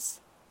balloons.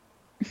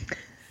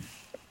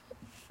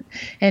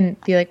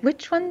 And be like,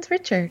 which one's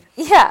Richard?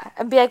 Yeah.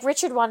 And be like,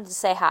 Richard wanted to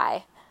say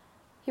hi.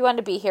 He wanted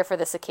to be here for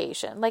this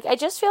occasion. Like, I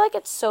just feel like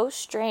it's so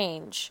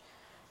strange.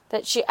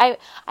 That I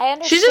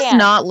understand. She's just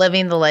not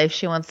living the life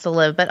she wants to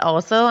live. But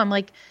also, I'm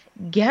like,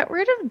 get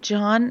rid of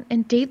John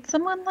and date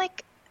someone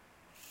like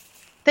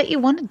that you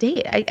want to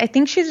date. I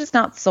think she's just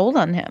not sold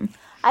on him.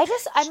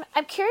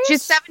 I'm curious.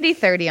 She's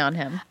 70-30 on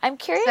him. I'm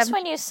curious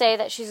when you say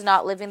that she's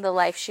not living the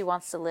life she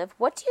wants to live.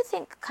 What do you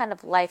think kind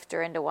of life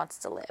Dorinda wants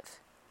to live?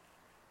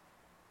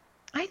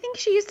 I think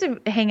she used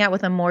to hang out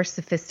with a more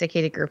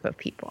sophisticated group of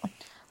people.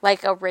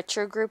 Like a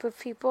richer group of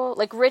people?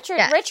 Like Richard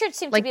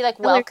seemed to be like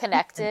well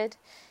connected.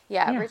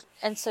 Yeah.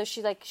 And so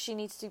she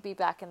needs to be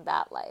back in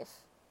that life.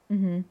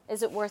 Mm-hmm.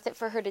 Is it worth it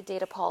for her to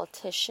date a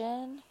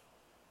politician?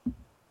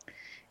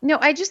 No,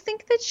 I just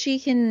think that she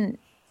can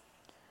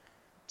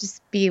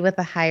just be with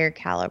a higher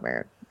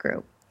caliber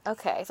group.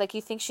 Okay. Like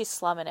you think she's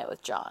slumming it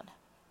with John?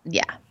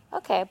 Yeah.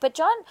 Okay. But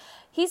John,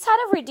 he's had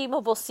a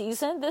redeemable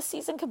season this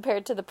season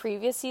compared to the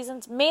previous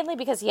seasons, mainly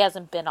because he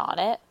hasn't been on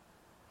it.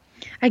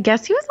 I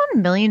guess he was on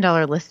 $1 Million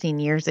Listing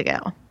years ago.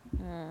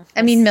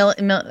 I mean,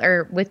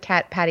 or with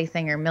Patty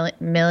Singer,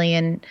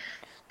 million.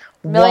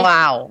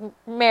 Wow.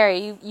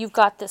 Mary, you've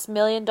got this $1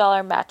 Million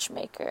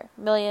matchmaker.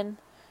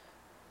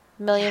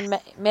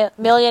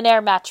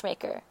 Millionaire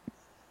matchmaker.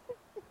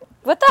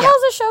 What the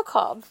hell's the show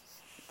called?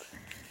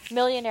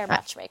 Millionaire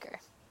Matchmaker.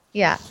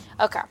 Yeah.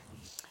 Okay.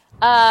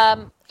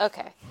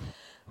 Okay.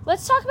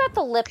 Let's talk about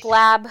the Lip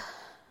Lab.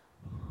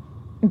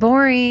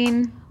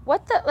 Boring.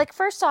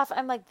 First off,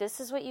 I'm like, this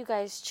is what you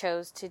guys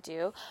chose to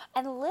do.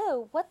 And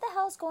Lou, what the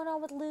hell's going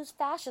on with Lou's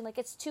fashion? Like,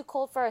 it's too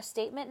cold for a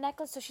statement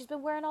necklace, so she's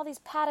been wearing all these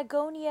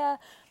Patagonia,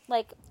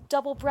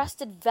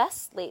 double-breasted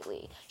vests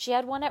lately. She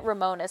had one at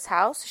Ramona's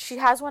house. She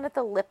has one at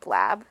the Lip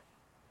Lab.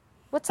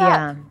 What's up?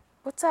 Yeah.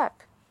 What's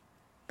up?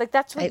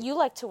 That's what you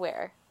like to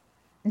wear.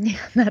 Yeah,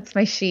 that's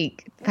my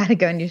chic.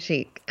 Patagonia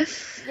chic.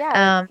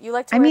 Yeah, you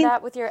like to wear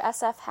that with your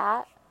SF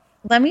hat?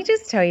 Let me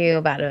just tell you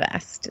about a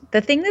vest.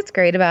 The thing that's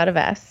great about a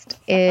vest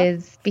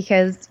is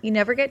because you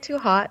never get too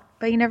hot,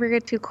 but you never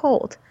get too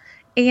cold.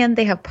 And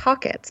they have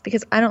pockets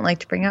because I don't like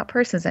to bring out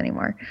purses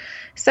anymore.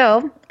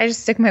 So I just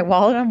stick my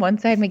wallet on one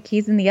side, my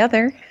keys in the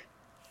other.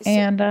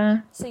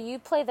 So you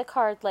play the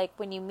card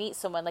when you meet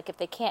someone, if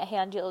they can't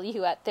handle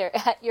you at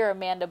your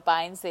Amanda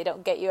Bynes, they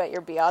don't get you at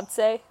your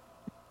Beyonce?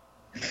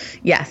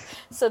 Yes.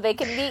 So they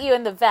can meet you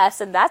in the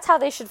vest, and that's how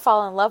they should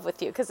fall in love with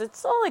you because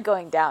it's only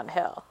going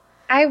downhill.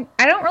 I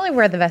don't really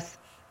wear the vests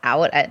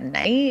out at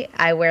night.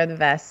 I wear the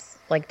vests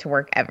to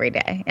work every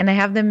day, and I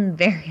have them in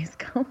various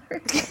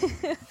colors.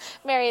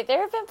 Mary,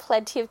 there have been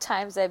plenty of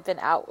times I've been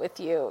out with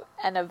you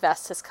and a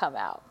vest has come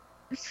out.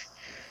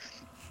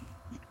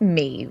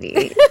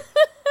 Maybe.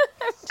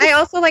 I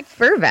also like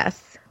fur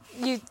vests.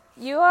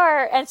 You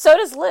are, and so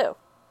does Lou.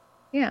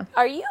 Yeah.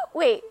 Are you?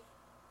 Wait.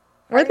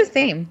 We're the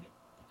same.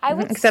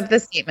 Except the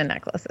statement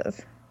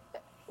necklaces.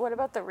 What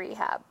about the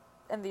rehab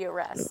and the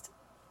arrest?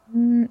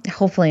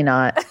 Hopefully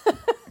not.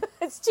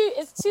 It's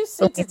too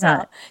soon to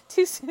tell.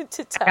 Too soon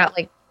to tell.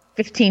 I got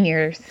 15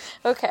 years.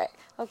 Okay.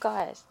 Oh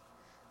gosh.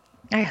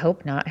 I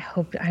hope not.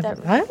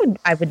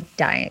 I would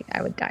die.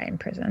 I would die in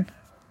prison.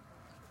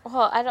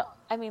 Well,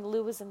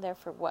 Lou was in there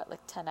for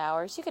 10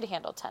 hours? You could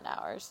handle 10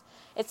 hours.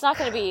 It's not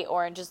going to be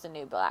Orange is the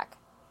New Black.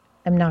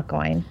 I'm not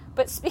going.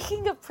 But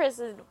speaking of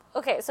prison,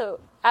 okay, so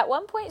at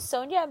one point,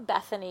 Sonia and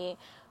Bethany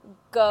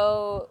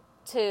go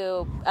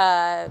to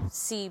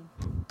see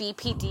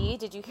BPD.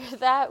 Did you hear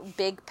that?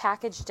 Big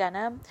Package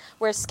Denim,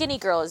 where Skinny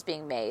Girl is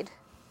being made.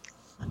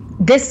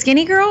 This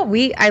Skinny Girl,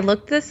 I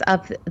looked this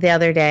up the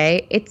other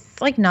day. It's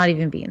not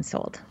even being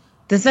sold.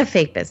 This is a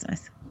fake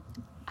business.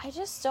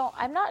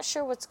 I'm not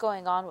sure what's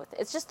going on with it.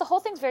 It's just the whole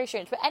thing's very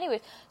strange. But anyway,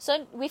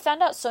 so we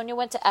found out Sonia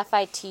went to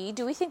FIT.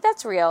 Do we think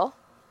that's real?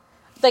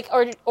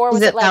 Or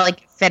was it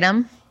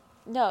FITM?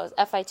 No,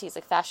 FIT is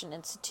Fashion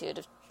Institute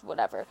of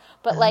whatever.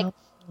 But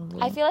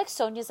I feel like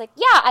Sonia's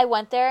yeah, I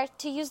went there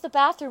to use the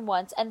bathroom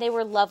once, and they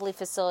were lovely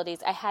facilities.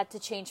 I had to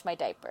change my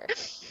diaper.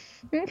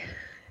 Do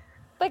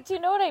you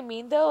know what I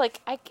mean though?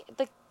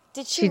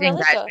 Did she really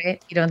didn't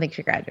graduate? You don't think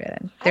she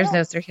graduated? There's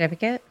no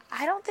certificate?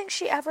 I don't think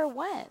she ever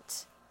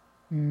went.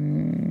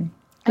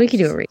 We could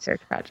do a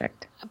research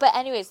project. But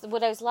anyways,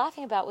 what I was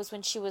laughing about was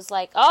when she was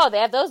oh, they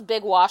have those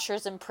big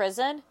washers in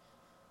prison.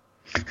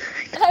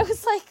 And I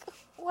was like,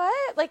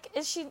 what?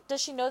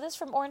 Does she know this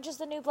from Orange is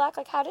the New Black?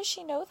 How does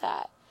she know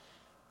that?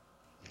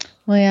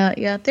 Well,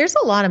 yeah. There's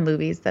a lot of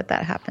movies that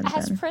happens in.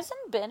 Has prison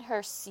been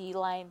her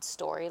C-line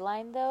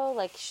storyline, though?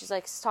 She's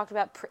talked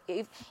about,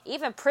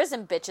 even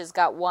prison bitches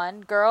got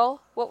one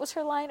girl. What was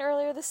her line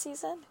earlier this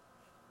season?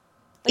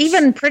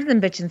 Even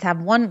prison bitches have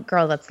one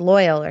girl that's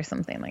loyal or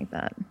something like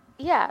that.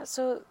 Yeah,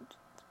 so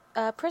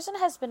prison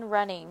has been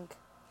running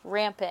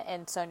rampant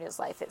in Sonia's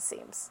life, it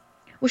seems.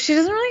 Well, she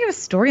doesn't really have a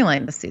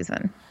storyline this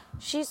season.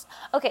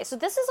 Okay, so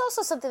this is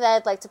also something that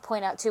I'd like to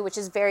point out too, which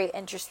is very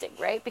interesting,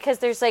 right? Because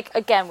there's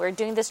again, we're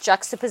doing this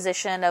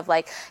juxtaposition of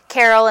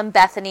Carol and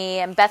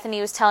Bethany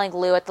was telling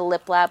Lou at the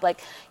Lip Lab,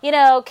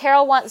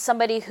 Carol wants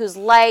somebody who's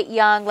light,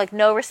 young,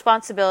 no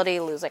responsibility.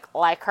 Lou's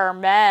like her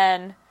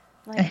men.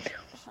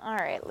 All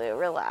right, Lou,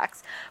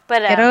 relax.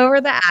 But get over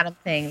the Adam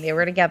thing. They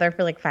were together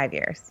for 5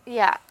 years.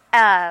 Yeah.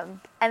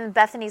 And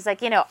Bethany's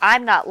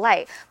I'm not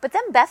light. But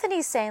then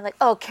Bethany's saying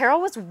oh, Carol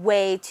was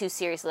way too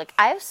serious.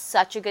 I have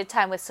such a good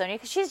time with Sonia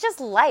because she's just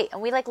light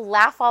and we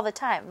laugh all the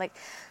time.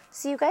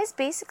 So you guys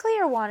basically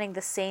are wanting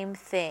the same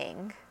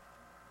thing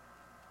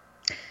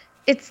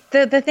It's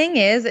the thing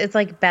is, it's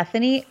like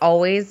Bethany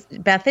is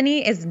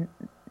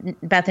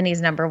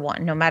Bethany's number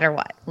one, no matter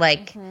what.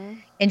 Like,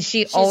 and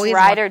she's always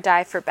ride or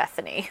die for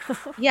Bethany.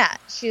 Yeah,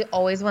 she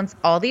always wants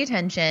all the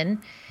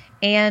attention,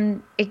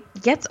 and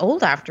it gets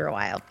old after a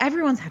while.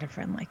 Everyone's had a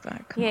friend like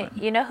that. Come on.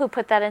 You know who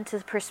put that into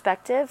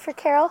perspective for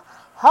Carol?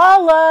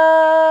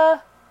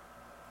 Holla!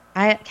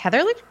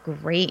 Heather looked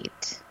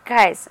great.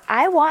 Guys,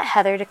 I want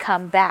Heather to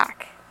come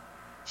back.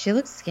 She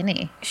looks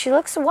skinny. She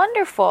looks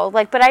wonderful.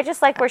 Like, but I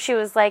just like where she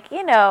was like,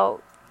 you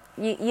know,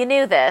 you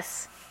knew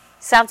this.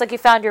 Sounds like you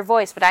found your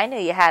voice, but I knew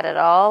you had it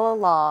all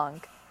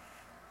along.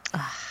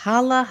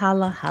 Holla,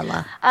 holla,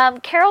 holla.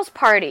 Carol's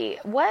party.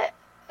 What?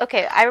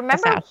 Okay, I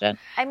remember. Fashion.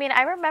 I mean,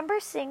 I remember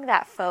seeing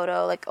that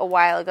photo like a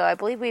while ago. I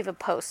believe we even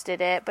posted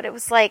it, but it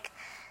was like,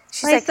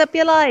 Spice up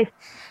your life.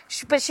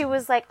 But she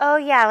was like, oh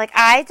yeah, like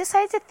I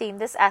decided to theme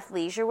this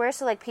athleisure wear,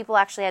 so like people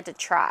actually had to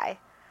try.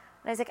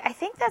 And I was like, I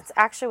think that's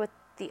actually what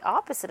the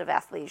opposite of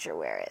athleisure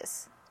wear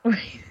is.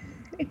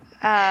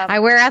 I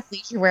wear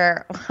athleisure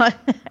wear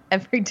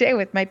every day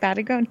with my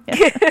Patagonia.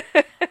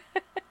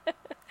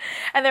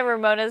 And then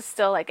Ramona's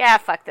still like,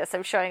 fuck this.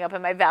 I'm showing up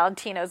in my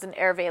Valentinos and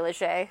Hervé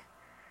Leger.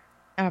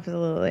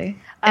 Absolutely.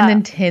 And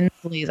then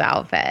Tinsley's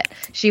outfit.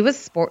 She was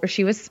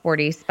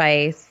Sporty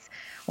Spice,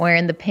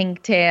 wearing the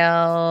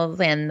pigtails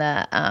and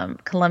the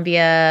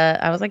Columbia.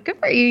 I was like, good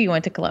for you. You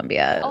went to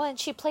Columbia. Oh, and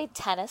she played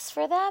tennis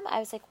for them. I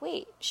was like,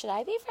 wait, should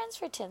I be friends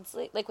for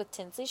Tinsley? Like with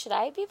Tinsley? Should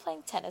I be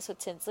playing tennis with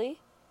Tinsley?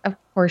 Of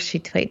course she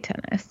played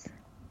tennis.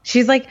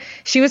 She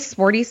was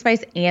Sporty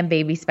Spice and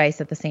Baby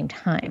Spice at the same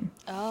time.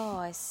 Oh,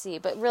 I see.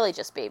 But really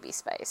just Baby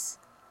Spice.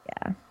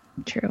 Yeah,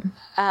 true.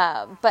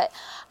 But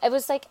it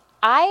was like,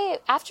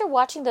 after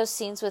watching those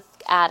scenes with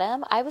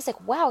Adam, I was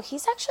like, wow,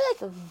 he's actually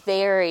like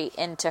very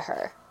into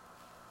her.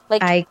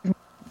 Like, I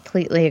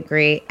completely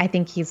agree. I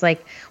think he's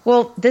like,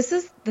 well, this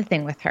is the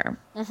thing with her.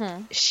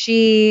 Mm-hmm.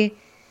 She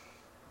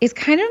is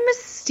kind of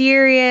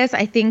mysterious.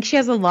 I think she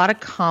has a lot of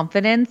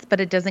confidence,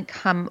 but it doesn't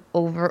come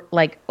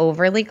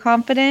overly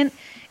confident.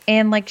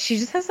 And like, she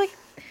just has like,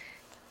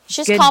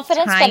 she's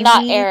confidence, but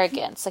not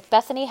arrogance. Like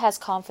Bethany has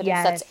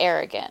confidence that's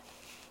arrogant.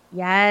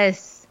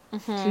 Yes.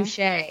 Mm-hmm. Touche.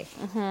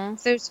 Mm-hmm.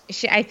 So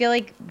I feel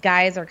like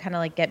guys are kind of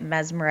like get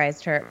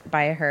mesmerized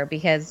by her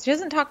because she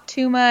doesn't talk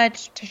too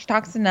much. She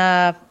talks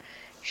enough.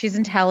 She's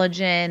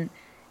intelligent.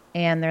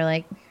 And they're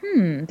like,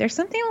 there's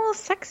something a little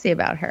sexy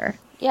about her.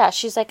 Yeah,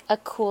 she's like a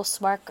cool,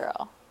 smart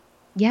girl.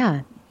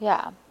 Yeah.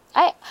 Yeah.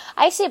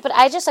 I see it, but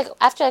I just like,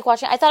 after like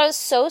watching, I thought it was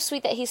so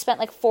sweet that he spent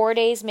like 4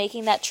 days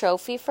making that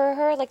trophy for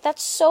her. Like,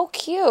 that's so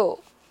cute.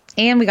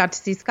 And we got to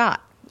see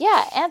Scott.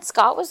 Yeah, and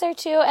Scott was there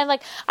too. And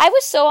like, I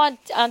was so on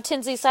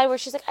Tinsley's side where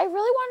she's like, I really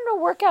wanted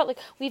to work out. Like,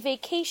 we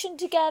vacationed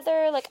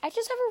together. Like, I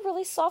just have a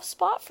really soft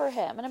spot for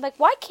him. And I'm like,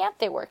 why can't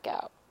they work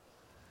out?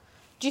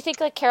 Do you think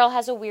like Carol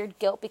has a weird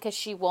guilt because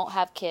she won't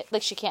have kids?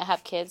 Like, she can't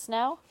have kids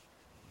now?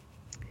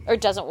 Or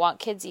doesn't want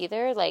kids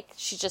either? Like,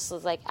 she just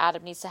was like,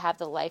 Adam needs to have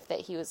the life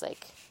that he was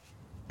like.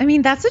 I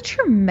mean, that's a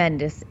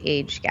tremendous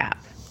age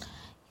gap.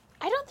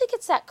 I don't think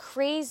it's that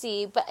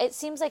crazy, but it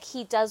seems like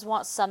he does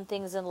want some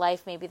things in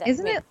life maybe that...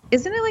 Isn't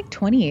it like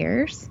 20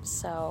 years?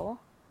 So,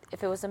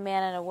 if it was a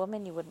man and a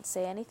woman, you wouldn't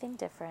say anything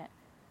different.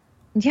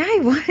 Yeah, I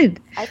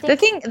would. I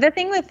think the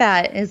thing with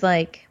that is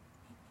like...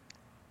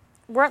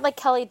 Weren't like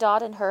Kelly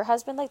Dodd and her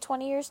husband like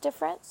 20 years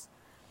difference?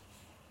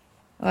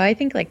 Well, I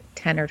think like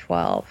 10 or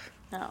 12.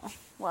 Oh,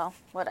 well,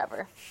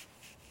 whatever.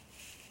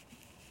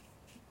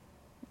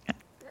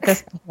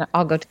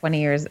 I'll go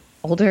 20 years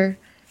older.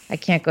 I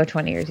can't go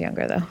 20 years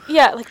younger, though.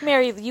 Yeah, like,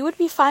 Mary, you would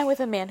be fine with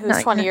a man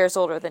who's 20 years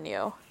older than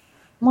you.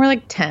 More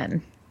like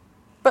 10.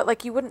 But,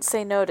 like, you wouldn't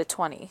say no to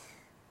 20.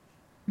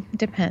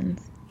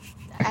 Depends.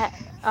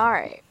 All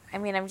right. I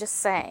mean, I'm just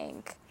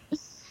saying.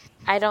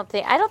 I don't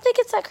think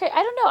it's that crazy.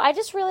 I don't know. I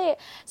just really,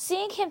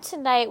 seeing him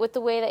tonight with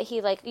the way that he,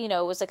 like, you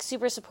know, was, like,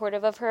 super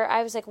supportive of her,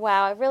 I was like,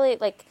 wow, I really,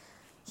 like...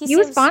 He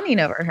was fawning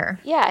over her.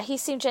 Yeah, he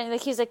seemed genuine.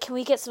 Like, he was like, can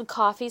we get some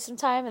coffee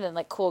sometime? And then,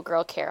 like, cool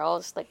girl Carol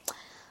was like...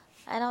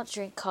 I don't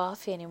drink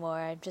coffee anymore.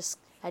 I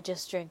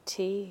just drink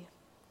tea.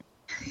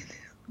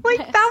 Like,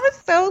 that was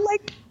so,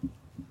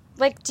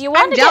 like, do you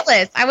want to I'm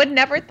jealous. I would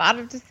never thought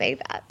of to say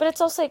that. But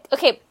it's also like,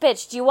 okay,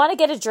 bitch, do you want to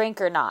get a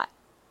drink or not?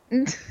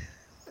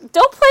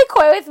 Don't play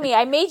coy with me.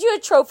 I made you a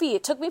trophy.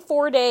 It took me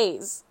 4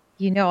 days.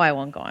 You know I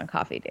won't go on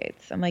coffee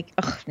dates. I'm like,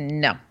 oh,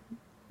 no.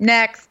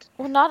 Next.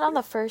 Well, not on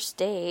the first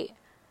date.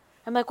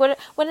 I'm like, when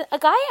a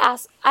guy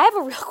asks... I have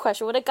a real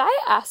question. When a guy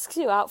asks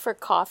you out for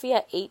coffee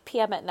at 8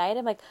 p.m. at night,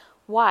 I'm like...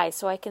 Why?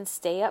 So I can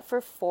stay up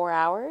for 4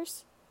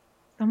 hours?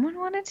 Someone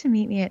wanted to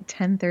meet me at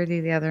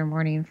 10:30 the other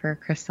morning for a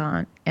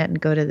croissant and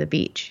go to the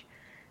beach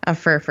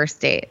for a first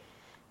date.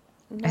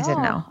 No, I said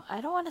no. I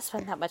don't want to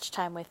spend that much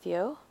time with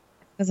you.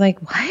 I was like,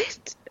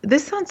 what?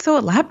 This sounds so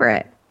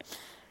elaborate.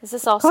 Is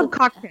this also called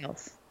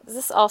cocktails? Is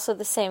this also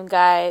the same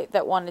guy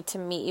that wanted to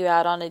meet you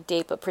out on a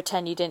date but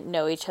pretend you didn't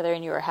know each other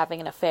and you were having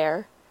an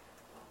affair?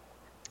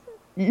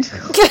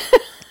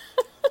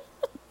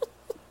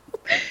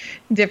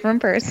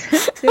 Different person.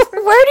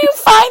 Different Where do you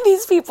find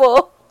these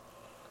people?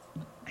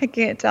 I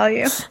can't tell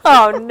you.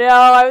 Oh no,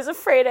 I was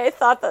afraid. I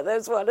thought that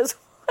was what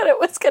it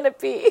was going to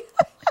be.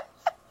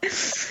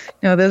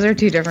 No, those are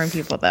two different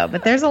people, though.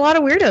 But there's a lot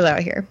of weirdos out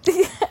here.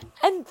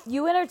 And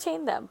you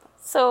entertain them.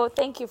 So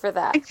thank you for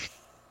that.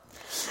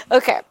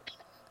 Okay.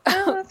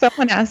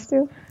 Someone has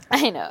to.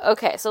 I know.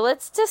 Okay, so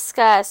let's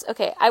discuss.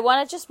 Okay, I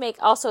want to just make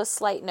also a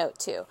slight note,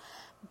 too.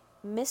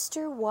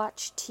 Mr.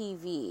 Watch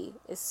TV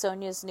is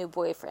Sonia's new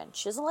boyfriend.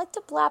 She doesn't like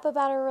to blab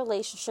about her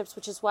relationships,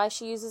 which is why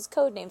she uses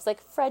code names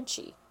like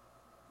Frenchie.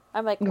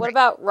 I'm like, what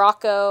about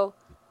Rocco,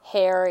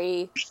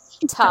 Harry,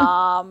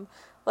 Tom?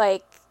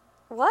 Like,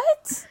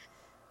 what?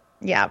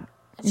 Yeah.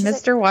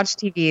 Mr. Like, Watch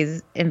TV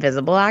is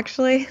invisible,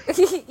 actually.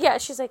 Yeah,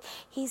 she's like,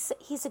 he's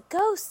a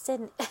ghost,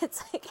 and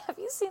it's like, have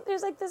you seen?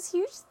 There's like this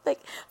huge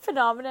like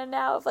phenomenon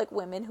now of like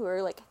women who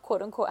are like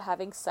quote unquote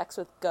having sex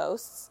with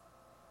ghosts.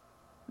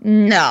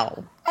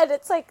 No. And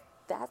it's like,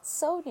 that's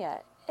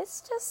Sonia.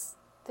 It's just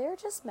they're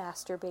just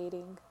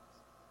masturbating.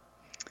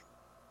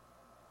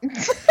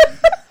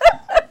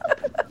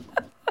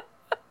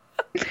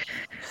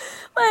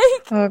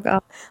 Like, oh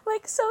god,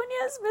 like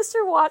Sonia's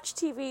Mr. Watch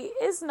TV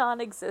is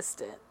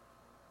non-existent.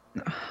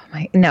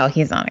 No,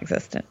 he's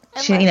non-existent.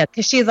 She,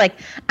 because she's like,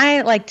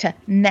 I like to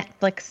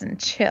Netflix and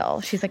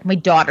chill. She's like, my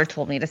daughter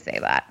told me to say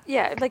that.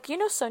 Yeah, like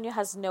Sonia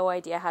has no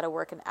idea how to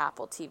work an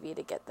Apple TV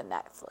to get the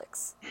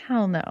Netflix.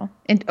 Hell no.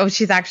 And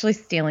she's actually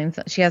stealing.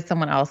 She has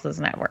someone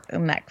else's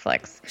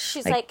Netflix.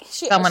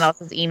 She's someone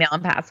else's email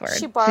and password.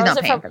 She borrows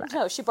it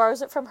from she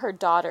borrows it from her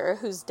daughter,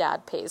 whose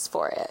dad pays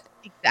for it.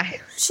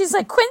 Exactly. She's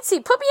like, Quincy,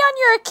 put me on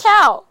your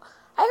account.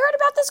 I heard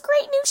about this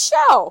great new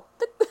show.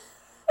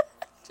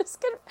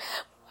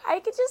 I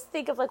could just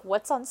think of like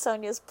what's on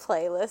Sonia's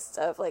playlist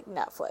of like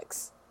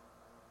Netflix.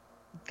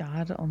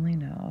 God only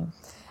knows.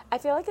 I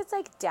feel like it's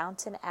like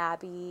Downton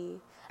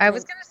Abbey. I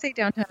was gonna say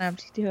Downton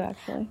Abbey too,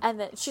 actually. And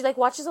then she like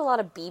watches a lot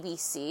of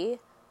BBC.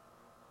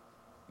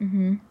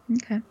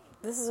 Okay.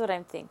 This is what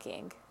I'm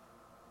thinking.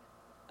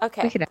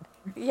 Okay. We could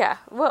yeah,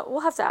 we'll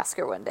have to ask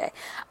her one day.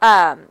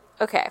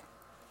 Okay.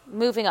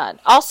 Moving on.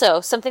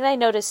 Also, something I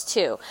noticed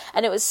too,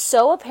 and it was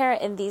so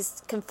apparent in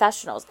these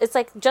confessionals. It's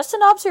like just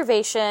an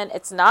observation.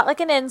 It's not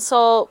like an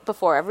insult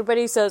before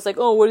everybody says like,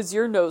 oh, what does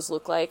your nose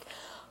look like?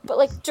 But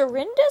like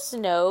Dorinda's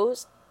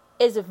nose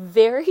is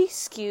very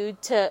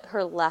skewed to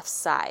her left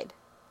side.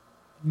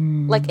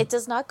 Like it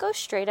does not go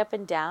straight up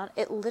and down.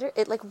 It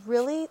like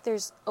really,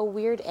 there's a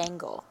weird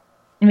angle.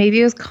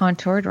 Maybe it was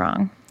contoured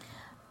wrong.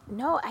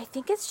 No, I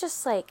think it's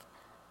just like,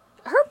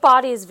 her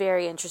body is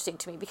very interesting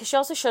to me because she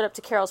also showed up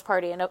to Carol's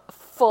party in a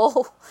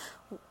full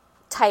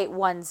tight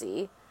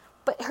onesie.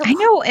 But I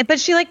know,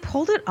 but she like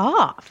pulled it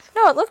off.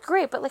 No, it looked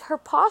great, but like her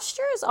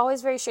posture is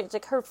always very strange.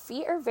 Like her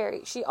feet are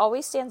she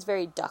always stands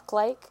very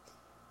duck-like.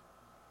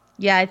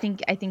 Yeah, I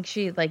think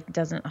she like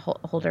doesn't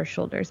hold her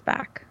shoulders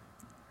back.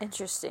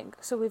 Interesting.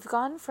 So we've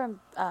gone from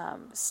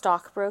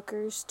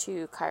stockbrokers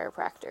to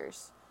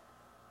chiropractors.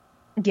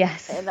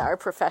 Yes. In our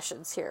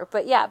professions here.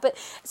 But yeah,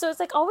 so it's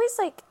like always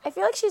like, I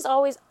feel like she's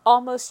always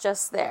almost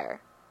just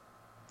there.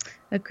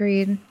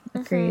 Agreed.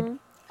 Mm-hmm.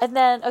 And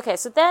then, okay,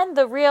 so then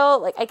the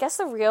real, like, I guess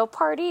the real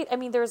party, I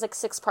mean, there was like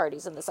 6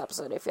 parties in this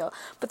episode, I feel.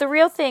 But the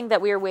real thing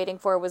that we were waiting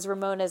for was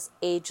Ramona's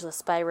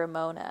Ageless by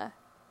Ramona.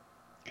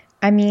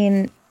 I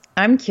mean,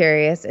 I'm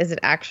curious, is it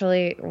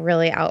actually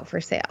really out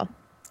for sale?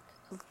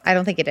 I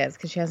don't think it is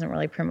because she hasn't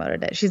really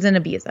promoted it. She's in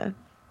Ibiza.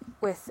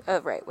 With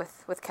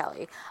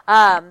Kelly.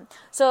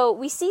 So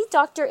we see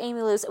Dr.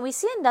 Amy Lewis and we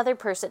see another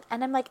person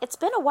and I'm like, it's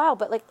been a while,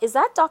 but like, is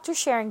that Dr.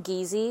 Sharon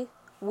Giese?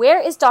 Where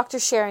is Dr.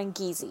 Sharon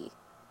Giese?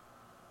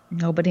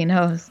 Nobody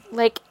knows.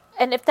 Like,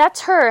 and if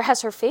that's her,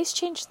 has her face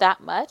changed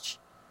that much?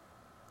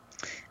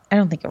 I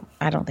don't think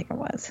it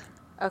was.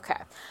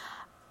 Okay.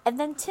 And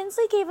then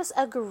Tinsley gave us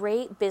a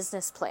great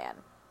business plan.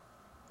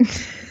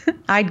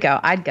 I'd go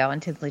on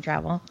Tinsley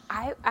Travel.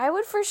 I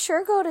would for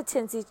sure go to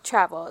Tinsley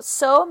Travel. It's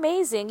so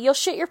amazing. You'll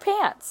shit your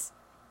pants.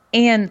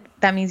 And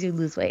that means you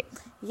lose weight.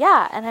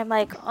 Yeah, and I'm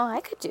like, oh,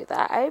 I could do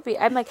that.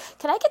 I'm like,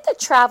 can I get the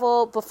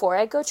travel before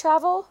I go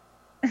travel?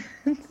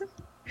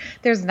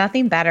 There's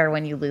nothing better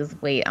when you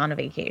lose weight on a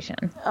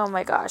vacation. Oh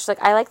my gosh.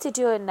 Like I like to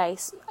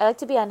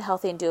be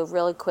unhealthy and do a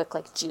really quick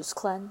like juice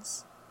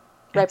cleanse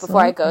right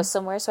before I go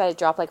somewhere. So I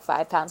drop like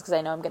 5 pounds because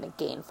I know I'm going to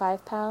gain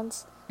 5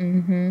 pounds.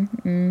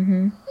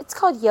 It's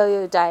called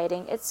yo-yo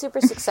dieting. It's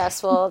super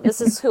successful. This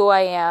is who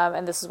I am,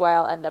 and this is why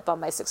I'll end up on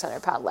my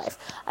 600-pound life.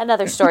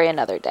 Another story,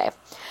 another day.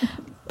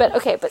 But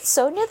okay, but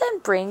Sonia then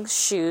brings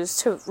shoes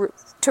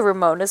to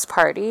Ramona's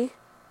party.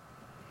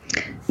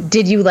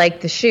 Did you like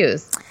the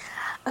shoes?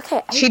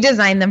 Okay. She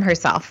designed them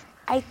herself.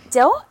 I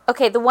don't.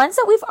 Okay, the ones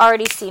that we've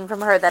already seen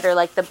from her that are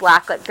like the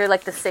black, like they're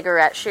like the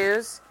cigarette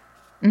shoes.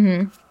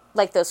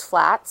 Like those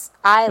flats.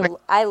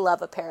 I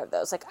love a pair of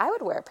those. Like I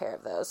would wear a pair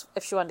of those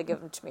if she wanted to give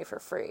them to me for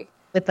free.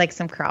 With like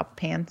some crop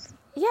pants.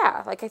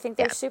 Yeah, like I think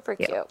they're super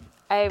cute.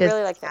 I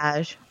really like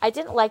them. I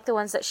didn't like the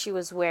ones that she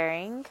was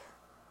wearing.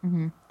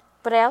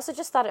 But I also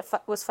just thought it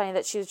was funny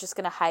that she was just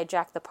going to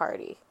hijack the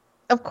party.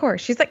 Of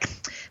course. She's like,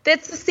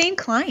 that's the same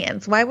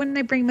clients. Why wouldn't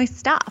I bring my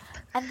stuff?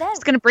 And then I'm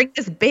just going to bring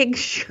this big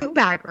shoe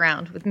bag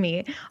around with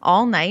me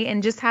all night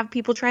and just have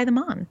people try them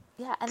on.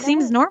 Yeah, and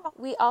seems normal.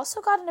 We also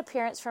got an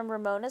appearance from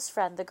Ramona's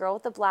friend, the girl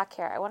with the black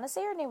hair. I want to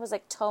say her name was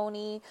like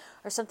Tony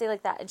or something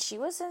like that. And she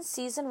was in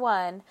season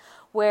 1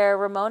 where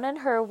Ramona and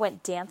her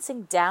went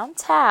dancing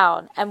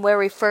downtown and where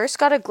we first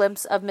got a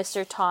glimpse of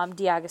Mr. Tom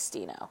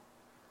D'Agostino.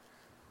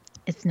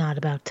 It's not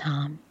about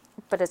Tom.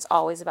 But it's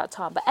always about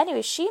Tom. But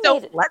anyway,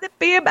 let it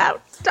be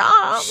about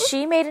Tom.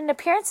 She made an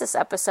appearance this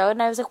episode,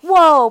 and I was like,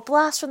 whoa,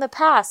 blast from the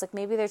past. Like,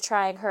 maybe they're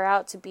trying her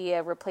out to be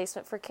a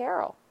replacement for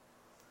Carol.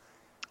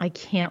 I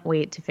can't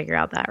wait to figure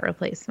out that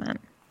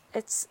replacement.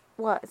 It's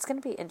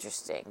going to be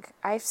interesting.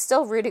 I'm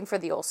still rooting for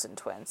the Olsen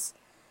twins.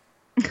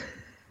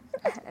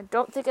 I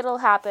don't think it'll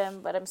happen,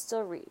 but I'm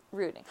still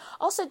rooting.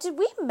 Also, did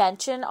we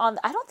mention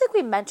I don't think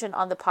we mentioned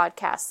on the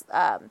podcast,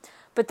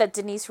 but that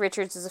Denise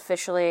Richards is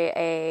officially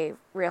a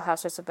Real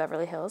Housewives of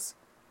Beverly Hills?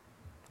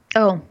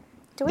 Oh,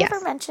 did we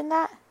ever mention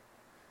that?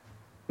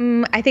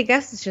 I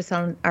guess it's just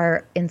on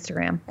our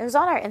Instagram. It was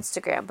on our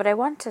Instagram, but I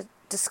wanted to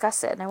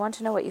discuss it, and I want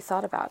to know what you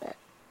thought about it.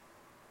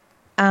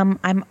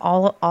 I'm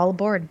all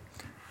aboard.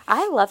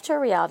 I loved her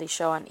reality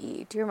show on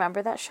E! Do you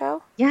remember that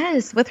show?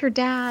 Yes, with her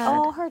dad.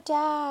 Oh, her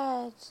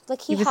dad!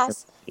 Like he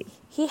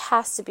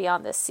has to be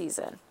on this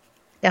season.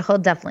 Yeah, he'll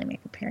definitely make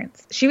an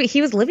appearance.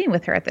 He was living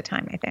with her at the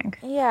time, I think.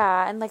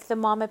 Yeah, and like the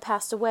mom had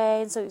passed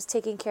away, and so he was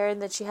taking care,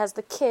 and then she has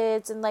the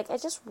kids, and like I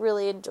just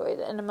really enjoyed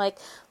it. And I'm like,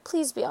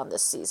 please be on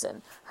this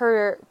season.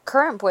 Her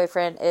current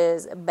boyfriend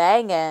is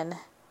banging.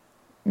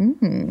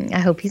 I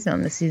hope he's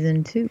on the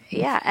season too.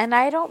 Yeah, and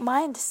I don't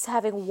mind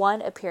having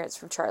one appearance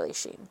from Charlie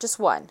Sheen, just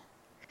one.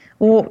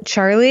 Well,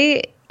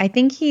 Charlie, I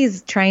think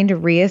he's trying to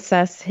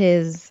reassess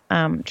his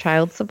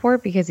child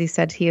support because he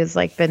said he has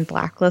like been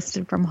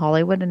blacklisted from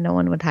Hollywood and no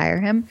one would hire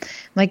him.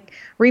 Like,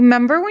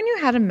 remember when you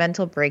had a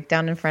mental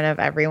breakdown in front of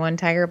everyone,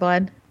 Tiger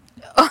Blood?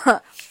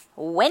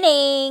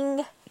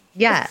 Winning.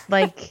 Yeah,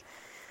 like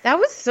that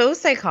was so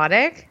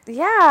psychotic.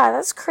 Yeah,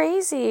 that's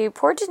crazy.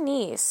 Poor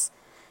Denise.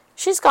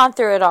 She's gone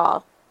through it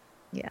all.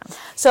 Yeah.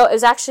 So it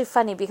was actually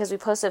funny because we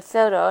posted a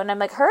photo and I'm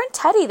like, her and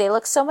Teddy, they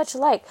look so much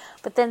alike.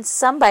 But then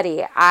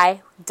somebody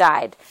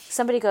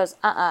goes,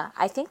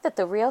 I think that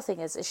the real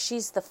thing is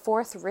she's the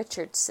 4th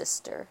Richards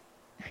sister.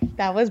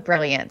 That was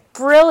brilliant.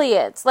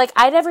 Brilliant. Like,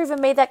 I never even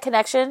made that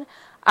connection.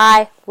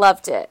 I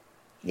loved it.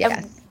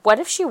 Yes. And what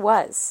if she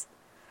was?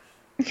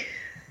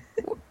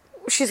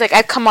 She's like,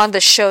 I come on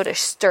the show to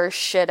stir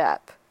shit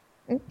up.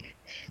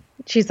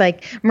 She's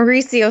like,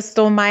 Mauricio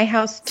stole my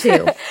house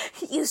too.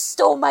 You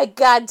stole my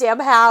goddamn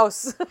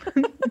house.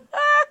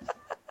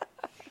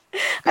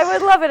 I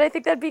would love it. I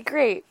think that'd be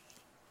great.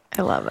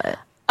 I love it.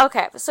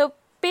 Okay, so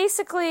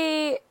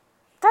basically,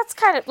 that's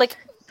kind of like...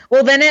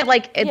 Well, then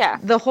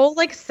the whole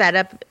like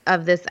setup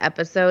of this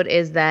episode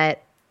is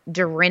that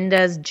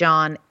Dorinda's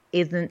John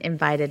isn't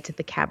invited to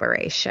the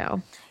cabaret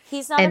show.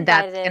 He's not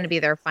invited. And that's going to be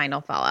their final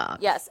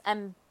fallout. Yes,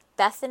 and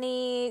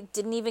Bethany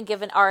didn't even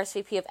give an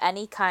RSVP of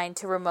any kind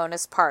to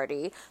Ramona's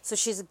party, so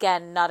she's,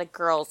 again, not a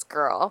girl's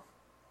girl.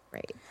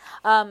 Right.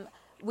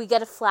 We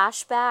get a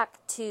flashback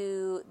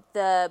to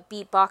the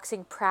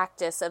beatboxing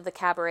practice of the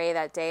cabaret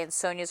that day, and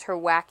Sonia's her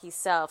wacky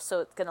self,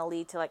 so it's going to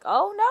lead to like,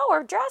 oh no,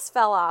 her dress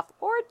fell off,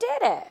 or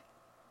did it?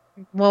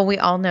 Well, we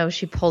all know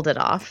she pulled it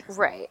off.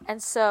 Right,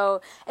 and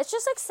so it's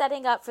just like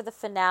setting up for the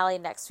finale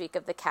next week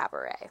of the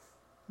cabaret.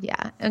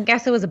 Yeah, I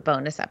guess it was a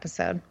bonus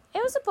episode.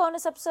 It was a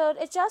bonus episode.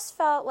 It just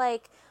felt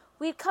like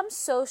we'd come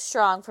so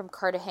strong from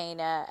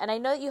Cartagena, and I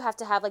know that you have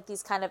to have like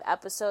these kind of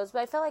episodes, but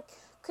I felt like,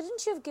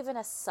 couldn't you have given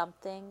us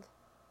something?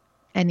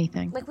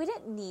 Anything. Like, we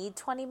didn't need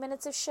 20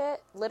 minutes of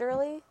shit,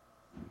 literally.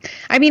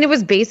 I mean, it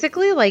was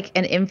basically like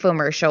an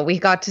infomercial. We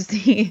got to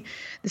see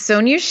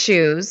Sonia's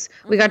shoes.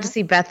 We got to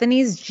see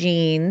Bethany's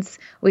jeans.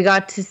 We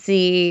got to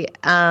see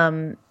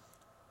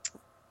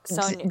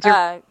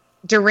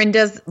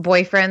Dorinda's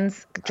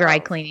boyfriend's dry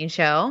cleaning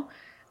show.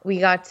 We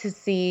got to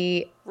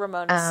see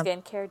Ramona's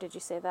skincare. Did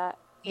you say that?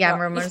 Yeah,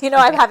 Ramona's.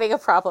 I'm having a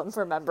problem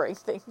remembering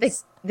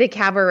things. The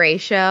cabaret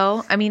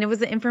show. I mean, it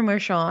was an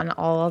infomercial on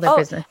all their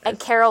businesses. And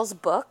Carol's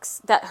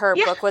books. That her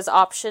book was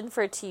optioned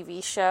for a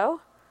TV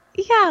show.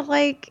 Yeah,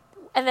 like.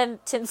 And then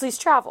Tinsley's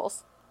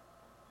travels.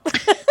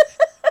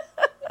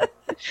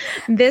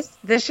 This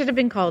should have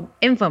been called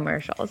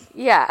infomercials.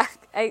 Yeah,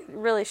 I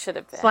really should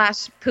have been.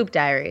 / poop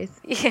diaries.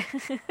 Yeah.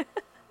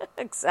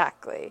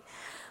 Exactly.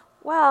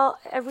 Well,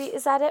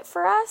 is that it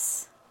for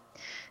us?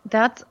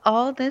 That's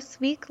all this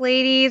week,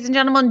 ladies and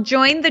gentlemen.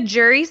 Join the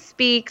Jury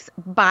Speaks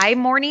by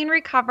Morning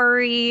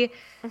Recovery.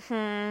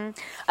 Mm-hmm.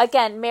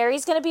 Again,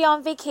 Mary's going to be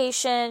on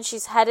vacation.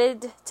 She's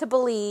headed to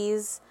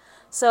Belize.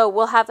 So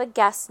we'll have a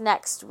guest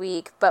next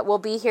week, but we'll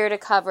be here to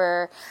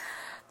cover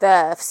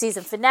the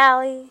season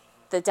finale,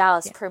 the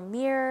Dallas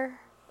premiere,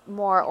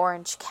 more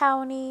Orange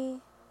County.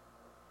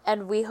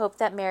 And we hope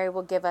that Mary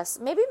will give us...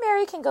 Maybe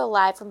Mary can go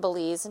live from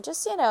Belize and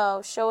just,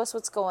 show us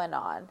what's going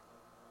on.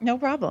 No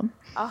problem.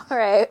 All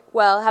right.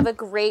 Well, have a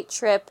great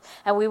trip,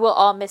 and we will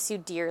all miss you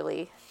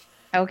dearly.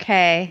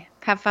 Okay.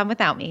 Have fun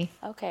without me.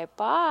 Okay,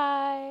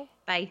 bye.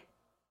 Bye.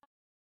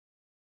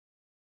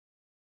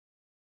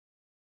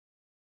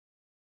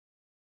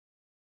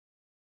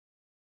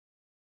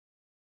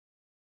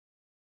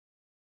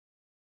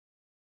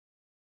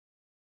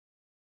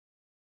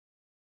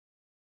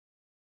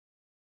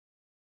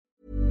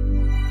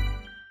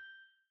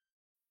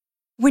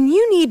 When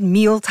you need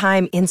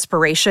mealtime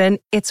inspiration,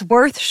 it's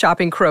worth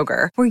shopping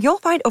Kroger, where you'll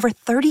find over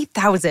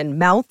 30,000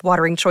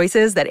 mouth-watering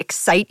choices that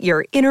excite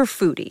your inner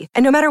foodie.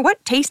 And no matter what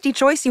tasty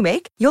choice you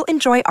make, you'll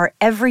enjoy our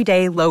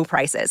everyday low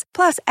prices,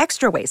 plus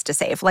extra ways to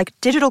save, like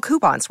digital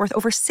coupons worth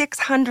over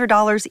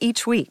 $600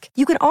 each week.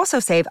 You can also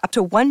save up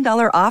to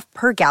 $1 off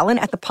per gallon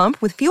at the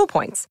pump with fuel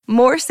points.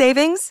 More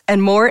savings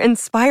and more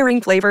inspiring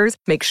flavors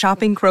make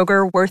shopping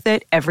Kroger worth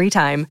it every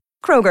time.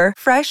 Kroger,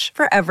 fresh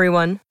for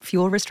everyone.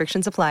 Fuel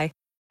restrictions apply.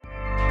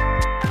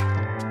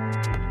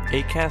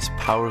 Acast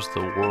powers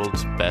the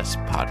world's best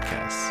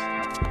podcasts.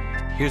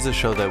 Here's a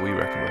show that we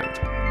recommend.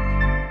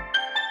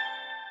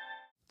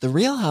 The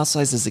Real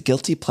Housewives is a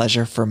guilty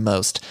pleasure for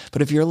most,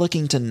 but if you're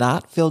looking to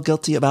not feel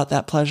guilty about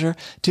that pleasure,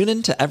 tune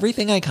in to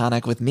Everything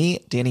Iconic with me,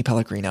 Danny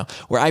Pellegrino,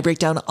 where I break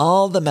down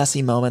all the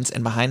messy moments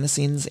and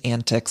behind-the-scenes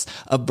antics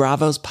of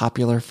Bravo's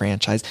popular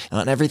franchise. And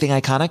on Everything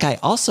Iconic, I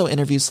also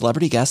interview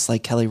celebrity guests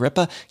like Kelly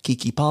Ripa,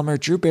 Keke Palmer,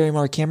 Drew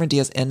Barrymore, Cameron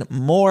Diaz, and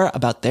more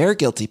about their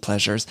guilty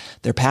pleasures,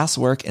 their past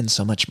work, and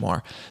so much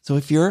more. So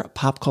if you're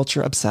pop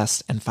culture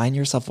obsessed and find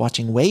yourself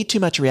watching way too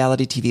much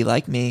reality TV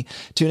like me,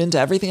 tune in to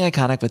Everything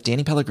Iconic with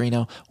Danny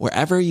Pellegrino,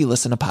 wherever you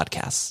listen to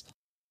podcasts.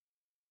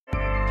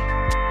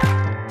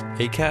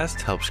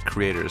 Acast helps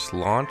creators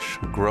launch,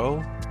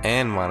 grow,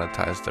 and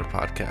monetize their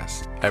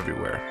podcasts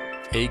everywhere.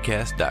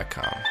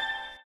 Acast.com.